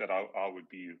 I think that I would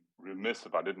be remiss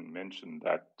if I didn't mention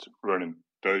that Ronin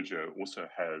Dojo also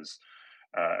has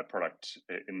a product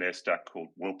in their stack called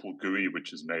Whirlpool GUI,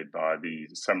 which is made by the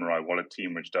Samurai Wallet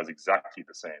team, which does exactly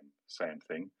the same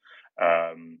thing.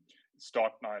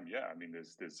 Start 9, yeah, I mean,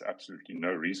 there's absolutely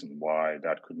no reason why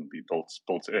that couldn't be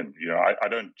built in. You know, I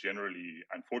don't generally,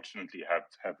 unfortunately,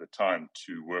 have the time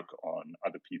to work on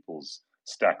other people's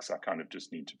stacks. I kind of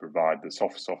just need to provide the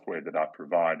software that I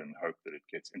provide and hope that it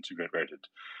gets integrated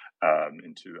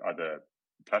into other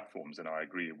platforms. And I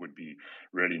agree, it would be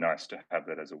really nice to have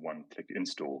that as a one-click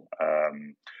install.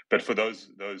 But for those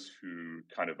who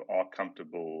kind of are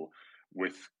comfortable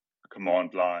with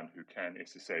command line, who can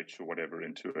SSH or whatever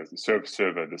into a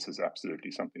server, this is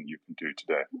absolutely something you can do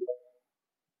today.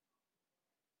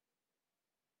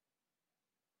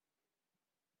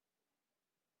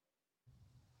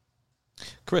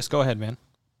 Chris, go ahead, man.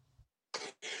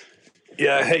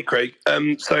 Yeah, hey Craig.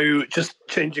 So just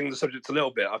changing the subject a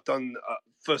little bit, I've done,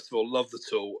 first of all, love the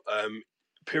tool.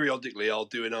 Periodically, I'll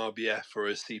do an RBF or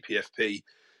a CPFP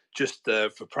just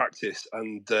for practice,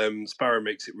 and Sparrow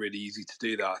makes it really easy to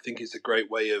do that. I think it's a great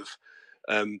way of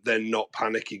then not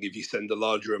panicking if you send a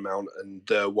larger amount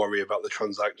and worry about the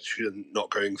transaction not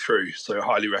going through. So I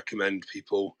highly recommend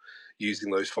people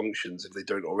using those functions if they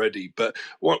don't already. But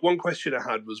one question I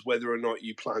had was whether or not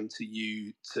you plan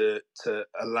to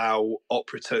allow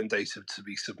op return data to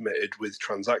be submitted with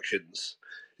transactions.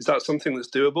 Is that something that's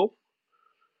doable?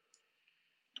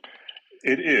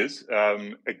 It is.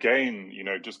 Again, you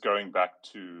know, just going back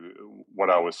to what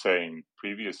I was saying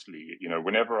previously, you know,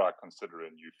 whenever I consider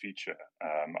a new feature,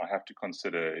 I have to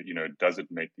consider, you know, does it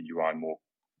make the UI more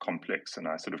complex? And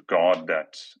I sort of guard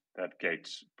that gate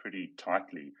pretty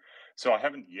tightly. So I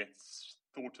haven't yet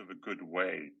thought of a good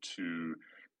way to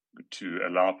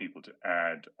allow people to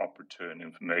add op return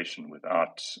information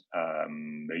without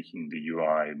making the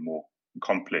UI more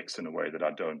complex in a way that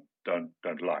I don't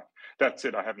like. That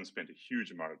said, I haven't spent a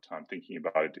huge amount of time thinking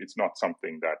about it. It's not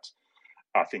something that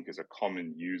I think is a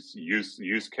common use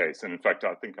case, and in fact,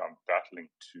 I think I'm battling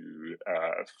to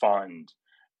find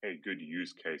a good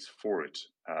use case for it.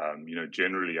 You know,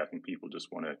 generally, I think people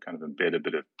just want to kind of embed a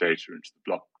bit of data into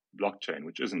the blockchain,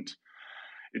 which isn't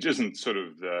sort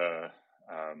of the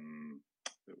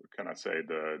can I say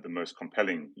the most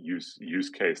compelling use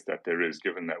case that there is,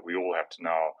 given that we all have to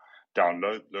now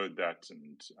download that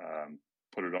and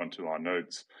put it onto our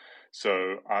nodes.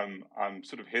 So I'm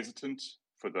sort of hesitant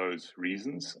for those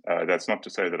reasons. That's not to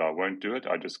say that I won't do it.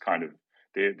 I just kind of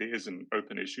there is an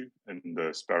open issue in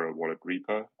the Sparrow wallet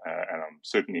repo, and I'm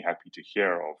certainly happy to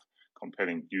hear of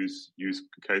compelling use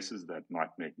cases that might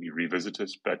make me revisit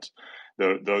it. But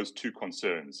those two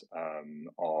concerns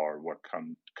are what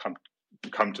come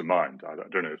to mind. I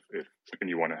don't know if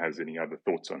anyone has any other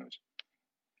thoughts on it.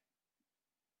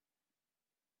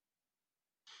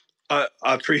 I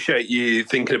appreciate you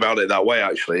thinking about it that way.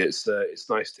 Actually, it's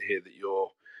nice to hear that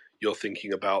you're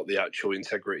thinking about the actual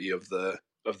integrity of the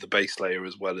base layer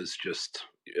as well as just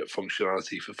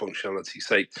functionality for functionality's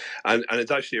sake. And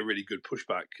it's actually a really good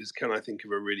pushback, because can I think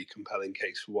of a really compelling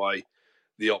case for why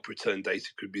the op return data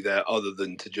could be there, other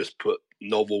than to just put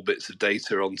novel bits of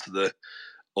data onto the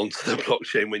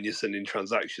blockchain when you're sending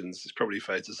transactions? It's probably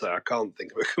fair to say I can't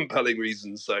think of a compelling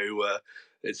reason. So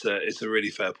it's a really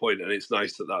fair point, and it's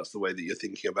nice that that's the way that you're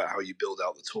thinking about how you build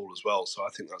out the tool as well. So I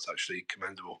think that's actually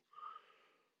commendable.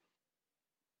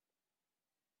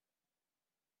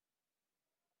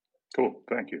 Cool.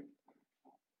 Thank you.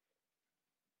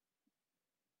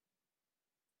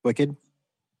 Wicked.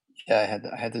 Yeah,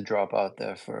 I had to drop out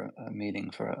there for a meeting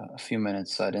for a few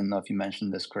minutes. So I didn't know if you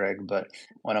mentioned this, Craig, but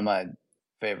one of my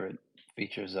favorite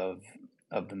features of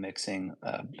the mixing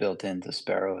built into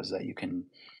Sparrow is that you can,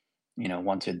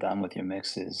 once you're done with your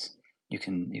mixes, you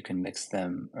can mix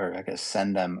them, or I guess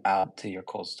send them out to your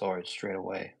cold storage straight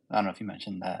away. I don't know if you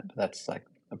mentioned that, but that's like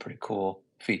a pretty cool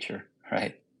feature,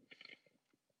 right?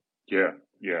 Yeah,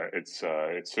 it's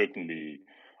certainly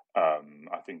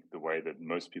I think the way that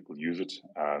most people use it.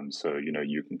 So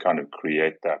you can kind of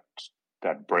create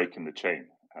that break in the chain,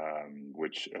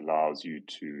 which allows you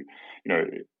to,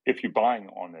 if you're buying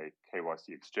on a KYC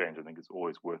exchange, I think it's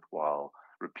always worthwhile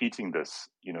repeating this.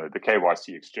 The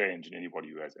KYC exchange and anybody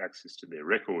who has access to their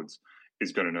records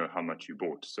is going to know how much you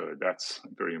bought. So that's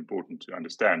very important to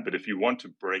understand. But if you want to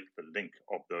break the link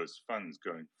of those funds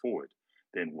going forward,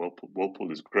 then Whirlpool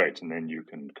is great. And then you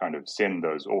can kind of send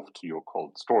those off to your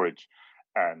cold storage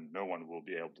and no one will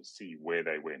be able to see where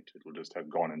they went. It will just have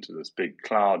gone into this big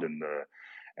cloud and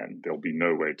there'll be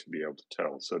no way to be able to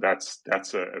tell. So that's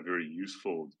a very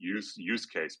useful use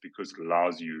case because it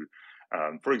allows you,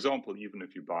 for example, even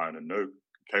if you buy on a no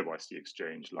KYC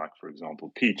exchange, like for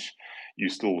example Peach, you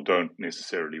still don't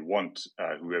necessarily want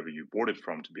whoever you bought it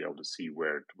from to be able to see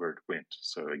where it went.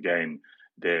 So again,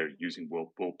 there using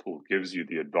Whirlpool gives you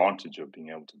the advantage of being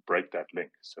able to break that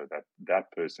link so that that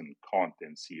person can't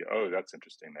then see, oh, that's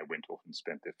interesting, they went off and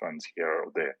spent their funds here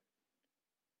or there.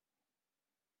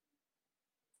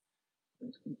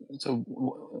 So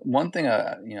one thing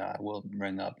I will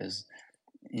bring up is,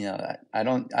 I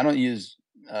don't use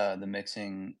the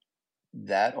mixing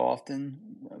that often,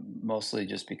 mostly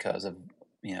just because of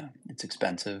it's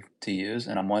expensive to use,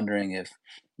 and I'm wondering if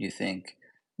you think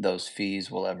those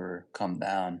fees will ever come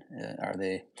down. Are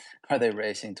they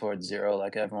racing towards zero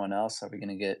like everyone else? Are we going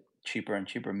to get cheaper and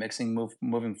cheaper mixing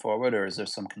moving forward, or is there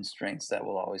some constraints that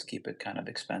will always keep it kind of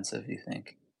expensive, you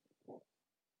think?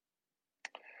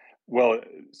 Well,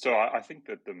 so I think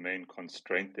that the main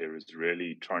constraint there is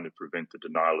really trying to prevent the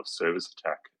denial of service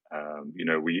attack.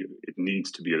 It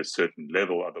needs to be at a certain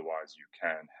level, otherwise you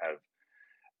can have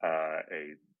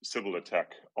a civil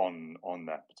attack on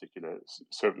that particular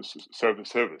service.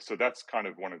 So that's kind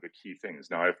of one of the key things.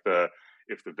 Now,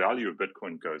 if the value of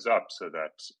Bitcoin goes up, so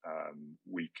that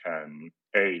we can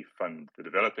A, fund the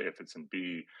developer efforts, and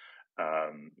B,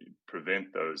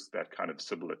 prevent that kind of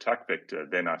civil attack vector,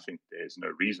 then I think there's no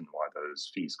reason why those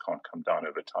fees can't come down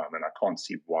over time, and I can't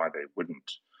see why they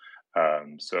wouldn't.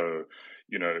 So,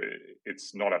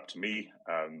 it's not up to me,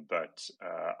 but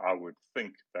I would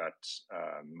think that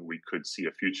we could see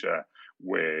a future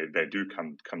where they do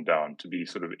come down to be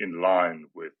sort of in line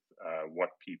with what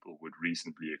people would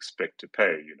reasonably expect to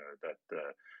pay. That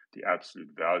the absolute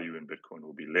value in Bitcoin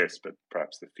will be less, but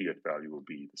perhaps the fiat value will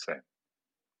be the same.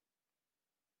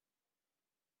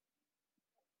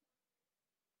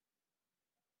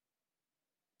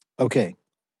 Okay.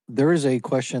 There is a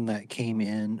question that came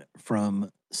in from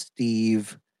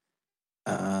Steve.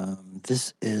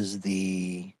 This is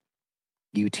the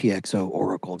UTXO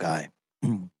Oracle guy.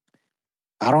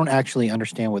 I don't actually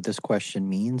understand what this question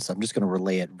means. I'm just going to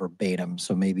relay it verbatim,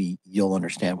 so maybe you'll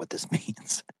understand what this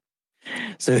means.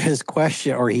 So his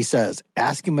question, or he says,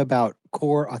 ask him about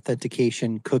core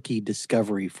authentication cookie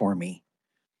discovery for me.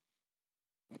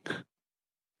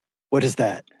 What is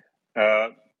that?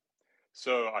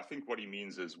 So I think what he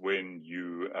means is when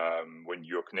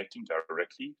you're connecting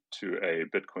directly to a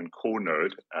Bitcoin core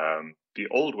node, the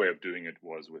old way of doing it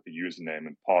was with a username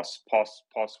and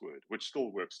password, which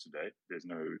still works today. There's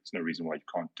no reason why you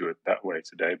can't do it that way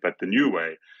today. But the new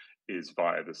way is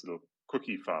via this little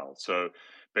cookie file. So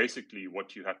basically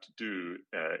what you have to do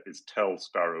is tell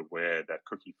Sparrow where that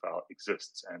cookie file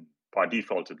exists. And by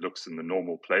default, it looks in the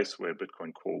normal place where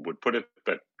Bitcoin Core would put it.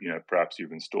 But, perhaps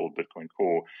you've installed Bitcoin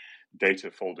Core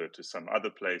data folder to some other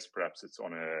place. Perhaps it's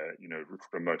on a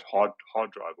remote hard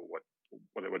drive or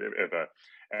whatever.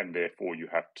 And therefore you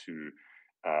have to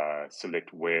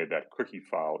select where that cookie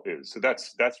file is. So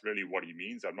that's really what he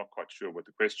means. I'm not quite sure what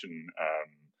the question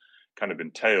kind of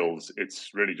entails.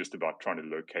 It's really just about trying to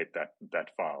locate that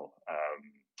file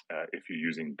if you're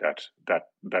using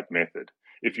that method.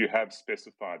 If you have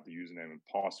specified the username and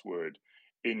password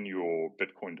in your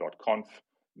bitcoin.conf,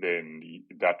 then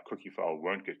that cookie file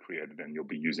won't get created and you'll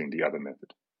be using the other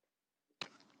method.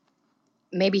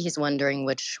 Maybe he's wondering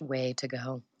which way to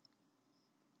go,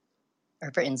 or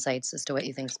for insights as to what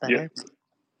you think's better.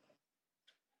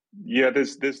 Yeah,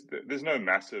 there's no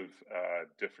massive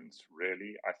difference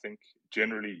really. I think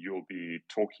generally you'll be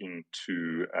talking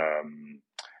to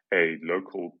a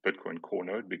local Bitcoin core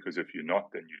node, because if you're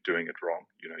not, then you're doing it wrong.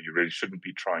 You really shouldn't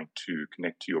be trying to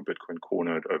connect to your Bitcoin core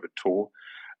node over Tor.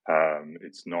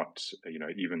 It's not,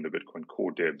 even the Bitcoin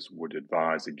core devs would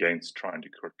advise against trying to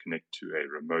connect to a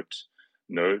remote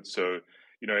node. So,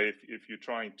 if you're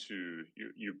trying to,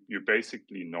 you're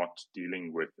basically not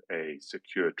dealing with a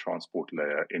secure transport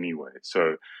layer anyway.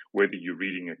 So whether you're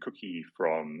reading a cookie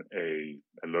from a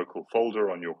local folder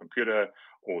on your computer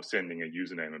or sending a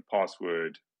username and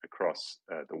password across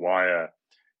the wire,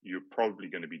 you're probably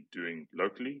going to be doing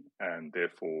locally, and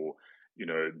therefore,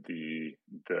 the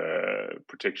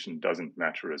protection doesn't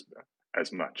matter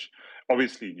as much.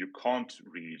 Obviously, you can't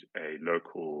read a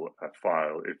local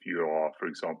file if you are, for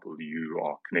example, you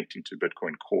are connecting to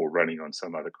Bitcoin Core running on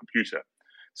some other computer.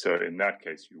 So in that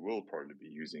case, you will probably be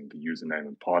using the username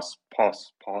and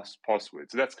password.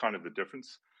 So that's kind of the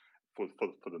difference for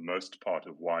the most part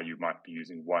of why you might be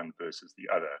using one versus the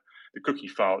other. The cookie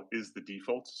file is the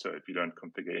default. So if you don't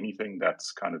configure anything,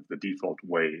 that's kind of the default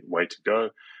way to go.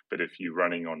 But if you're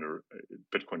running on a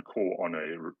Bitcoin Core on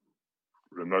a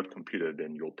remote computer,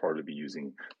 then you'll probably be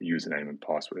using the username and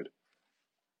password.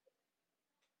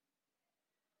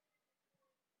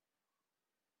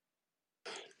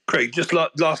 Craig, just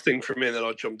last thing from me, and then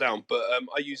I'll jump down. But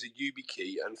I use a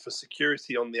YubiKey, and for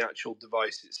security on the actual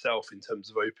device itself, in terms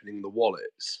of opening the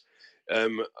wallets,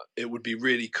 it would be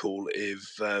really cool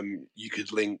if you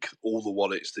could link all the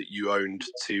wallets that you owned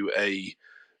to a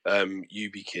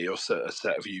YubiKey or a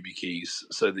set of YubiKeys,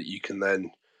 so that you can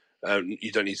then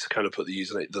you don't need to kind of put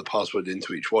the password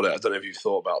into each wallet. I don't know if you've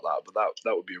thought about that, but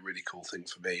that would be a really cool thing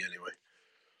for me, anyway.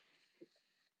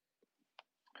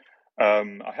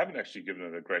 I haven't actually given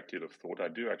it a great deal of thought. I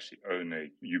do actually own a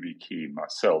YubiKey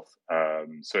myself,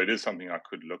 so it is something I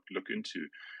could look into.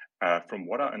 From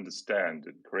what I understand,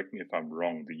 and correct me if I'm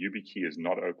wrong, the YubiKey is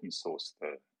not open source,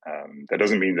 though. That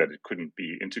doesn't mean that it couldn't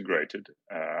be integrated.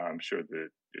 I'm sure that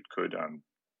it could.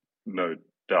 No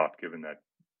doubt, given that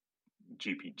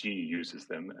GPG uses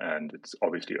them, and it's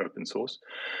obviously open source.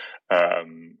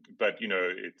 But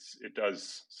it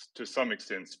does to some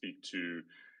extent speak to,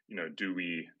 do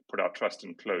we put our trust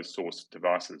in closed source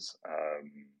devices?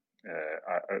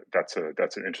 That's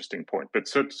an interesting point, but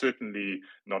certainly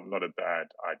not a bad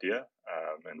idea,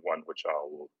 and one which I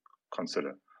will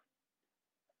consider.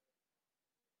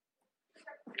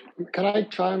 Can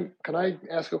I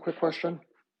ask a quick question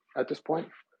at this point?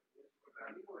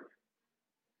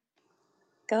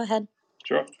 Go ahead.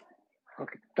 Sure.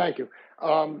 Okay, thank you.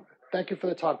 Thank you for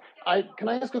the time. Can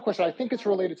I ask a question? I think it's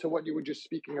related to what you were just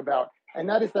speaking about, and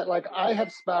that is that, like, I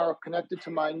have Sparrow connected to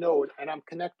my node, and I'm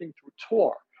connecting through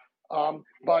Tor.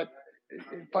 But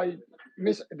did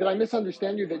I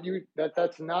misunderstand you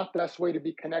that's not the best way to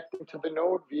be connecting to the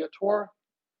node via Tor?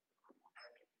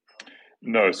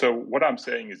 No. So what I'm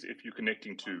saying is, if you're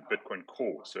connecting to Bitcoin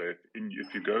Core, so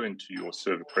if you go into your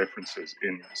server preferences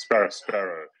in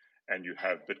Sparrow, and you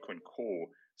have Bitcoin Core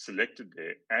selected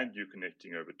there, and you're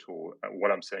connecting over Tor,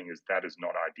 what I'm saying is that is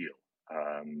not ideal,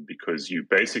 because you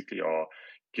basically are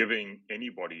giving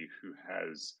anybody who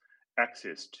has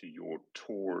access to your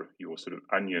Tor, your sort of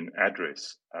onion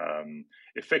address,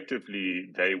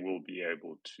 effectively they will be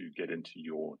able to get into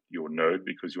your node,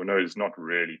 because your node is not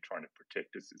really trying to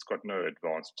protect it. It's got no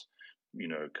advanced,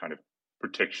 kind of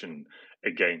protection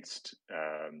against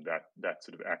that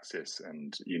sort of access,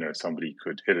 and somebody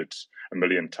could hit it a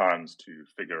million times to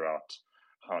figure out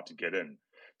how to get in.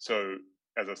 So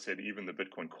as I said, even the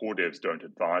Bitcoin core devs don't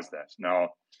advise that. Now,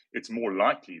 it's more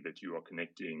likely that you are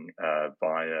connecting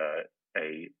via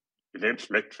a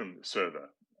Electrum server.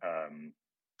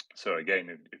 So again,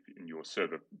 if in your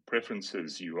server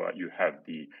preferences you have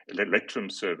the Electrum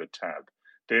server tab,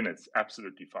 then it's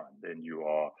absolutely fine. Then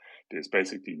there's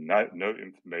basically no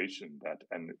information that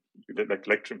the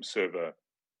Electrum server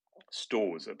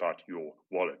stores about your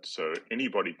wallet. So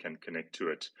anybody can connect to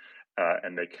it,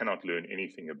 and they cannot learn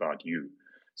anything about you.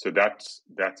 So that's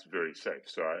very safe.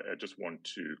 So I just want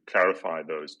to clarify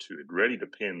those two. It really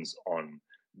depends on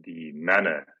the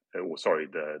manner, the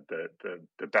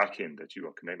backend that you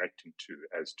are connecting to,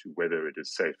 as to whether it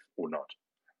is safe or not.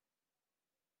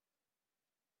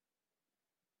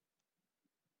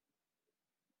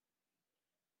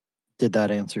 Did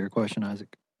that answer your question,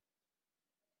 Isaac?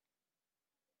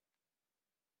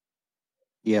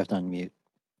 You have to unmute.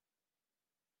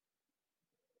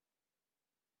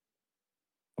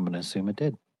 I'm going to assume it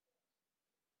did.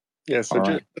 Yeah, so All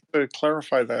just right. to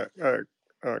clarify that,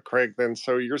 Craig, then,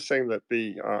 so you're saying that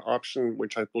the option,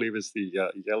 which I believe is the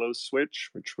yellow switch,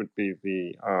 which would be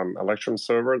the Electrum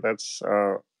server, that's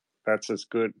as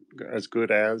good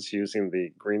as using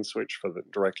the green switch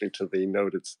directly to the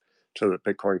node to the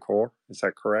Bitcoin core. Is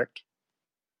that correct?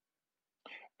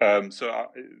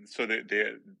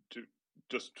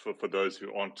 Just for those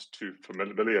who aren't too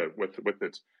familiar with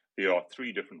it, there are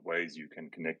three different ways you can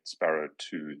connect Sparrow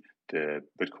to the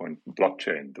Bitcoin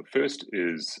blockchain. The first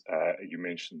is, you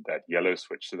mentioned that yellow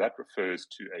switch. So that refers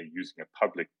to using a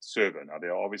public server. Now,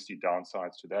 there are obviously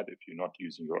downsides to that. If you're not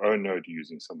using your own node, you're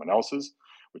using someone else's,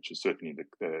 which is certainly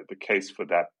the case for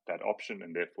that option.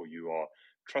 And therefore, you are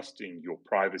trusting your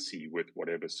privacy with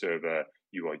whatever server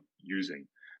you are using.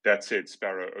 That said,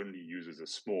 Sparrow only uses a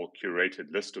small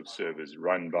curated list of servers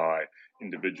run by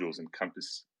individuals and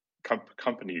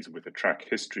companies with a track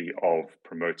history of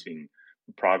promoting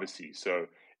privacy. So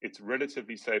it's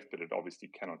relatively safe, but it obviously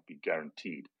cannot be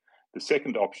guaranteed. The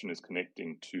second option is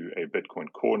connecting to a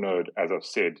Bitcoin core node. As I've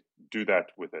said, do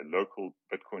that with a local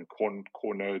Bitcoin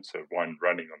core node, so one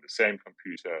running on the same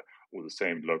computer or the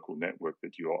same local network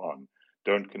that you are on.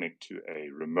 Don't connect to a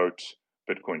remote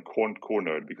Bitcoin core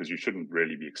node, because you shouldn't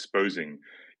really be exposing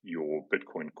your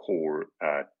Bitcoin core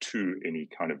to any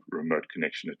kind of remote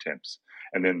connection attempts.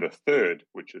 And then the third,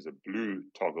 which is a blue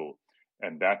toggle,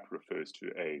 and that refers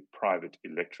to a private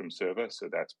Electrum server. So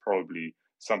that's probably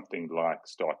something like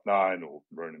Start9 or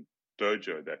Ronin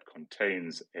Dojo that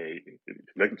contains a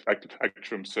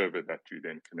Electrum server that you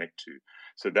then connect to.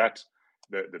 So that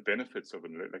the benefits of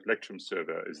an Electrum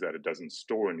server is that it doesn't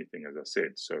store anything, as I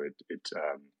said. So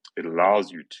it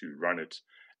allows you to run it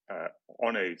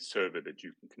on a server that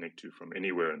you can connect to from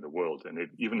anywhere in the world. And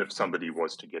even if somebody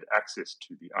was to get access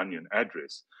to the Onion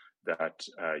address that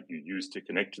you use to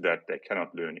connect to that, they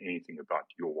cannot learn anything about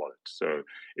your wallet. So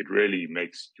it really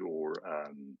makes your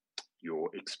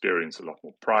experience a lot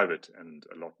more private and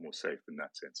a lot more safe in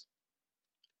that sense.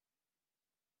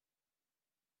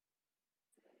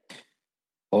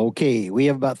 Okay, we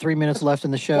have about 3 minutes left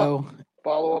in the show.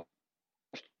 Follow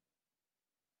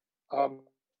up.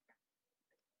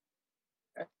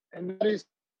 And that is,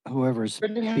 whoever's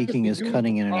speaking is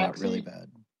cutting in and out really bad.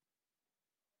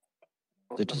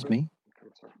 Is it just me?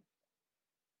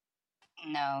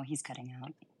 No, he's cutting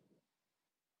out.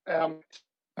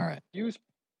 All right.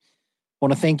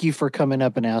 Want to thank you for coming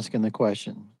up and asking the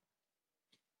question.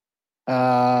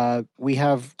 We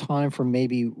have time for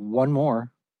maybe one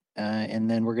more, and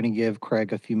then we're going to give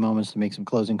Craig a few moments to make some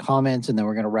closing comments, and then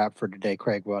we're going to wrap for today.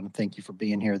 Craig, we want to thank you for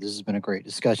being here. This has been a great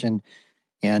discussion,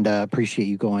 and appreciate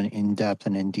you going in depth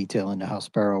and in detail into how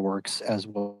Sparrow works, as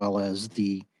well as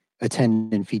the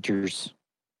attendant features.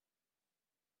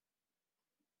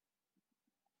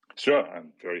 Sure,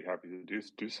 I'm very happy to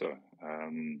do so.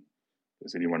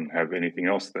 Does anyone have anything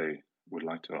else they would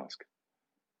like to ask?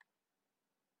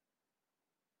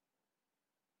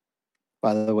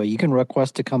 By the way, you can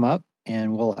request to come up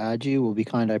and we'll add you. We'll be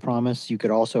kind, I promise. You could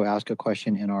also ask a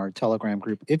question in our Telegram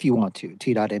group if you want to,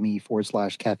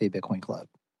 t.me/Cafe Bitcoin Club.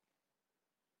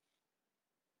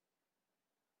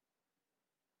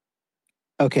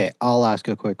 Okay, I'll ask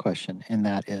a quick question, and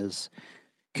that is,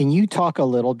 can you talk a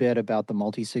little bit about the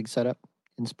multi-sig setup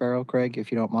in Sparrow, Craig,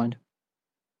 if you don't mind?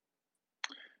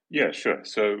 Yeah, sure.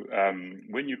 So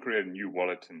when you create a new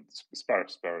wallet in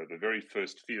Sparrow, the very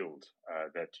first field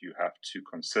that you have to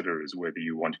consider is whether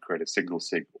you want to create a single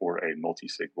sig or a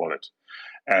multi-sig wallet.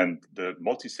 And the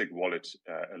multi-sig wallet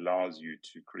allows you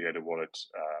to create a wallet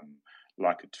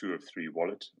like a 2 of 3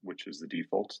 wallet, which is the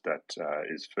default that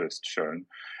is first shown.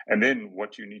 And then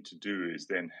what you need to do is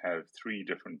then have 3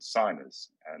 different signers.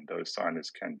 And those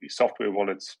signers can be software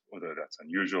wallets, although that's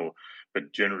unusual.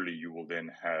 But generally, you will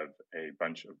then have a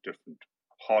bunch of different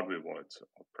hardware wallets,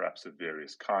 perhaps of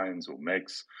various kinds or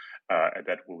makes,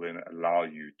 that will then allow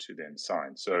you to then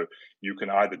sign. So you can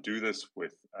either do this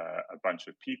with a bunch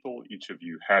of people. Each of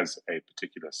you has a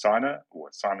particular signer, or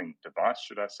a signing device,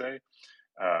 should I say.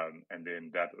 And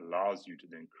then that allows you to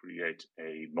then create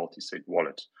a multi-sig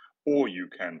wallet. Or you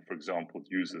can, for example,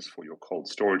 use this for your cold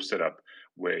storage setup,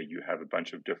 where you have a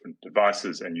bunch of different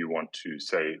devices and you want to,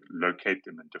 say, locate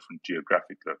them in different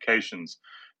geographic locations.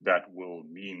 That will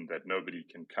mean that nobody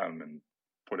can come and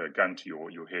put a gun to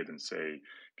your head and say,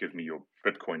 give me your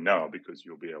Bitcoin now, because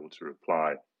you'll be able to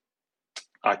reply,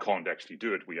 I can't actually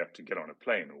do it. We have to get on a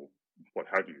plane or what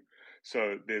have you.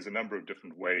 So there's a number of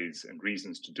different ways and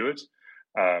reasons to do it.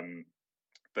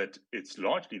 But it's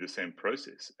largely the same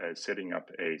process as setting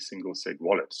up a single sig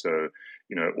wallet. So,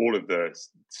 all of the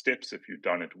steps, if you've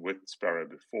done it with Sparrow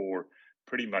before,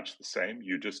 pretty much the same.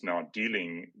 You're just now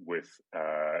dealing with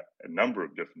a number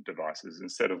of different devices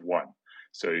instead of one.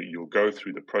 So you'll go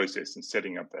through the process and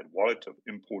setting up that wallet of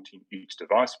importing each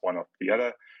device, one after the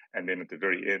other. And then at the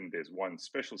very end, there's one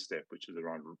special step, which is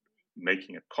around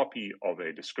making a copy of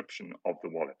a description of the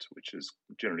wallet, which is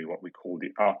generally what we call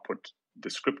the output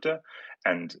descriptor.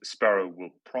 And Sparrow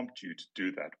will prompt you to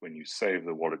do that when you save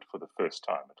the wallet for the first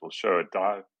time. It will show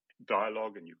a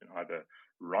dialogue, and you can either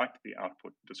write the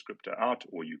output descriptor out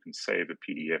or you can save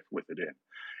a PDF with it in.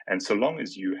 And so long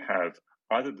as you have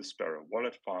either the Sparrow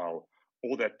wallet file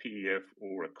or that PDF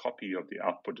or a copy of the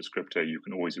output descriptor, you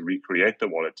can always recreate the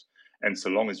wallet. And so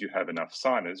long as you have enough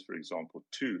signers, for example,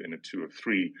 2 in a 2 of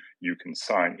 3, you can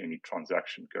sign any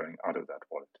transaction going out of that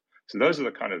wallet. So those are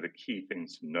the kind of the key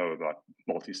things to know about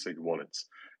multi-sig wallets.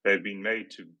 They've been made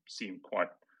to seem quite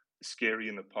scary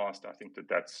in the past. I think that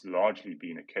that's largely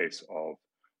been a case of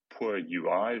poor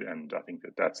UI, and I think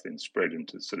that that's then spread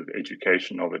into sort of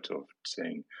education of it, of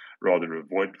saying rather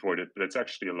avoid it, but it's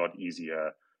actually a lot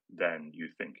easier than you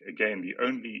think. Again, the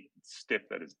only step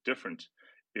that is different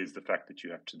is the fact that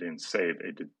you have to then save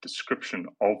a description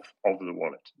of the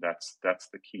wallet. That's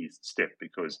the key step,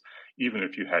 because even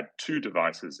if you had 2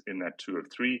 devices in that 2 of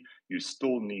 3, you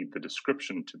still need the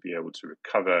description to be able to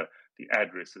recover the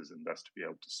addresses and thus to be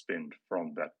able to spend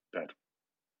from that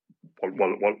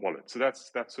wallet. So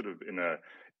that's sort of in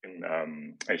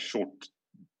a short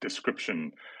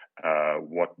description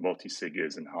what multi-sig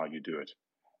is and how you do it.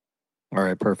 All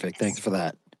right, perfect. Thanks for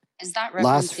that. Is that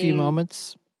Last few referencing?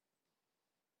 moments.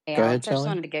 Hey, Go ahead, Alex, I just Shelley.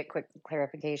 wanted to get quick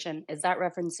clarification. Is that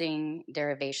referencing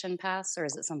derivation paths, or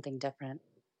is it something different?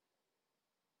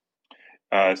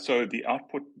 So the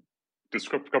output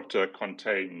descriptor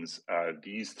contains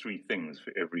these 3 things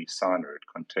for every signer. It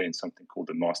contains something called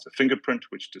the master fingerprint,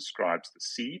 which describes the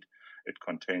seed. It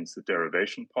contains the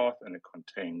derivation path, and it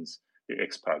contains the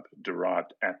XPub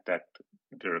derived at that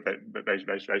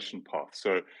derivation path.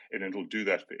 So it'll do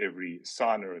that for every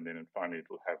signer, and then finally it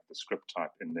will have the script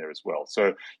type in there as well.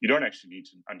 So you don't actually need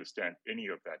to understand any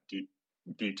of that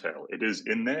detail. It is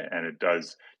in there, and it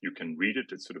does, you can read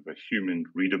it. It's sort of a human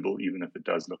readable, even if it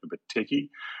does look a bit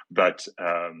techy. But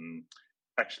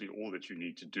actually all that you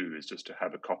need to do is just to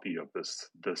have a copy of this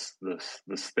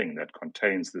thing that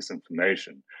contains this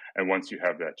information. And once you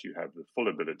have that, you have the full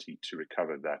ability to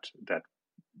recover that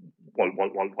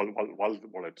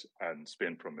wallet and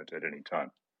spend from it at any time.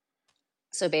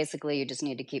 So basically, you just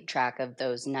need to keep track of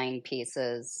those 9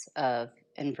 pieces of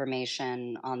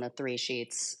information on the 3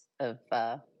 sheets of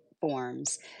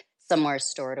forms, somewhere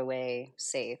stored away,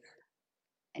 safe,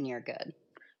 and you're good.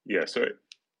 Yeah, so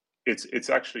it's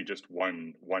actually just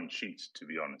one sheet, to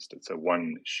be honest. It's a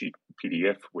 1-sheet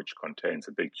PDF which contains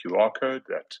a big QR code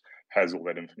that has all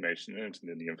that information in it, and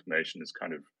then the information is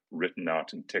kind of written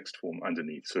out in text form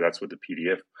underneath. So that's what the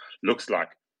PDF looks like.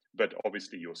 But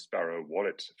obviously your Sparrow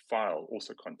wallet file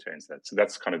also contains that. So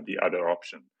that's kind of the other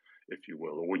option, if you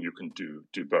will, or you can do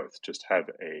both. Just have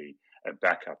a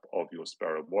backup of your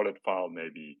Sparrow wallet file.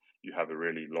 Maybe you have a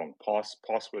really long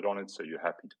password on it, so you're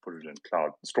happy to put it in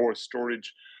cloud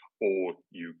storage, or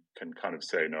you can kind of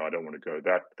say, no, I don't want to go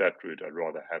that route. I'd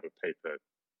rather have a paper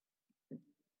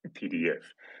PDF.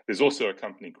 There's also a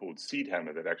company called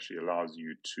Seedhammer that actually allows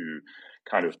you to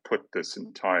kind of put this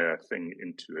entire thing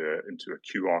into a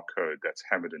QR code that's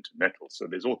hammered into metal. So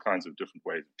there's all kinds of different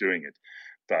ways of doing it,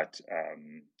 but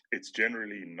it's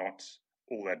generally not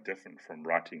all that different from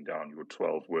writing down your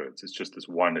 12 words. It's just this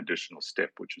one additional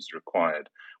step which is required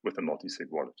with a multi-sig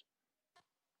wallet.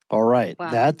 All right.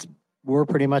 Wow. We're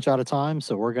pretty much out of time,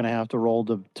 so we're going to have to roll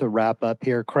to wrap up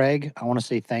here. Craig, I want to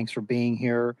say thanks for being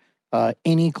here.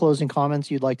 Any closing comments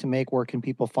you'd like to make? Where can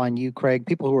people find you, Craig?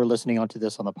 People who are listening onto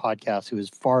this on the podcast, who is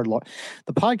the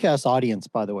podcast audience,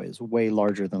 by the way, is way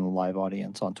larger than the live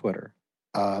audience on Twitter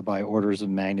by orders of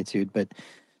magnitude. But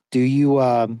do you?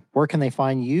 Where can they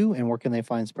find you, and where can they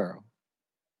find Sparrow?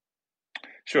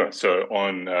 Sure. So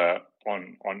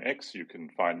on X, you can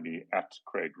find me at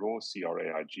Craig Raw,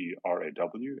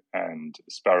 CraigraW, and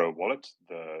Sparrow Wallet,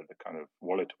 the kind of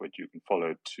wallet which you can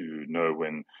follow to know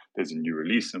when there's a new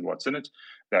release and what's in it.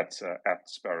 That's at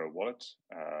Sparrow Wallet.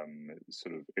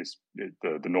 Sort of is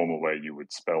the normal way you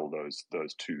would spell those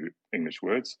 2 English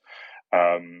words.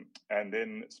 And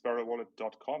then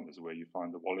sparrowwallet.com is where you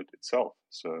find the wallet itself.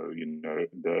 So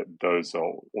those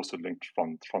are also linked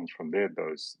from there.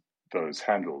 Those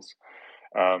handles,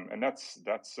 and that's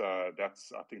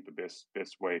I think the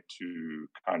best way to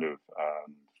kind of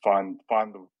find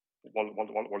the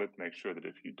wallet. Make sure that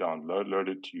if you download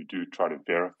it, you do try to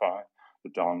verify the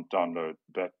download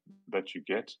that you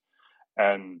get.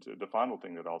 And the final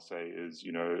thing that I'll say is,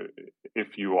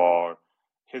 if you are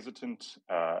hesitant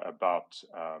about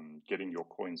getting your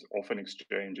coins off an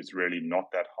exchange, it's really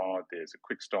not that hard. There's a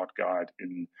quick start guide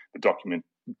in the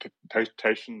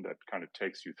documentation that kind of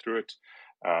takes you through it.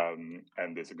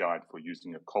 And there's a guide for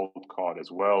using a cold card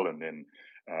as well. And then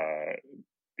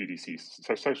BDC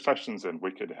Sessions and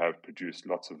Wicked have produced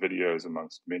lots of videos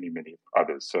amongst many, many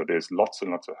others. So there's lots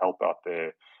and lots of help out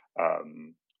there.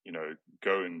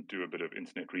 Go and do a bit of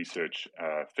internet research,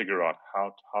 figure out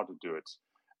how to do it,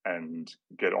 and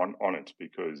get on it,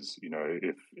 because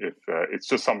if it's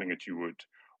just something that you would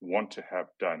want to have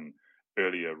done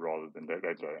earlier rather than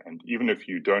later. And even if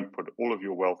you don't put all of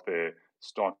your wealth there,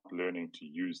 start learning to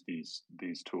use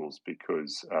these tools,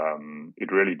 because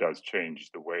it really does change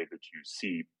the way that you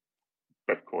see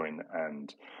Bitcoin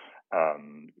and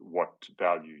what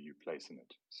value you place in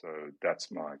it. So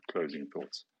that's my closing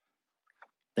thoughts.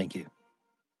 Thank you.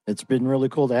 It's been really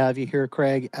cool to have you here,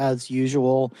 Craig, as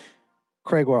usual.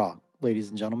 Craig Raw, ladies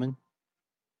and gentlemen,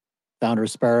 founder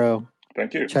of Sparrow.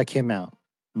 Thank you. Check him out.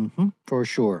 For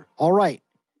sure. All right.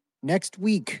 Next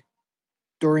week,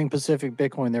 during Pacific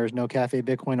Bitcoin, there is no Cafe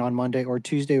Bitcoin on Monday or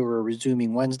Tuesday. We're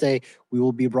resuming Wednesday. We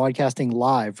will be broadcasting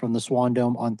live from the Swan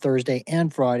Dome on Thursday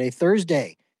and Friday.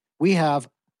 Thursday, we have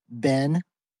Ben,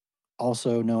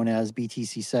 also known as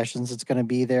BTC Sessions. It's going to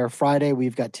be there. Friday,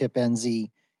 we've got Tip NZ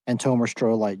and Tomer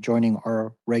Strolight joining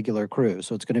our regular crew.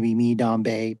 So it's going to be me, Dom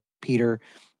Bay, Peter,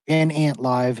 and Ant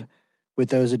live with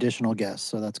those additional guests.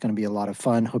 So that's going to be a lot of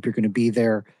fun. Hope you're going to be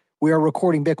there. We are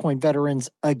recording Bitcoin Veterans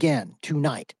again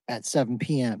tonight at 7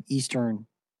 p.m. Eastern.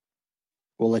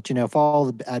 We'll let you know.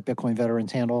 Follow the at Bitcoin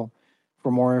Veterans handle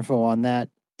for more info on that.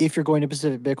 If you're going to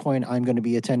Pacific Bitcoin, I'm going to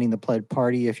be attending the pledge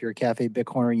party. If you're a Cafe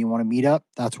Bitcoiner and you want to meet up,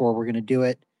 that's where we're going to do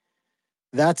it.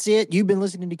 That's it. You've been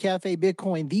listening to Cafe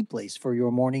Bitcoin, the place for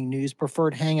your morning news,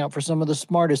 preferred hangout for some of the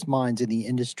smartest minds in the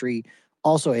industry.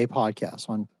 Also a podcast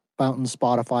on Fountain,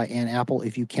 Spotify, and Apple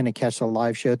if you can't catch the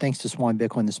live show. Thanks to Swan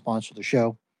Bitcoin, the sponsor of the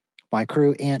show. My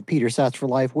crew, Ant, Peter, Sats for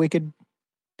Life, Wicked,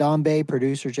 Don Bay,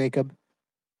 producer Jacob.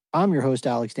 I'm your host,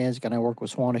 Alex Danzig, and I work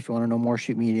with Swan. If you want to know more,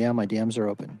 shoot me a DM. My DMs are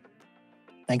open.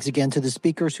 Thanks again to the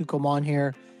speakers who come on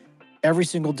here every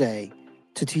single day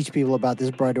to teach people about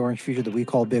this bright orange future that we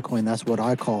call Bitcoin. That's what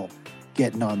I call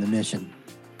getting on the mission.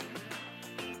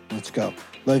 Let's go.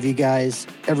 Love you guys.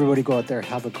 Everybody go out there.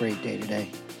 Have a great day today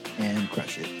and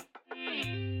crush it.